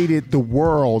devastated the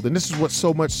world, and this is what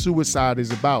so much suicide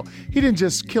is about. He didn't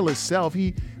just kill himself.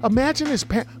 Imagine his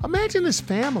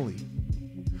family.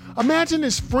 Imagine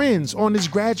his friends on his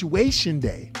graduation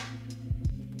day.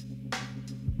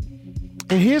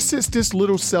 And here sits this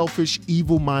little selfish,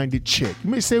 evil-minded chick. You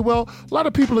may say, well, a lot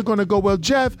of people are going to go, well,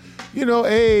 Jeff,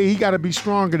 hey, he got to be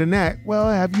stronger than that. Well,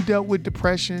 have you dealt with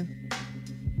depression?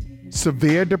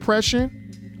 Severe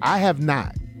depression? I have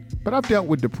not. But I've dealt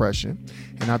with depression,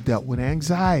 and I've dealt with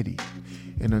anxiety.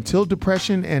 And until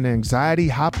depression and anxiety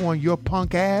hop on your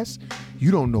punk ass,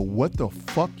 you don't know what the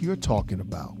fuck you're talking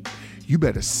about. You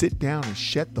better sit down and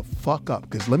shut the fuck up,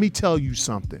 because let me tell you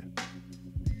something.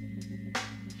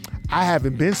 I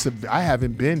haven't been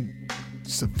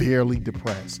severely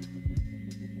depressed.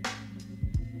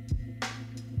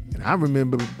 And I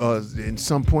remember in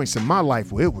some points in my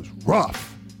life where it was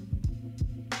rough.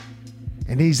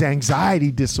 And these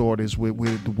anxiety disorders where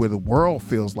the world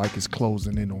feels like it's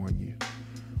closing in on you.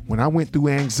 When I went through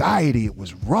anxiety, it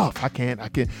was rough. I can't.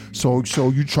 So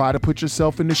you try to put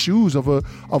yourself in the shoes of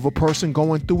a person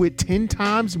going through it 10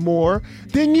 times more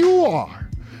than you are.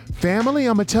 Family,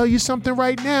 I'm going to tell you something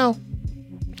right now.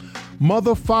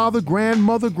 Mother, father,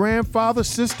 grandmother, grandfather,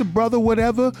 sister, brother,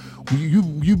 whatever,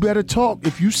 you better talk.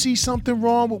 If you see something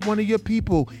wrong with one of your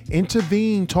people,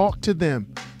 intervene, talk to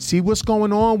them. See what's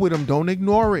going on with them. Don't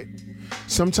ignore it.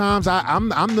 Sometimes I'm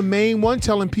the main one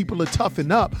telling people to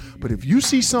toughen up. But if you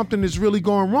see something that's really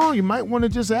going wrong, you might want to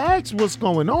just ask what's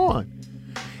going on.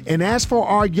 And as for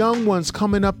our young ones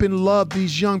coming up in love,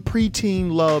 these young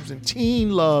preteen loves and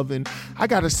teen love, and I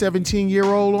got a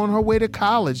 17-year-old on her way to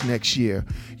college next year.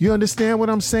 You understand what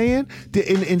I'm saying?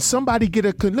 And somebody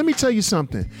let me tell you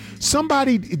something.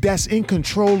 Somebody that's in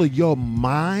control of your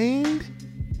mind,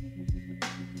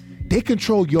 they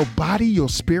control your body, your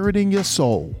spirit, and your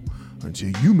soul until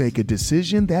you make a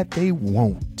decision that they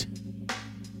won't.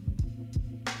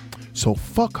 So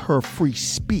fuck her free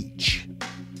speech.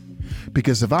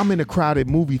 Because if I'm in a crowded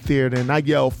movie theater and I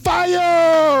yell,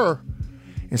 fire!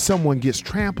 And someone gets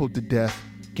trampled to death,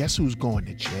 guess who's going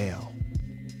to jail?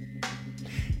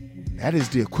 That is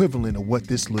the equivalent of what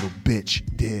this little bitch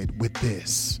did with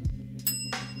this.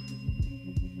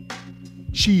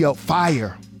 She yelled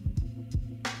fire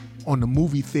on the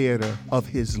movie theater of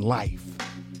his life.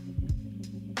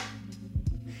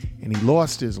 And he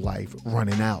lost his life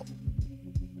running out.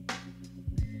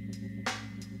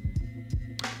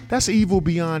 That's evil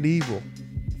beyond evil.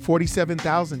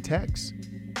 47,000 texts.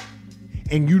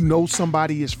 And you know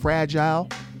somebody is fragile.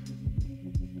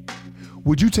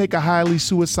 Would you take a highly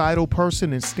suicidal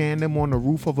person and stand them on the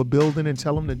roof of a building and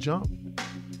tell them to jump?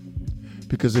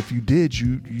 Because if you did,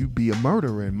 you'd be a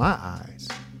murderer in my eyes.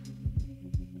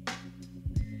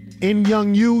 In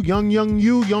young you,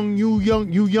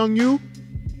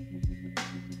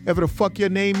 ever the fuck your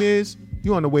name is,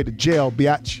 you on the way to jail,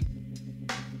 biatch.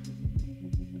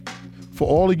 For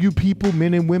all of you people,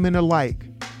 men and women alike,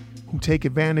 who take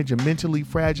advantage of mentally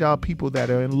fragile people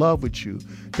that are in love with you,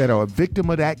 that are a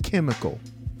victim of that chemical,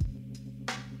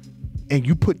 and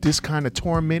you put this kind of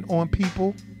torment on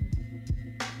people,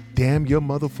 damn your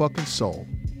motherfucking soul.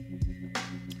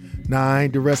 Nah, I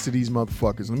ain't the rest of these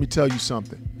motherfuckers. Let me tell you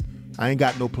something. I ain't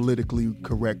got no politically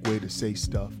correct way to say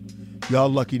stuff. Y'all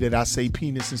lucky that I say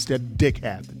penis instead of dick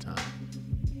half the time.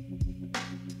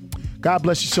 God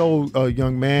bless your soul,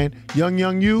 young man. Young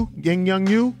you,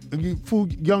 fool,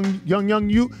 young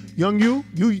you.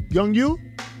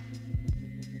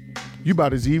 You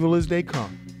about as evil as they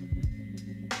come.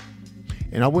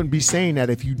 And I wouldn't be saying that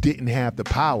if you didn't have the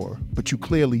power, but you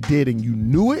clearly did and you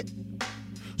knew it.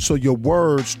 So your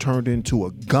words turned into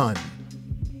a gun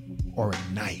or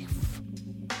a knife.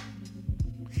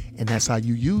 And that's how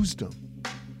you used them.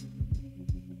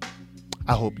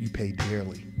 I hope you pay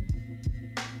dearly.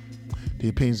 The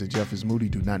opinions of Jeff is Moody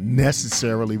do not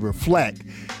necessarily reflect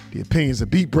the opinions of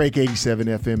Beat Break 87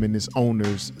 FM and its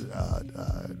owners,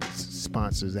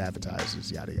 sponsors,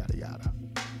 advertisers, yada, yada, yada.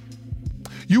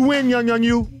 You win, young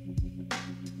you.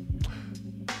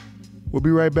 We'll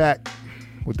be right back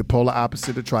with the polar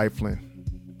opposite of trifling.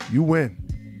 You win.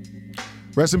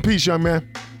 Rest in peace, young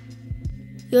man.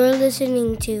 You're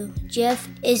listening to Jeff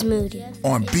is Moody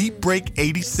on Beat Break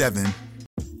 87.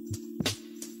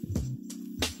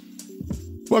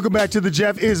 Welcome back to the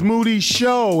Jeff is Moody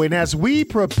show. And as we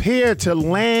prepare to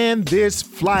land this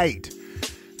flight,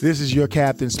 this is your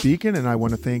captain speaking, and I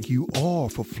want to thank you all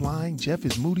for flying Jeff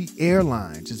is Moody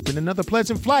Airlines. It's been another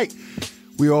pleasant flight.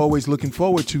 We're always looking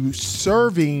forward to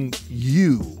serving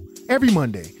you every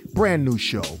Monday. Brand new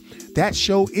show. That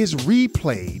show is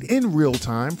replayed in real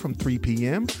time from 3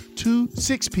 p.m. to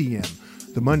 6 p.m.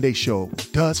 The Monday show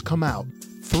does come out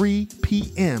 3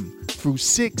 p.m. through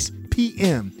 6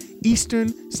 p.m.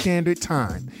 Eastern Standard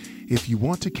Time. If you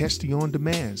want to catch the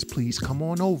on-demands, please come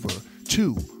on over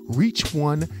to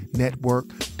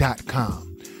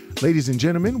reachonenetwork.com. Ladies and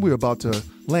gentlemen, we're about to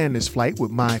land this flight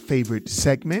with my favorite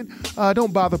segment.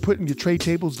 Don't bother putting your tray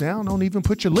tables down. Don't even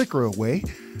put your liquor away.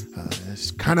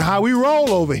 That's kind of how we roll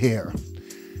over here.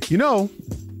 You know,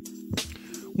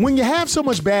 when you have so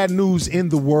much bad news in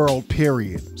the world,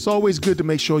 period, it's always good to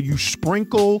make sure you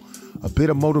sprinkle a bit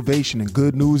of motivation and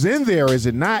good news in there, is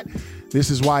it not? This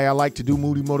is why I like to do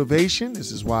Moody Motivation.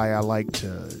 This is why I like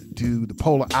to do the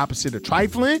polar opposite of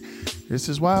trifling. This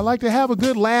is why I like to have a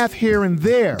good laugh here and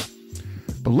there.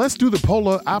 But let's do the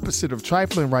polar opposite of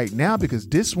trifling right now, because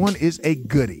this one is a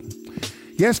goodie.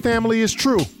 Yes, family, is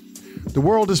true. The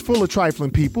world is full of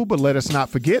trifling people, but let us not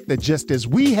forget that just as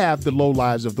we have the low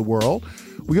lives of the world,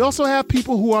 we also have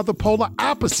people who are the polar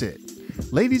opposite.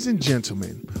 Ladies and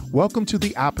gentlemen, welcome to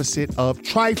the opposite of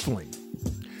trifling.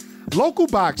 Local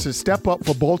boxers step up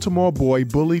for Baltimore boy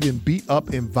bullied and beat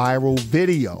up in viral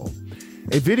video.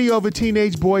 A video of a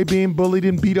teenage boy being bullied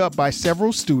and beat up by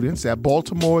several students at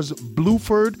Baltimore's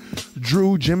Bluford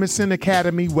Drew Jemison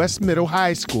Academy West Middle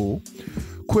High School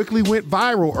quickly went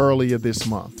viral earlier this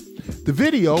month. The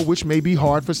video, which may be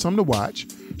hard for some to watch,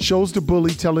 shows the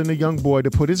bully telling the young boy to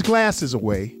put his glasses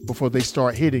away before they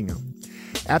start hitting him.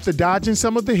 After dodging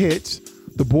some of the hits,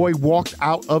 the boy walked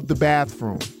out of the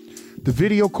bathroom. The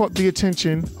video caught the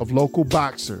attention of local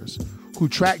boxers, who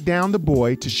tracked down the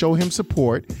boy to show him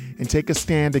support and take a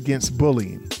stand against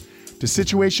bullying. The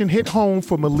situation hit home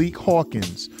for Malik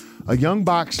Hawkins, a young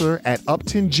boxer at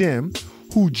Upton Gym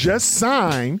who just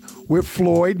signed with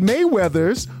Floyd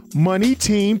Mayweather's Money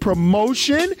Team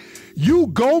promotion. You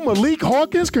go, Malik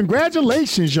Hawkins.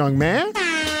 Congratulations, young man.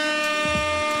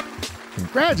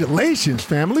 Congratulations,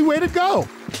 family. Way to go.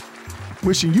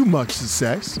 Wishing you much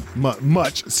success.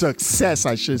 Much success,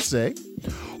 I should say.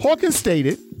 Hawkins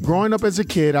stated, growing up as a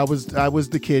kid, I was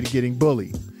the kid getting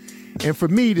bullied. And for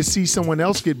me to see someone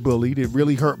else get bullied, it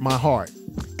really hurt my heart.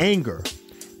 Anger.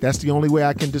 That's the only way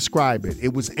I can describe it.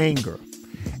 It was anger.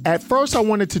 At first, I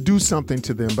wanted to do something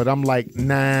to them, but I'm like,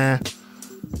 nah,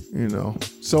 you know.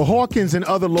 So Hawkins and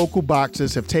other local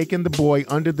boxers have taken the boy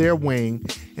under their wing,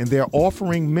 and they're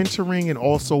offering mentoring and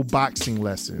also boxing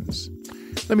lessons.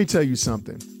 Let me tell you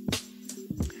something.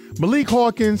 Malik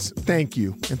Hawkins, thank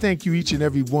you. And thank you each and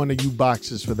every one of you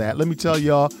boxers for that. Let me tell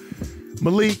y'all,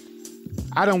 Malik,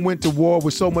 I done went to war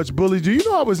with so much bullying. Do you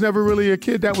know I was never really a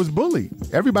kid that was bullied?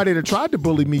 Everybody that tried to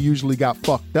bully me usually got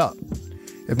fucked up.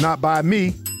 If not by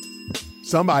me,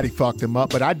 somebody fucked them up,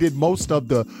 but I did most of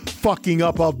the fucking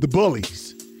up of the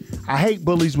bullies. I hate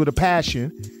bullies with a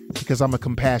passion because I'm a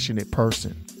compassionate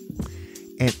person.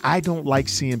 And I don't like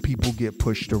seeing people get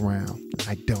pushed around.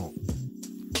 I don't.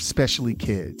 Especially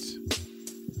kids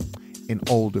and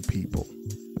older people.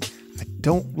 I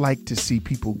don't like to see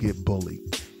people get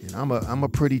bullied. And I'm a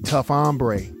pretty tough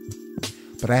hombre.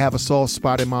 But I have a soft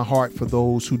spot in my heart for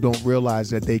those who don't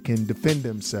realize that they can defend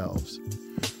themselves.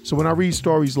 So when I read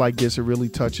stories like this, it really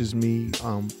touches me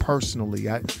personally.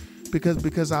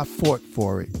 Because I fought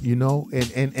for it, you know,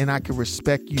 and I can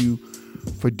respect you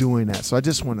for doing that. So I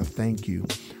just want to thank you.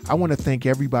 I want to thank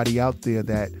everybody out there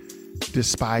that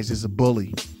despises a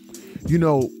bully. You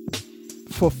know,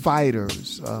 for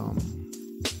fighters,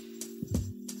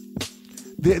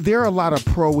 there are a lot of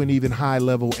pro and even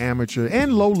high-level amateur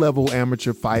and low-level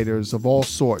amateur fighters of all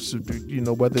sorts, you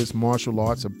know, whether it's martial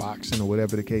arts or boxing or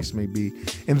whatever the case may be.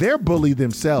 And they're bullied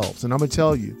themselves. And I'm going to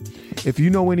tell you, if you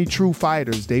know any true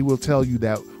fighters, they will tell you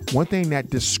that one thing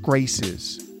that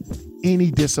disgraces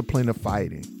any discipline of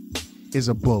fighting is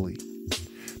a bully.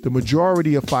 The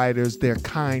majority of fighters, they're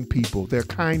kind people. They're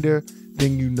kinder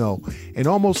than you know. And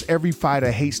almost every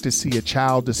fighter hates to see a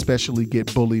child especially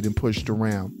get bullied and pushed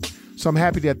around. So I'm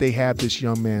happy that they have this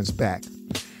young man's back.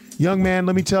 Young man,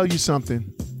 let me tell you something.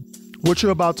 What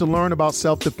you're about to learn about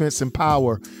self-defense and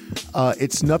power,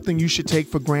 it's nothing you should take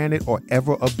for granted or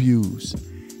ever abuse.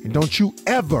 And don't you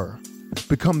ever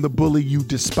become the bully you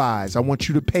despise. I want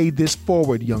you to pay this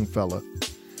forward, young fella.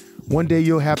 One day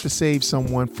you'll have to save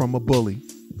someone from a bully.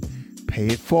 Pay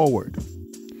it forward.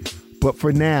 But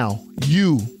for now,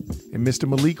 you and Mr.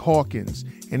 Malik Hawkins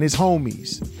and his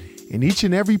homies and each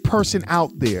and every person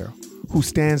out there who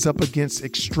stands up against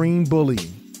extreme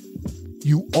bullying,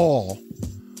 you all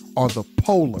are the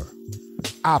polar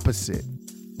opposite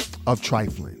of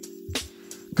trifling.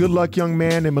 Good luck, young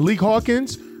man. And Malik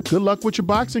Hawkins, good luck with your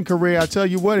boxing career. I tell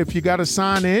you what, if you got to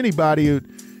sign to anybody, it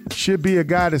should be a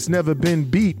guy that's never been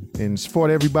beat and fought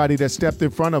everybody that stepped in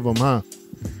front of him, huh?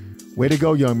 Way to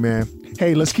go, young man.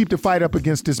 Hey, let's keep the fight up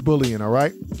against this bullying, all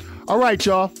right? All right,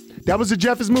 y'all. That was the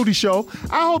Jeff is Moody Show.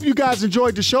 I hope you guys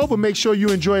enjoyed the show, but make sure you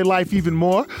enjoy life even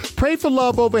more. Pray for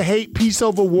love over hate, peace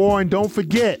over war, and don't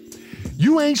forget,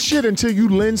 you ain't shit until you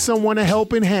lend someone a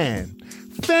helping hand.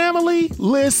 Family,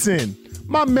 listen.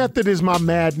 My method is my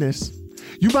madness.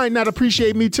 You might not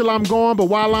appreciate me till I'm gone, but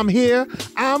while I'm here,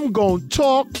 I'm gonna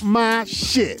talk my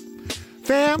shit.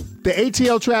 Fam, the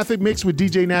ATL Traffic Mix with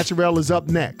DJ NATUREL is up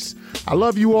next. I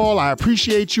love you all, I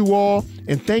appreciate you all,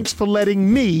 and thanks for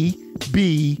letting me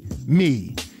be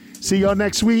me. See y'all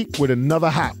next week with another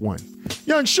hot one.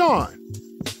 Young Sean,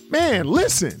 man,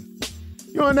 listen.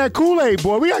 You on that Kool-Aid,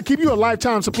 boy. We gotta keep you a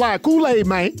lifetime supply of Kool-Aid,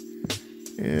 man.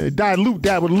 Dilute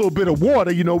that with a little bit of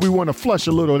water. You know, we want to flush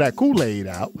a little of that Kool-Aid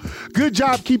out. Good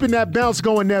job keeping that bounce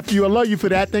going, nephew. I love you for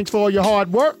that. Thanks for all your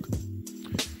hard work.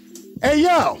 Hey,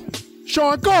 yo,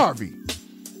 Sean Garvey.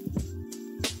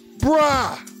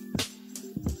 Bruh.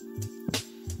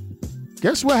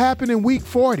 Guess what happened in week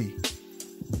 40?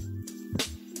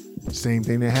 Same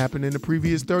thing that happened in the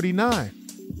previous 39.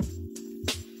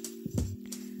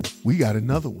 We got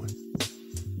another one.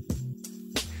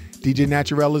 DJ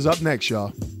NATUREL is up next,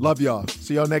 y'all. Love y'all.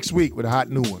 See y'all next week with a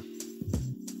hot new one.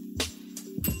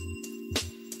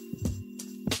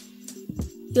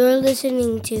 You're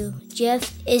listening to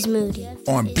Jeff is Moody.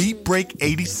 On Beat Break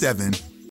 87